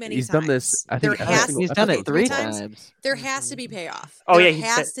up too many times. He's done this. I think There has every He's single done it episode. 3 times. times. There has to be payoff. Oh, there yeah, he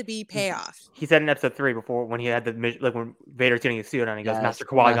has said- to be payoff. He said in episode 3 before when he had the like when Vader's getting his suit on, he goes, Yes, "Master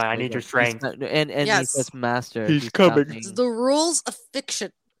Qui-Gon, I Master, need your he's strength." not- and he Yes. says Master. He's coming. coming. It's the rules of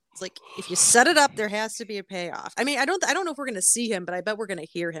fiction. It's like if you set it up, there has to be a payoff. I mean, I don't know if we're gonna see him, but I bet we're gonna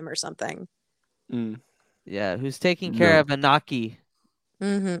hear him or something. Yeah, who's taking care of Anaki?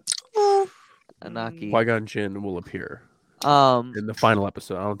 Mm-hmm. Anaki. Qui-Gon Jinn will appear Um, in the final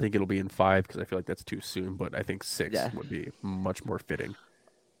episode. I don't think it'll be in 5 because I feel like that's too soon, but I think 6 Yeah. would be much more fitting.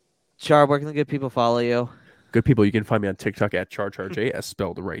 Char, where can the good people follow you? Good people, you can find me on TikTok at CharCharJ, as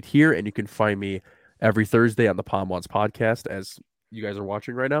spelled right here, and you can find me every Thursday on the Palm Wants podcast, as you guys are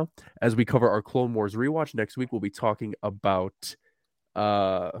watching right now, as we cover our Clone Wars rewatch. Next week, we'll be talking about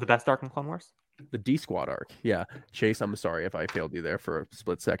The best arc in Clone Wars. the D Squad arc. Yeah, Chase, I'm sorry if I failed you there for a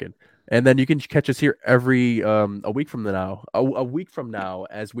split second. And then you can catch us here every a week from now. A week from now,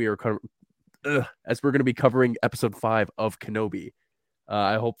 as we are as we're going to be covering episode 5 of Kenobi.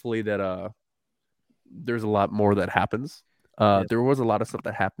 I hopefully that there's a lot more that happens. There was a lot of stuff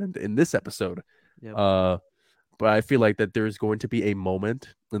that happened in this episode. Yep. But I feel like that there's going to be a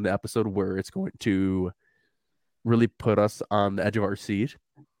moment in the episode where it's going to really put us on the edge of our seat.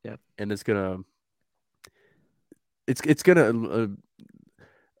 Yep. And it's gonna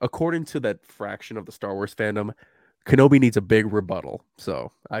according to that fraction of the Star Wars fandom, Kenobi needs a big rebuttal.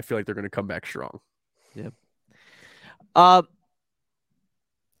 So I feel like they're gonna come back strong. Yep.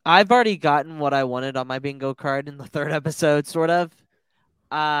 I've already gotten what I wanted on my bingo card in the 3rd episode, sort of.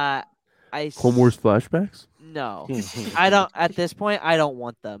 Clone Wars flashbacks? No, I don't. At this point, I don't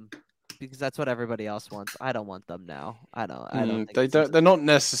want them because that's what everybody else wants. I don't want them now. I don't. Think They're not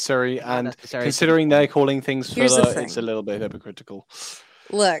necessary, and necessary. considering they're calling things Here's the filler, thing. it's a little bit hypocritical.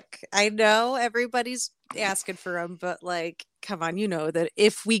 Look, I know everybody's asking for them, but like, come on, you know that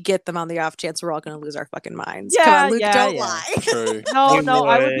if we get them on the off chance, we're all going to lose our fucking minds. Come on, Luke, don't lie. True. No,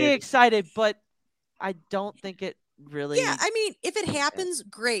 I would be excited, but I don't think it really. Yeah, I mean, if it happens,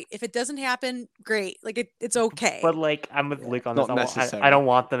 great. If it doesn't happen, great. Like it's okay. But like, I'm with Luke on Not this. necessary. I don't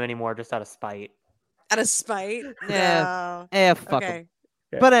want them anymore, just out of spite. Out of spite. Yeah. No. Fuck 'em. Okay.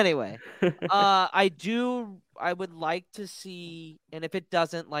 But anyway, I would like to see, and if it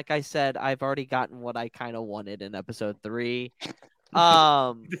doesn't, like I said, I've already gotten what I kind of wanted in episode 3.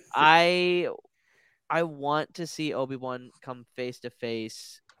 I want to see Obi-Wan come face to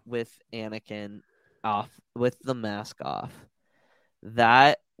face with Anakin with the mask off.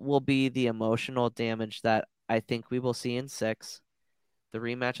 That will be the emotional damage that I think we will see in 6. The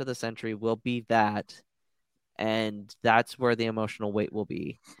rematch of the century will be that. And that's where the emotional weight will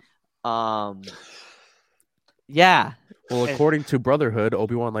be. Yeah. Well, according to Brotherhood,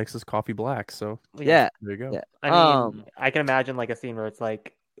 Obi-Wan likes his coffee black, so Yeah. there you go. Yeah. I mean, I can imagine like a scene where it's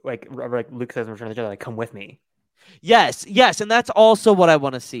like Luke says in Return of the Jedi, like, "Come with me." Yes, and that's also what I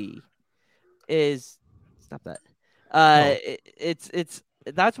want to see. Is stop that. It's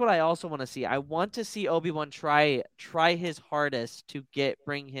that's what I also want to see. I want to see Obi-Wan try his hardest to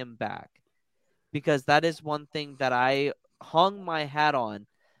bring him back. Because that is one thing that I hung my hat on,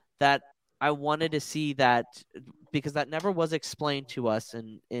 that I wanted to see, that because that never was explained to us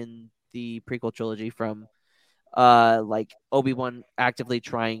in the prequel trilogy, from like Obi-Wan actively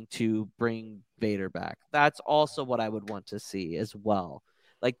trying to bring Vader back. That's also what I would want to see as well.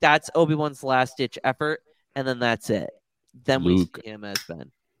 Like, that's Obi-Wan's last ditch effort, and then that's it. Then Luke, we see him as Ben.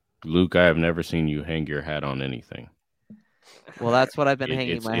 Luke, I have never seen you hang your hat on anything. Well, that's what I've been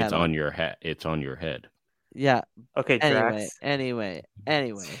hanging my hat It's on. on your hat. It's on your head. Yeah. Okay, Drax. Anyway.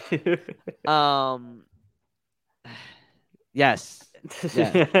 Yes.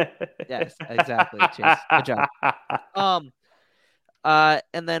 Yes, exactly, Chase. Good job.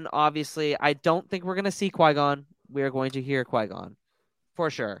 And then obviously, I don't think we're gonna see Qui-Gon. We are going to hear Qui-Gon for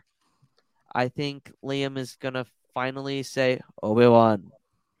sure. I think Liam is gonna finally say, Obi-Wan,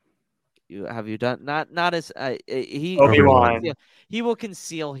 have you done not as Obi-Wan. He will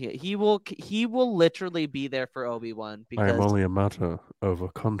conceal he will literally be there for Obi-Wan I am because only a matter of a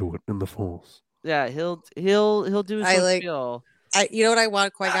conduit in the Force. yeah, he'll do his own spiel. You know what I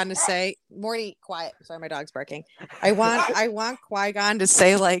want Qui-Gon to say? Morty, quiet. Sorry, my dog's barking. I want Qui-Gon to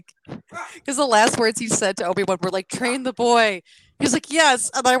say, like, because the last words he said to Obi-Wan were like, train the boy. He's like,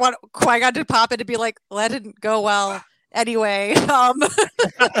 yes. And I want Qui-Gon to pop in and be like, well, that didn't go well anyway. Well,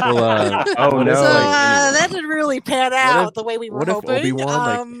 that didn't really pan out the way we were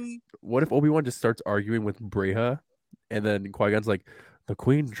hoping. What if Obi-Wan just starts arguing with Breha, and then Qui-Gon's like, the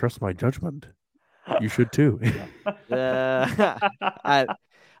Queen trusts my judgment. You should too. I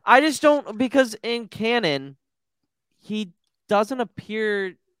just don't, because in canon, he doesn't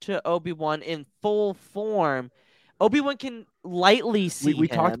appear to Obi-Wan in full form. Obi-Wan can lightly see we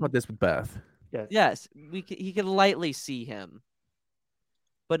him. talked about this with Beth. Yes, he can lightly see him,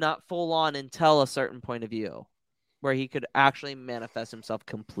 but not full on until a certain point of view, where he could actually manifest himself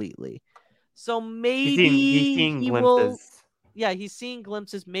completely. So maybe he's seeing glimpses. will. Yeah, he's seeing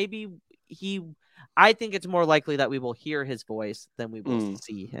glimpses. Maybe I think it's more likely that we will hear his voice than we will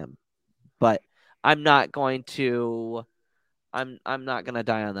see him. But I'm not going to die on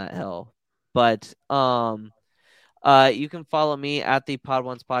that hill. But you can follow me at the Pod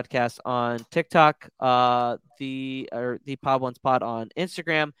Ones Podcast on TikTok, the Pod Ones Pod on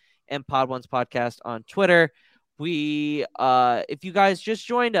Instagram, and Pod Ones Podcast on Twitter. We if you guys just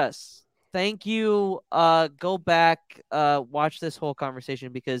joined us, thank you. Go back, watch this whole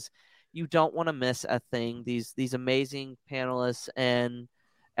conversation because you don't want to miss a thing. These amazing panelists and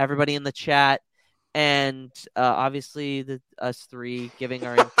everybody in the chat, and obviously us three giving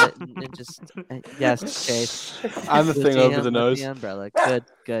our input and just yes, Chase. I'm the thing over the nose. The umbrella. Good.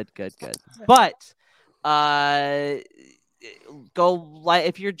 But go like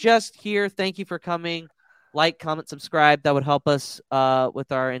if you're just here. Thank you for coming. Like, comment, subscribe. That would help us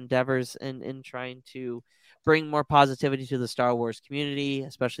with our endeavors in trying to bring more positivity to the Star Wars community,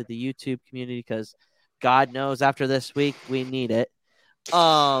 especially the YouTube community, because God knows after this week we need it.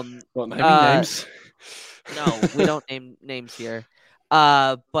 Not naming names. No, we don't name names here.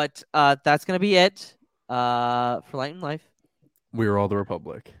 But that's gonna be it for Light and Life. We are all the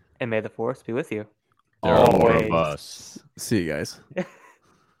Republic, and may the Force be with you. There are more of us. See you guys.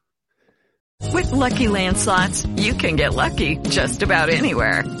 With Lucky Land Slots, you can get lucky just about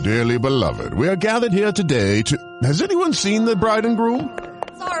anywhere. Dearly beloved, we are gathered here today to... Has anyone seen the bride and groom?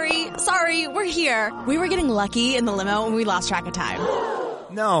 Sorry, we're here. We were getting lucky in the limo and we lost track of time.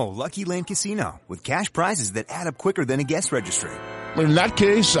 No, Lucky Land Casino, with cash prizes that add up quicker than a guest registry. In that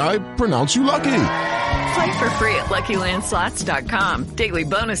case, I pronounce you lucky. Play for free at LuckyLandSlots.com. Daily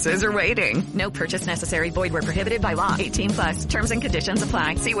bonuses are waiting. No purchase necessary. Void where prohibited by law. 18+. Terms and conditions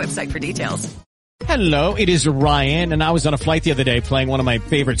apply. See website for details. Hello, it is Ryan, and I was on a flight the other day playing one of my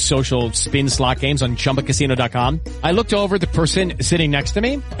favorite social spin slot games on ChumbaCasino.com. I looked over at the person sitting next to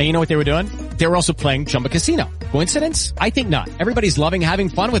me, and you know what they were doing? They were also playing Chumba Casino. Coincidence? I think not. Everybody's loving having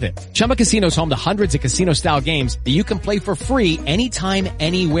fun with it. Chumba Casino is home to hundreds of casino-style games that you can play for free anytime,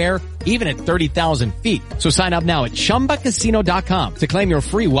 anywhere, even at 30,000 feet. So sign up now at ChumbaCasino.com to claim your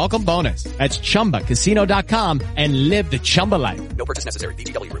free welcome bonus. That's ChumbaCasino.com and live the Chumba life. No purchase necessary.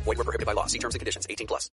 VGW. Void where prohibited by law. See terms and conditions. 18+.